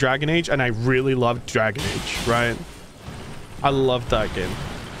Dogma and Dragon Age, and I really loved Dragon Age, right? I loved that game.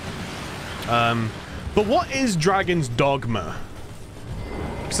 But what is Dragon's Dogma?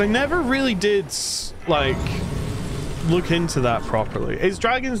 Because I never really did, like, look into that properly. Is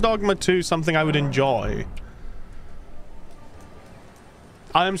Dragon's Dogma 2 something I would enjoy?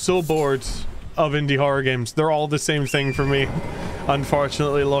 I am so bored of indie horror games. They're all the same thing for me.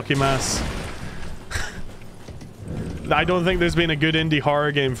 Unfortunately, Lucky Mass. I don't think there's been a good indie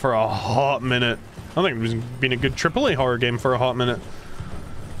horror game for a hot minute. I don't think there's been a good AAA horror game for a hot minute.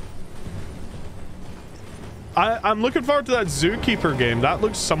 I'm looking forward to that Zookeeper game. That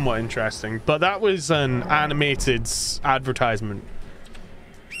looks somewhat interesting, but that was an animated advertisement.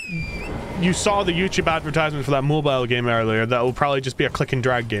 You saw the YouTube advertisement for that mobile game earlier. That will probably just be a click and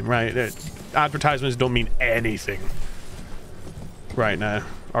drag game, right? Advertisements don't mean anything right now,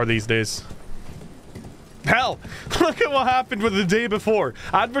 or these days. Hell, look at what happened with the day before.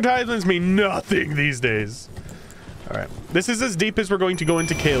 Advertisements mean nothing these days. All right, this is as deep as we're going to go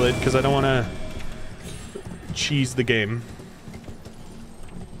into Caelid, because I don't want to cheese the game,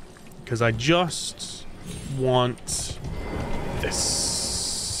 because I just want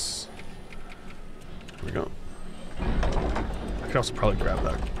this. There we go. I could also probably grab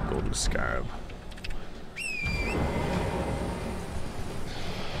that golden scarab.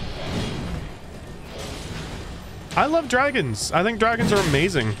 I love dragons. I think dragons are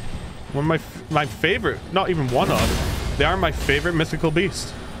amazing. One of my favorite, not even one of, they are my favorite mythical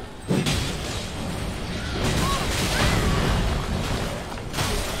beast.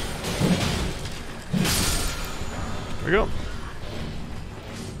 There we go.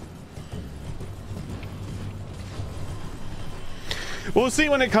 We'll see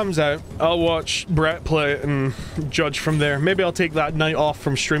when it comes out. I'll watch Brett play it and judge from there. Maybe I'll take that night off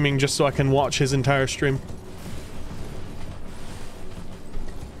from streaming just so I can watch his entire stream.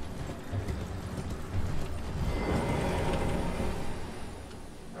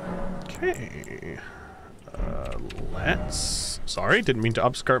 Okay. Let's... Sorry, didn't mean to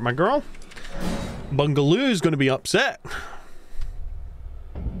upskirt my girl. Bungaloo's gonna be upset.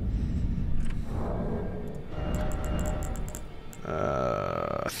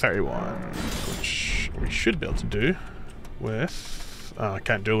 31, which we should be able to do with... I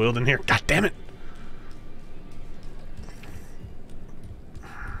can't do a wield in here. God damn it!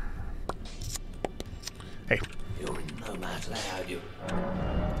 Hey. You're no match loud, you.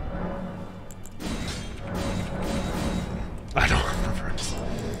 I don't remember it.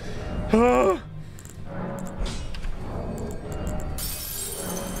 Oh.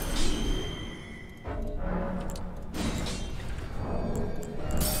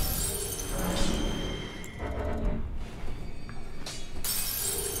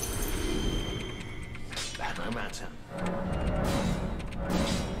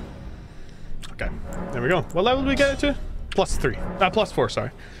 Okay, there we go. What level did we get it to? +3. +4,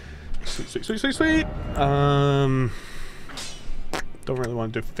 sorry. Sweet, sweet, sweet, sweet, sweet. Don't really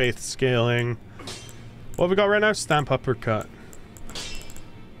want to do faith scaling. What have we got right now? Stamp uppercut.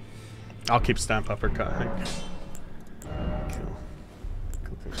 I'll keep stamp uppercut, I think.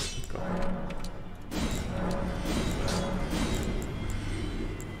 Cool. Cool.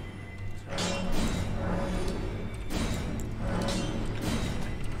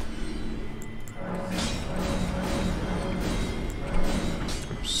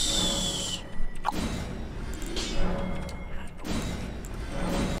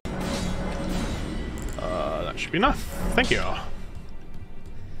 should be enough. Thank you.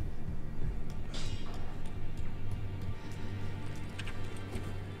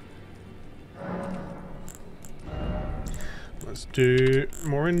 Let's do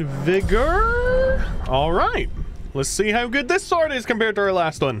more in vigor. All right. Let's see how good this sword is compared to our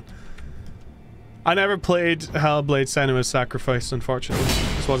last one. I never played Hellblade: Senua's Sacrifice, unfortunately.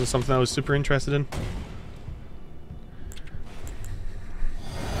 This wasn't something I was super interested in.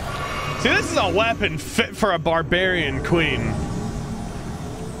 See, this is a weapon fit for a barbarian queen.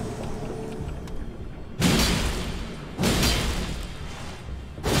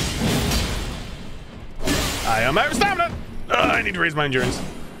 I am out of stamina. I need to raise my endurance.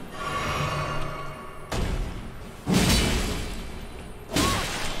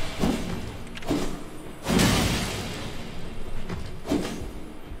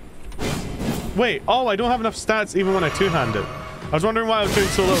 Wait, oh, I don't have enough stats even when I two-hand it. I was wondering why I was doing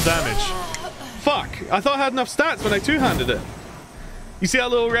so little damage. Fuck, I thought I had enough stats when I two-handed it. You see that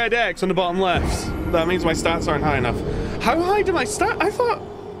little red X on the bottom left? That means my stats aren't high enough. How high did my stat? I thought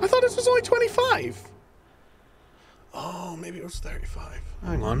this was only 25. Oh, maybe it was 35.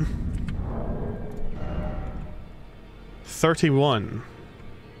 Hang on. 31.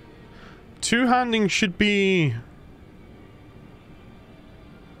 Two-handing should be...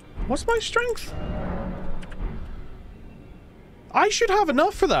 What's my strength? I should have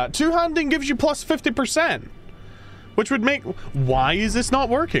enough for that. Two-handing gives you plus 50%. Which would make... Why is this not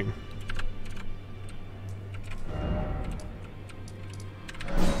working?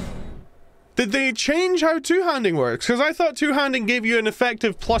 Did they change how two-handing works? Because I thought two-handing gave you an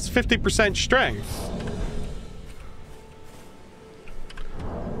effective plus 50% strength.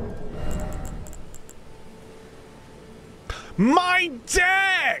 My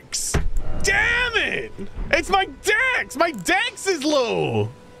dex! Damn it! It's my dex! My dex is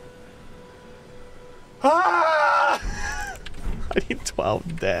low! Ah! I need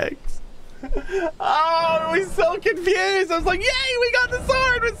 12 dex. Oh, I was so confused. I was like, yay, we got the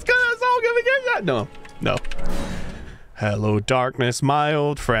sword! It's all gonna get that. No, no. Hello, darkness, my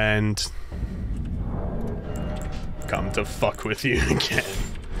old friend. Come to fuck with you again.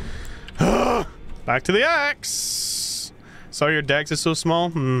 Back to the axe. Sorry, your dex is so small.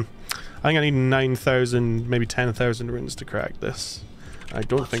 I think I need 9,000, maybe 10,000 runes to crack this. I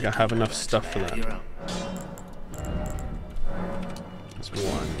don't think I have enough stuff for that. That's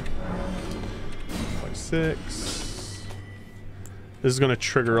 1.6. This is going to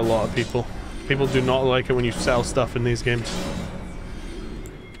trigger a lot of people. People do not like it when you sell stuff in these games.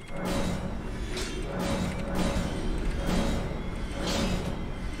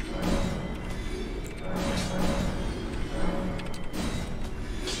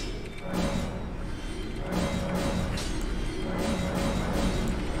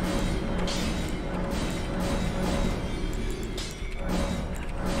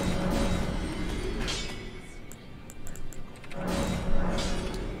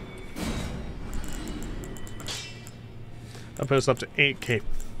 That puts us up to 8k.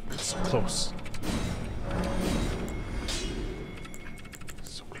 So close.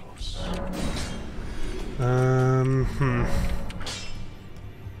 So close.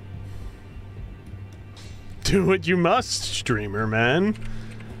 Do what you must, streamer man.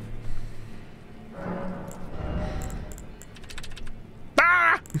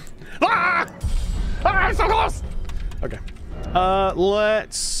 Ah! Ah! Ah! So close! Okay.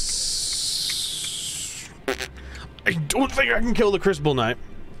 Let's... I don't think I can kill the Crucible Knight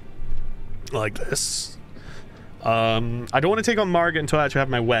like this. I don't want to take on Margit until I actually have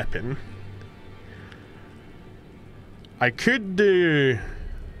my weapon. I could do...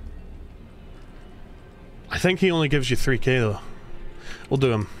 I think he only gives you 3k though. We'll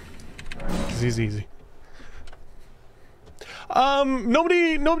do him. Because he's easy.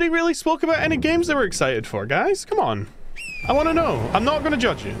 Nobody really spoke about any games they were excited for, guys. Come on. I want to know. I'm not going to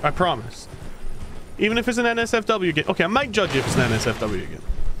judge you. I promise. Even if it's an NSFW game. Okay, I might judge you if it's an NSFW game.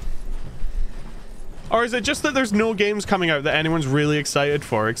 Or is it just that there's no games coming out that anyone's really excited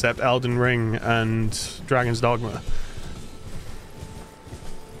for except Elden Ring and Dragon's Dogma?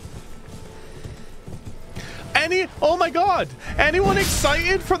 Oh my god! Anyone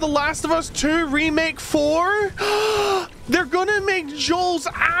excited for The Last of Us 2 Remake 4? They're gonna make Joel's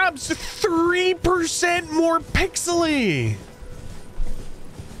abs 3% more pixely!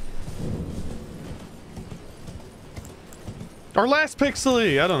 Or less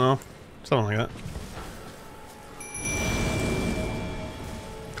pixely, I don't know. Something like that.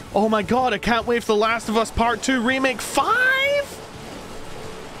 Oh my god, I can't wait for The Last of Us Part 2 Remake 5?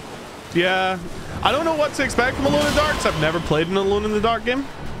 Yeah. I don't know what to expect from Alone in the Dark, 'cause I've never played an Alone in the Dark game.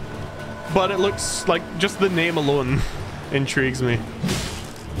 but it looks like just the name alone intrigues me.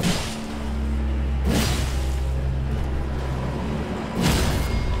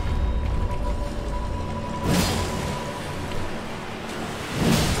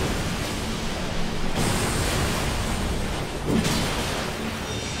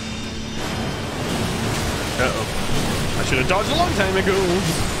 Uh-oh. I should have dodged a long time ago.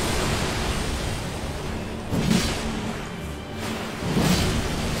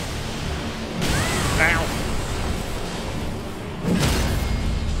 Ow.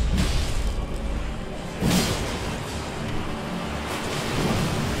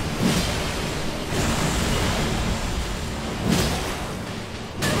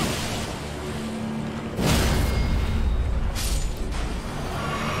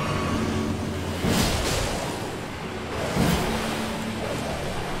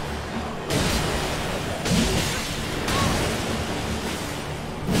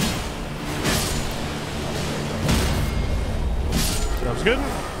 Good.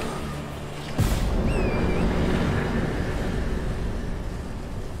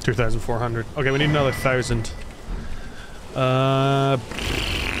 2,400. Okay, we need another 1,000. Where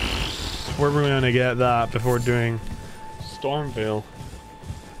are we gonna get that before doing Stormvale?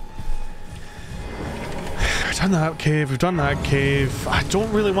 We've done that cave. We've done that cave. I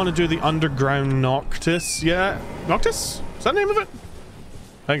don't really want to do the underground Noctis yet. Noctis? Is that the name of it?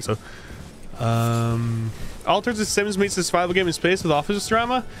 I think so. Alters the Sims meets the survival game in space with office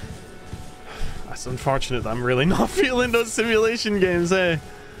drama. That's unfortunate that I'm really not feeling those simulation games, eh?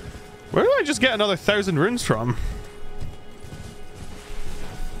 Where do I just get another 1,000 runes from?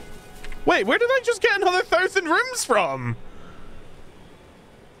 Wait, where did I just get another 1,000 runes from?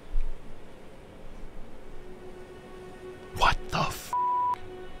 What the f?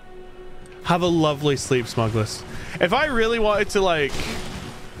 Have a lovely sleep, Smugless. If I really wanted to, like...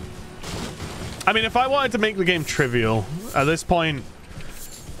 I mean, if I wanted to make the game trivial, at this point,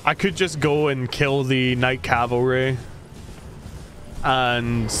 I could just go and kill the Knight Cavalry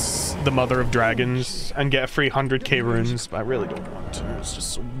and the Mother of Dragons and get a free 100k runes, but I really don't want to. It's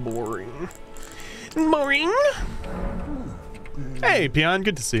just so boring. Boring? Hey, Pian,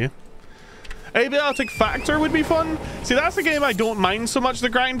 good to see you. Abiotic Factor would be fun. See, that's a game I don't mind so much the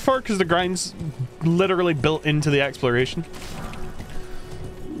grind for, because the grind's literally built into the exploration.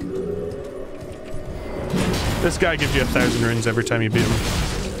 This guy gives you 1,000 runes every time you beat him.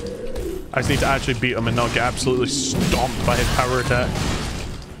 I just need to actually beat him and not get absolutely stomped by his power attack.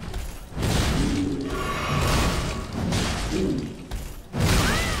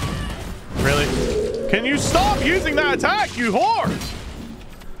 Really? Can you stop using that attack, you whore?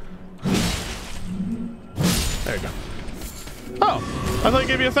 There you go. Oh, I thought he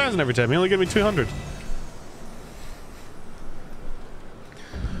gave you 1,000 every time. He only gave me 200.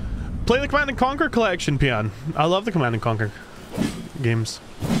 Play the Command & Conquer collection, Pian. I love the Command & Conquer games.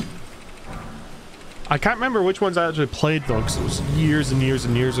 I can't remember which ones I actually played though, because it was years and years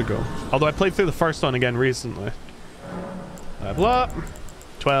and years ago. Although I played through the first one again recently. Level up.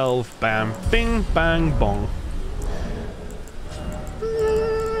 12. Bam. Bing. Bang. Bong.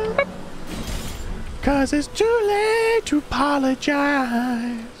 Cause it's too late to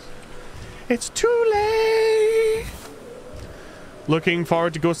apologize. It's too late. Looking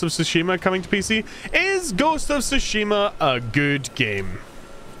forward to Ghost of Tsushima coming to PC. Is Ghost of Tsushima a good game?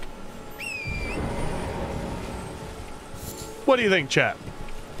 What do you think, chat?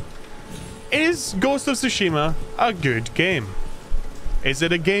 Is Ghost of Tsushima a good game? Is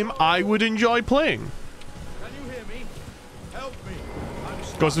it a game I would enjoy playing? Can you hear me? Help me.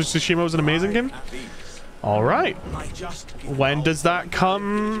 Ghost of Tsushima was an amazing game. All right. When does that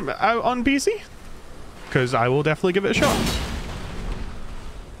come out on PC? Because I will definitely give it a shot.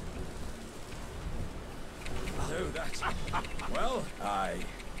 Well,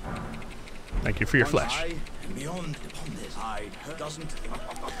 Thank you for your flesh. Beyond this, doesn't.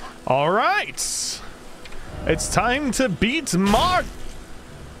 All right. It's time to beat Marth.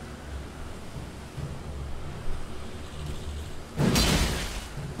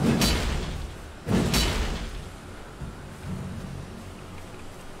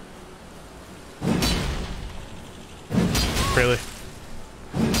 Really?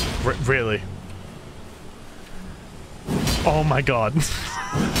 Really? Oh my god.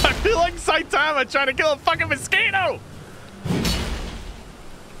 I feel like Saitama trying to kill a fucking mosquito!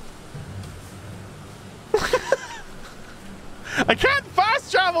 I can't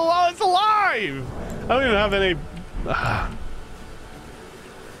fast travel while it's alive! I don't even have any...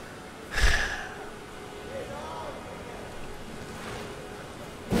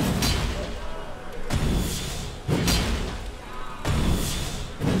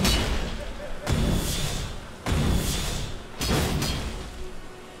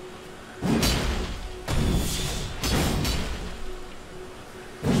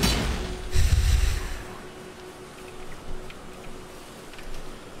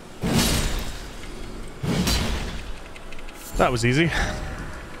 That was easy.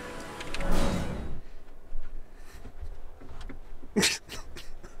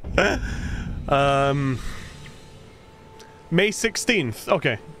 May 16th.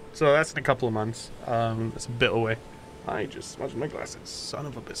 Okay, so that's in a couple of months. It's a bit away. I just smudged my glasses. Son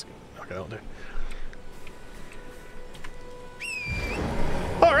of a biscuit. Okay, that'll do.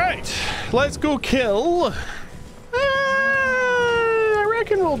 All right, let's go kill. I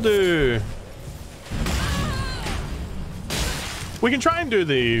reckon we'll do. We can try and do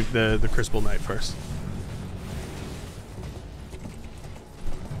the Crucible Knight first.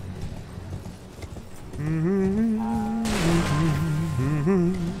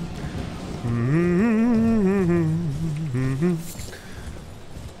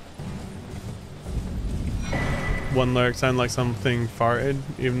 One lyric sounded like something farted,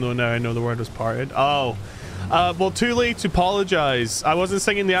 even though now I know the word was parted. Oh, well, too late to apologize. I wasn't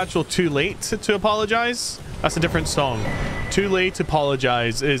singing the actual too late to apologize. That's a different song. Too late to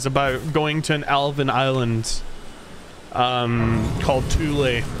apologize is about going to an elven island called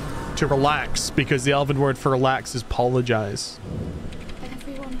Thule to relax, because the elven word for relax is apologize.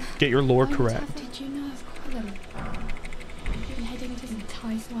 Everyone, get your lore correct. Did you know of Quillen? I've been heading to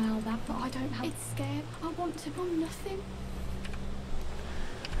entice my old that, but I don't have. It's scared. I want to want nothing.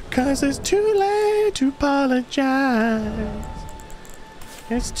 Cause it's too late to apologize.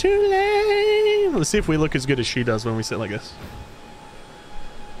 It's too late. Let's see if we look as good as she does when we sit like this.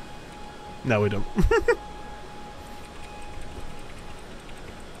 No, we don't.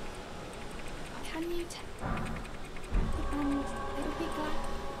 Can you tell? It'll be glad.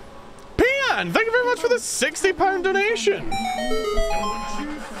 Pian, thank you very much for the £60 donation. Don't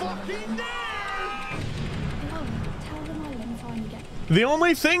you fucking dare! Tell them I'll finally get. The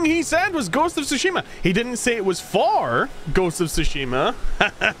only thing he said was Ghost of Tsushima. He didn't say it was for Ghost of Tsushima.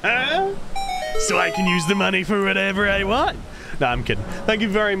 So I can use the money for whatever I want. No, I'm kidding. Thank you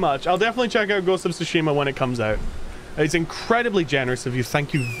very much. I'll definitely check out Ghost of Tsushima when it comes out. It's incredibly generous of you.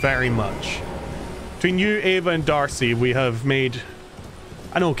 Thank you very much. Between you, Ava, and Darcy, we have made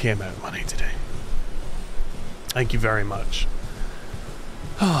an okay amount of money today. Thank you very much.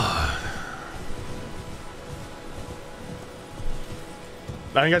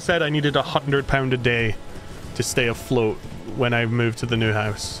 I think I said I needed £100 a day to stay afloat when I moved to the new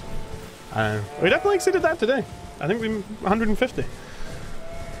house. We definitely exceeded that today. I think we 150.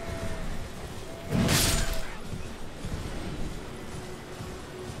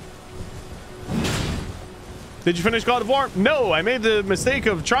 Did you finish God of War? No, I made the mistake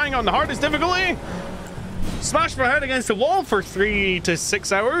of trying on the hardest difficulty, smashed my head against the wall for 3 to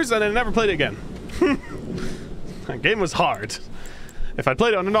 6 hours, and I never played it again. That game was hard. If I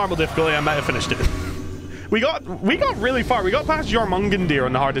played it on a normal difficulty, I might have finished it. We got really far. We got past Jormungandir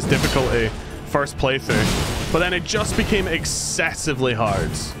on the hardest difficulty first playthrough, but then it just became excessively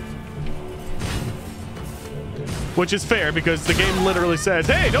hard. Which is fair, because the game literally says,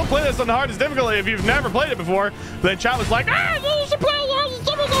 hey, don't play this on the hardest difficulty if you've never played it before. But then chat was like, you should play the hardest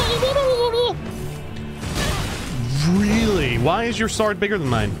difficulty. Really? Why is your sword bigger than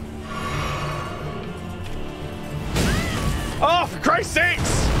mine? Oh, for Christ's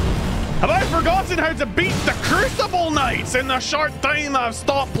sakes! Have I forgotten how to beat the Crucible Knights in the short time I've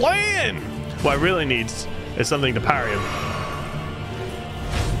stopped playing? What I really need is something to parry him.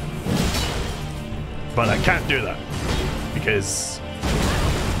 But I can't do that because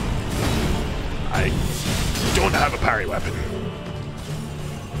I don't have a parry weapon.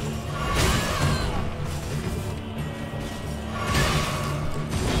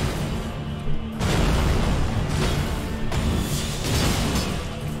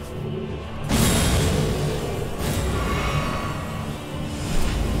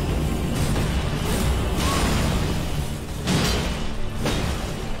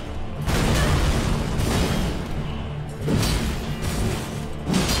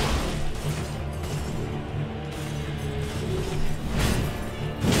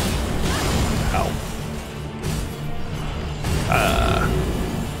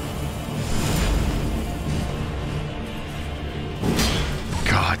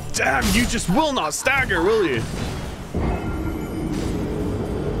 Damn, you just will not stagger, will you?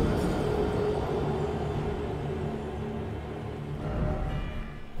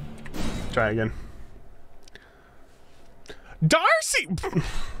 Try again. Darcy!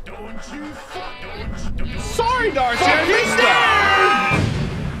 Sorry, Darcy, I missed that!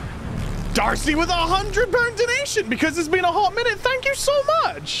 Darcy with a £100 donation because it's been a hot minute. Thank you so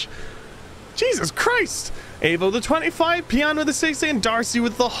much. Jesus Christ. Avo the 25, Piano the 60, and Darcy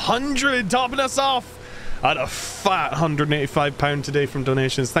with the 100 topping us off at a fat £185 today from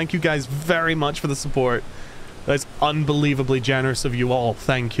donations. Thank you guys very much for the support. That's unbelievably generous of you all.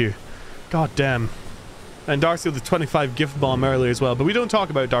 Thank you. God damn. And Darcy with the 25 gift bomb earlier as well. But we don't talk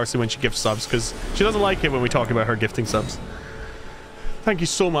about Darcy when she gifts subs because she doesn't like it when we talk about her gifting subs. Thank you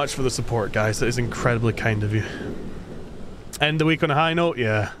so much for the support, guys. That is incredibly kind of you. End the week on a high note?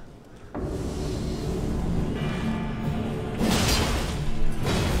 Yeah.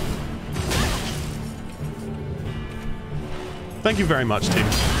 Thank you very much, team.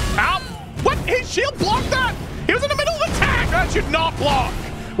 Ow! What? His shield blocked that? He was in the middle of an attack! That should not block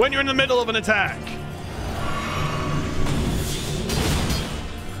when you're in the middle of an attack.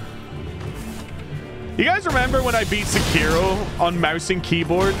 You guys remember when I beat Sekiro on mouse and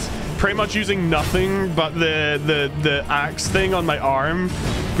keyboard, pretty much using nothing but the axe thing on my arm?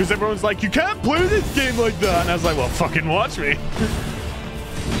 Because everyone's like, you can't play this game like that. And I was like, well, fucking watch me.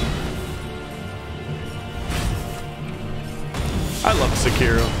 I love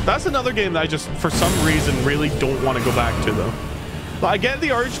Sekiro. That's another game that I just, for some reason, really don't want to go back to, though. But I get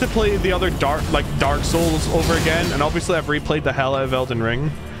the urge to play the other Dark Souls over again, and obviously I've replayed the hell out of Elden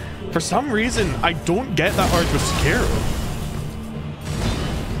Ring. For some reason, I don't get that urge with Sekiro.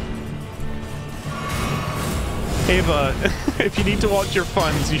 Ava, if you need to watch your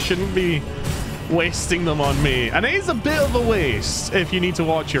funds, you shouldn't be wasting them on me. And it is a bit of a waste if you need to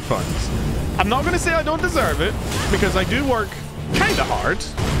watch your funds. I'm not going to say I don't deserve it, because I do work kind of hard.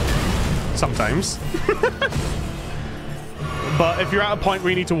 Sometimes. But if you're at a point where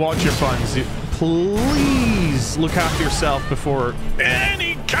you need to watch your funds, please look after yourself before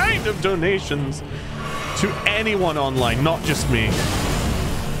any kind of donations to anyone online, not just me.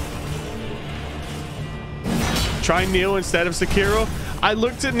 Try Neo instead of Sekiro. I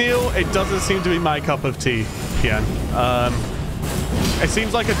looked at Neo. It doesn't seem to be my cup of tea, Pian. It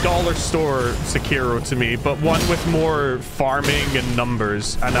seems like a dollar store Sekiro to me, but one with more farming and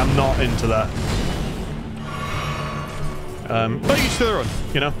numbers, and I'm not into that. But each to their own,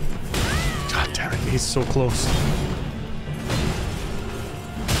 you know? God damn it, he's so close.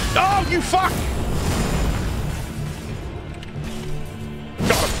 Oh, you fuck!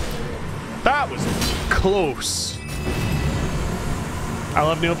 Got him. That was close. I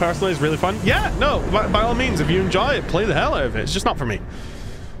love Neo personally, it's really fun. Yeah, no, by all means, if you enjoy it, play the hell out of it. It's just not for me.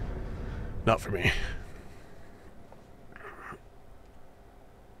 Not for me.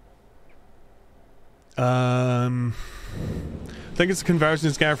 I think it's a conversion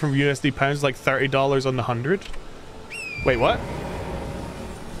scam from USD pounds, like $30 on the 100. Wait, what?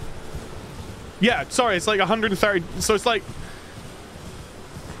 Yeah, sorry, it's like 130. So it's like,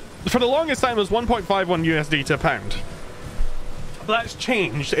 for the longest time, it was 1.51 USD to a pound. But that's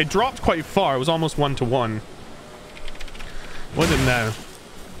changed. It dropped quite far. It was almost 1-to-1. What is it now?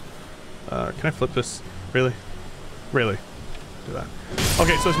 Can I flip this? Really? Really? Do that.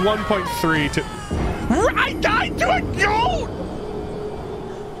 Okay, so it's 1.3 to... I died to a goat!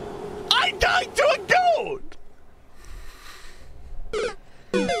 I died to a goat!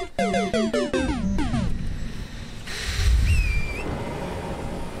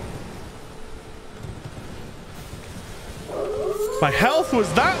 My health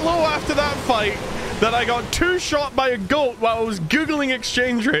was that low after that fight that I got 2-shot by a goat while I was Googling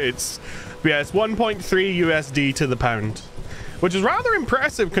exchange rates. But yeah, it's 1.3 USD to the pound. Which is rather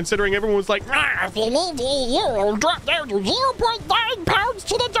impressive considering everyone was like, if you need the euro, drop down to 0.9 pounds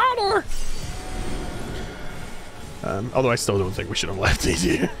to the dollar. Although I still don't think we should have left these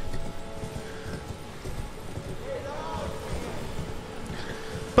here.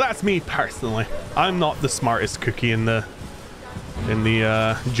 But that's me personally. I'm not the smartest cookie in the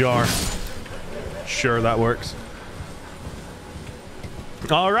jar. Sure, that works.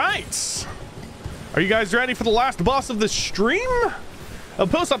 All right. Are you guys ready for the last boss of the stream? I'll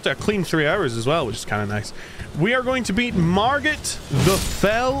post up to a clean 3 hours as well, which is kind of nice. We are going to beat Margit the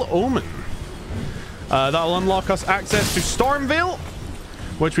Fell Omen. That'll unlock us access to Stormvale,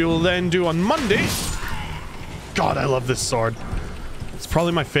 which we will then do on Monday. God, I love this sword. It's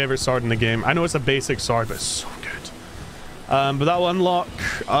probably my favorite sword in the game. I know it's a basic sword, but it's so good. But that will unlock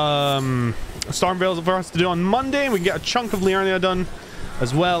Stormvale for us to do on Monday, and we can get a chunk of Liurnia done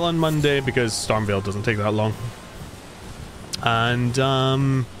as well on Monday because Stormvale doesn't take that long. And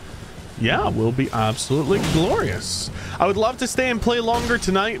yeah, we'll be absolutely glorious. I would love to stay and play longer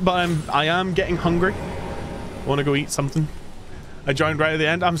tonight, but I am getting hungry. I want to go eat something. I joined right at the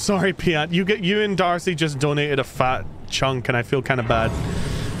end. I'm sorry, Piat. You and Darcy just donated a fat chunk, and I feel kind of bad.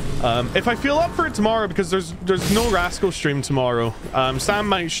 If I feel up for it tomorrow, because there's no Rascal stream tomorrow. Sam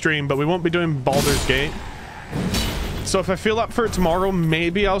might stream, but we won't be doing Baldur's Gate. So if I feel up for it tomorrow,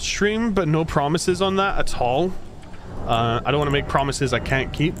 maybe I'll stream, but no promises on that at all. I don't want to make promises I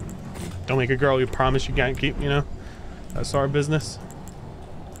can't keep. Don't make a girl you promise you can't keep, you know? That's our business.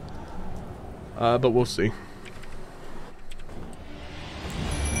 But we'll see.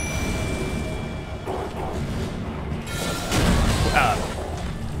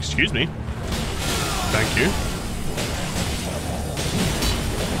 Excuse me. Thank you.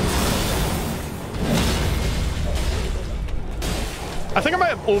 I think I might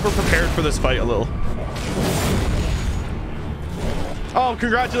have over-prepared for this fight a little. Oh,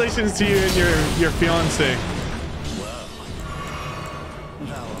 congratulations to you and your fiance. Well,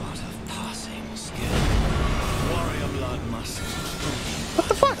 thou art of passing skill. Warrior blood must. What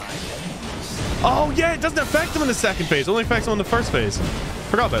the fuck? Oh yeah, it doesn't affect him in the second phase. It only affects him in the first phase.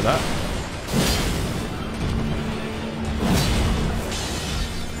 Forgot about that.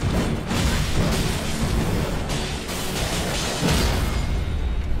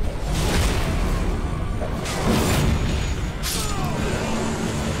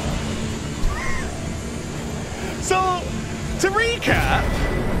 So, to recap,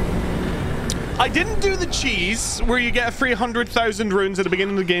 I didn't do the cheese where you get a free 100,000 runes at the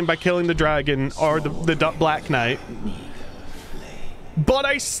beginning of the game by killing the dragon or the Black Knight. But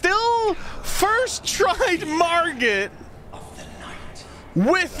I still first tried Margit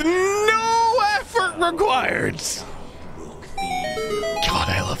with no effort required. God,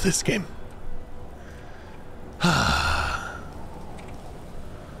 I love this game.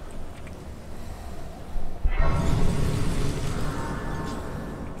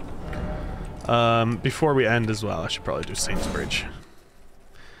 Before we end as well, I should probably do Saint's Bridge.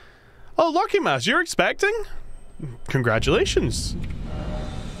 Oh, Lucky Mass, you're expecting? Congratulations.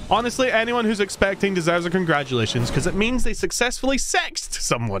 Honestly, anyone who's expecting deserves a congratulations because it means they successfully sexed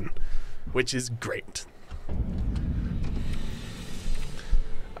someone, which is great.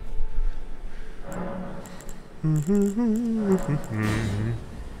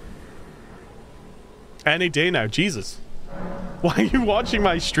 Any day now, Jesus. Why are you watching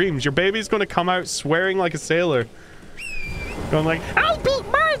my streams? Your baby's gonna come out swearing like a sailor. Going like, I'll beat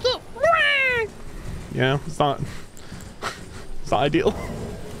Margit! Yeah, it's not ideal.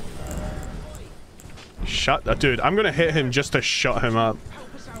 Shut up, dude. I'm gonna hit him just to shut him up.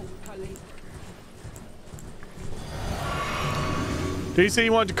 Did you say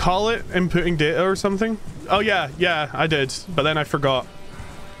you wanted to call it inputting data or something? Oh yeah, I did. But then I forgot.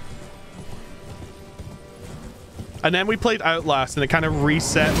 And then we played Outlast and it kind of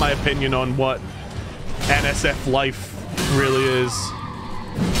reset my opinion on what NSF life really is.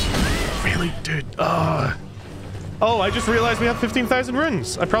 Really, dude. Oh, I just realized we have 15,000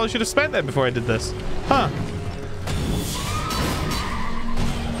 runes. I probably should have spent that before I did this. Huh.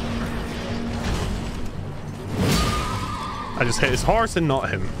 I just hit his horse and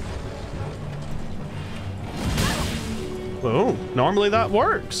not him. Oh, normally that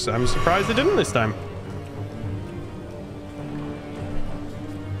works. I'm surprised it didn't this time.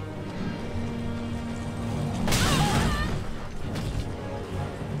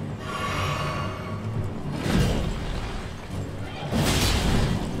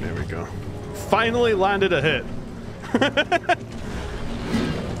 There we go. Finally landed a hit.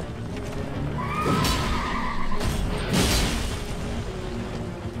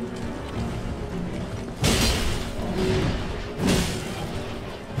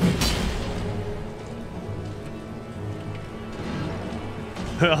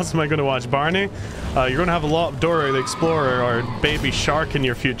 Who else am I going to watch? Barney? You're going to have a lot of Dora the Explorer or Baby Shark in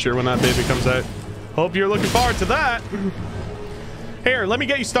your future when that baby comes out. Hope you're looking forward to that. Here, let me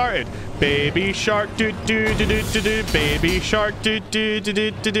get you started. Baby Shark, do do do do do do. Baby Shark, do do do do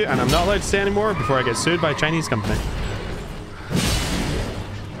do do. And I'm not allowed to say anymore before I get sued by a Chinese company.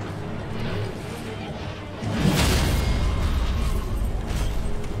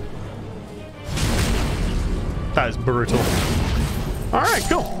 That is brutal. Alright,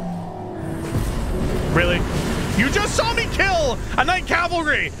 cool. Really? You just saw me kill a Knight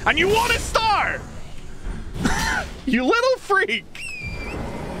Cavalry and you want a star? You little freak.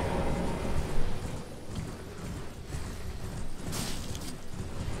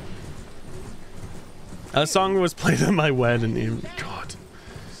 That song was played at my wedding. God,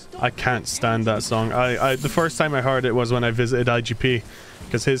 I can't stand that song. The first time I heard it was when I visited IGP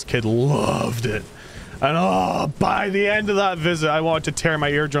because his kid loved it. And oh, by the end of that visit, I wanted to tear my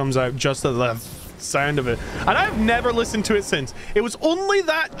eardrums out just at the sound of it. And I've never listened to it since. It was only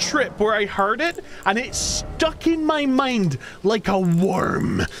that trip where I heard it, and it stuck in my mind like a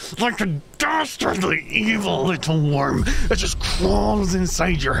worm. Like a dastardly, evil little worm that just crawls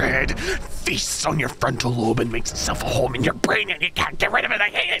inside your head, feasts on your frontal lobe, and makes itself a home in your brain, and you can't get rid of it. I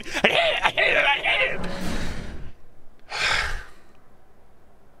hate it. I hate it. I hate it. I hate it.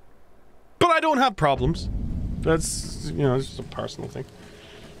 But I don't have problems. That's, you know, it's just a personal thing.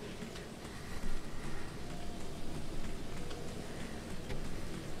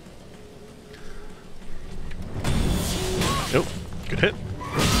 Oh, good hit.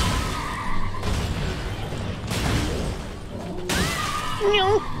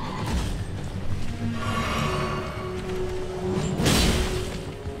 No.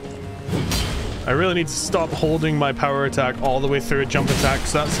 I really need to stop holding my power attack all the way through a jump attack,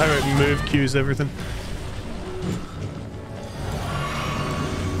 because that's how it move cues everything.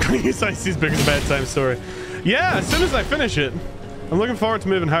 Icy's bigger than bedtime story. Yeah, as soon as I finish it. I'm looking forward to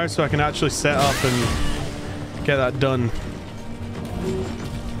moving house so I can actually set up and get that done.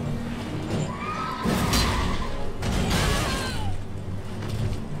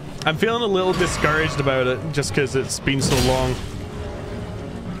 I'm feeling a little discouraged about it just because it's been so long.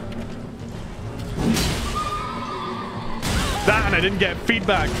 That, and I didn't get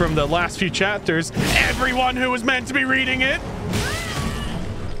feedback from the last few chapters. Everyone who was meant to be reading it.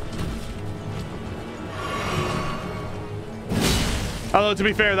 Although, to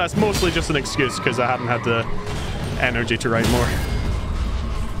be fair, that's mostly just an excuse because I haven't had the energy to write more.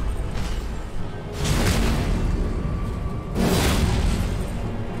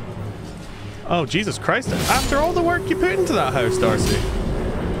 Oh, Jesus Christ. After all the work you put into that house, Darcy.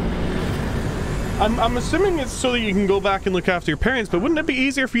 I'm assuming it's so that you can go back and look after your parents, but wouldn't it be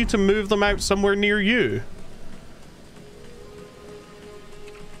easier for you to move them out somewhere near you?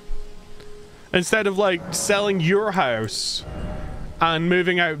 Instead of, like, selling your house and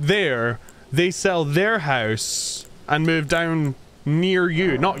moving out there, they sell their house and move down near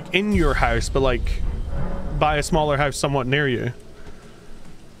you. Not in your house, but, like, buy a smaller house somewhat near you.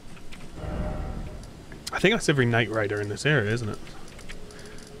 I think that's every Knight Rider in this area, isn't it?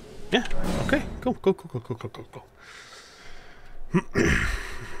 Yeah. Okay. Go.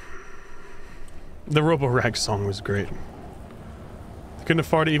 The Robo-Rag song was great. They couldn't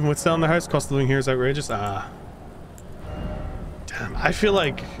afford it even with selling the house. Cost of living here is outrageous. Ah. Damn. I feel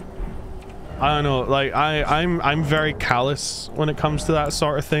like, I don't know. Like I'm very callous when it comes to that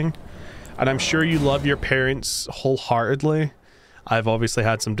sort of thing, and I'm sure you love your parents wholeheartedly. I've obviously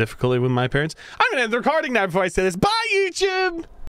had some difficulty with my parents. I'm gonna end the recording now before I say this. Bye, YouTube!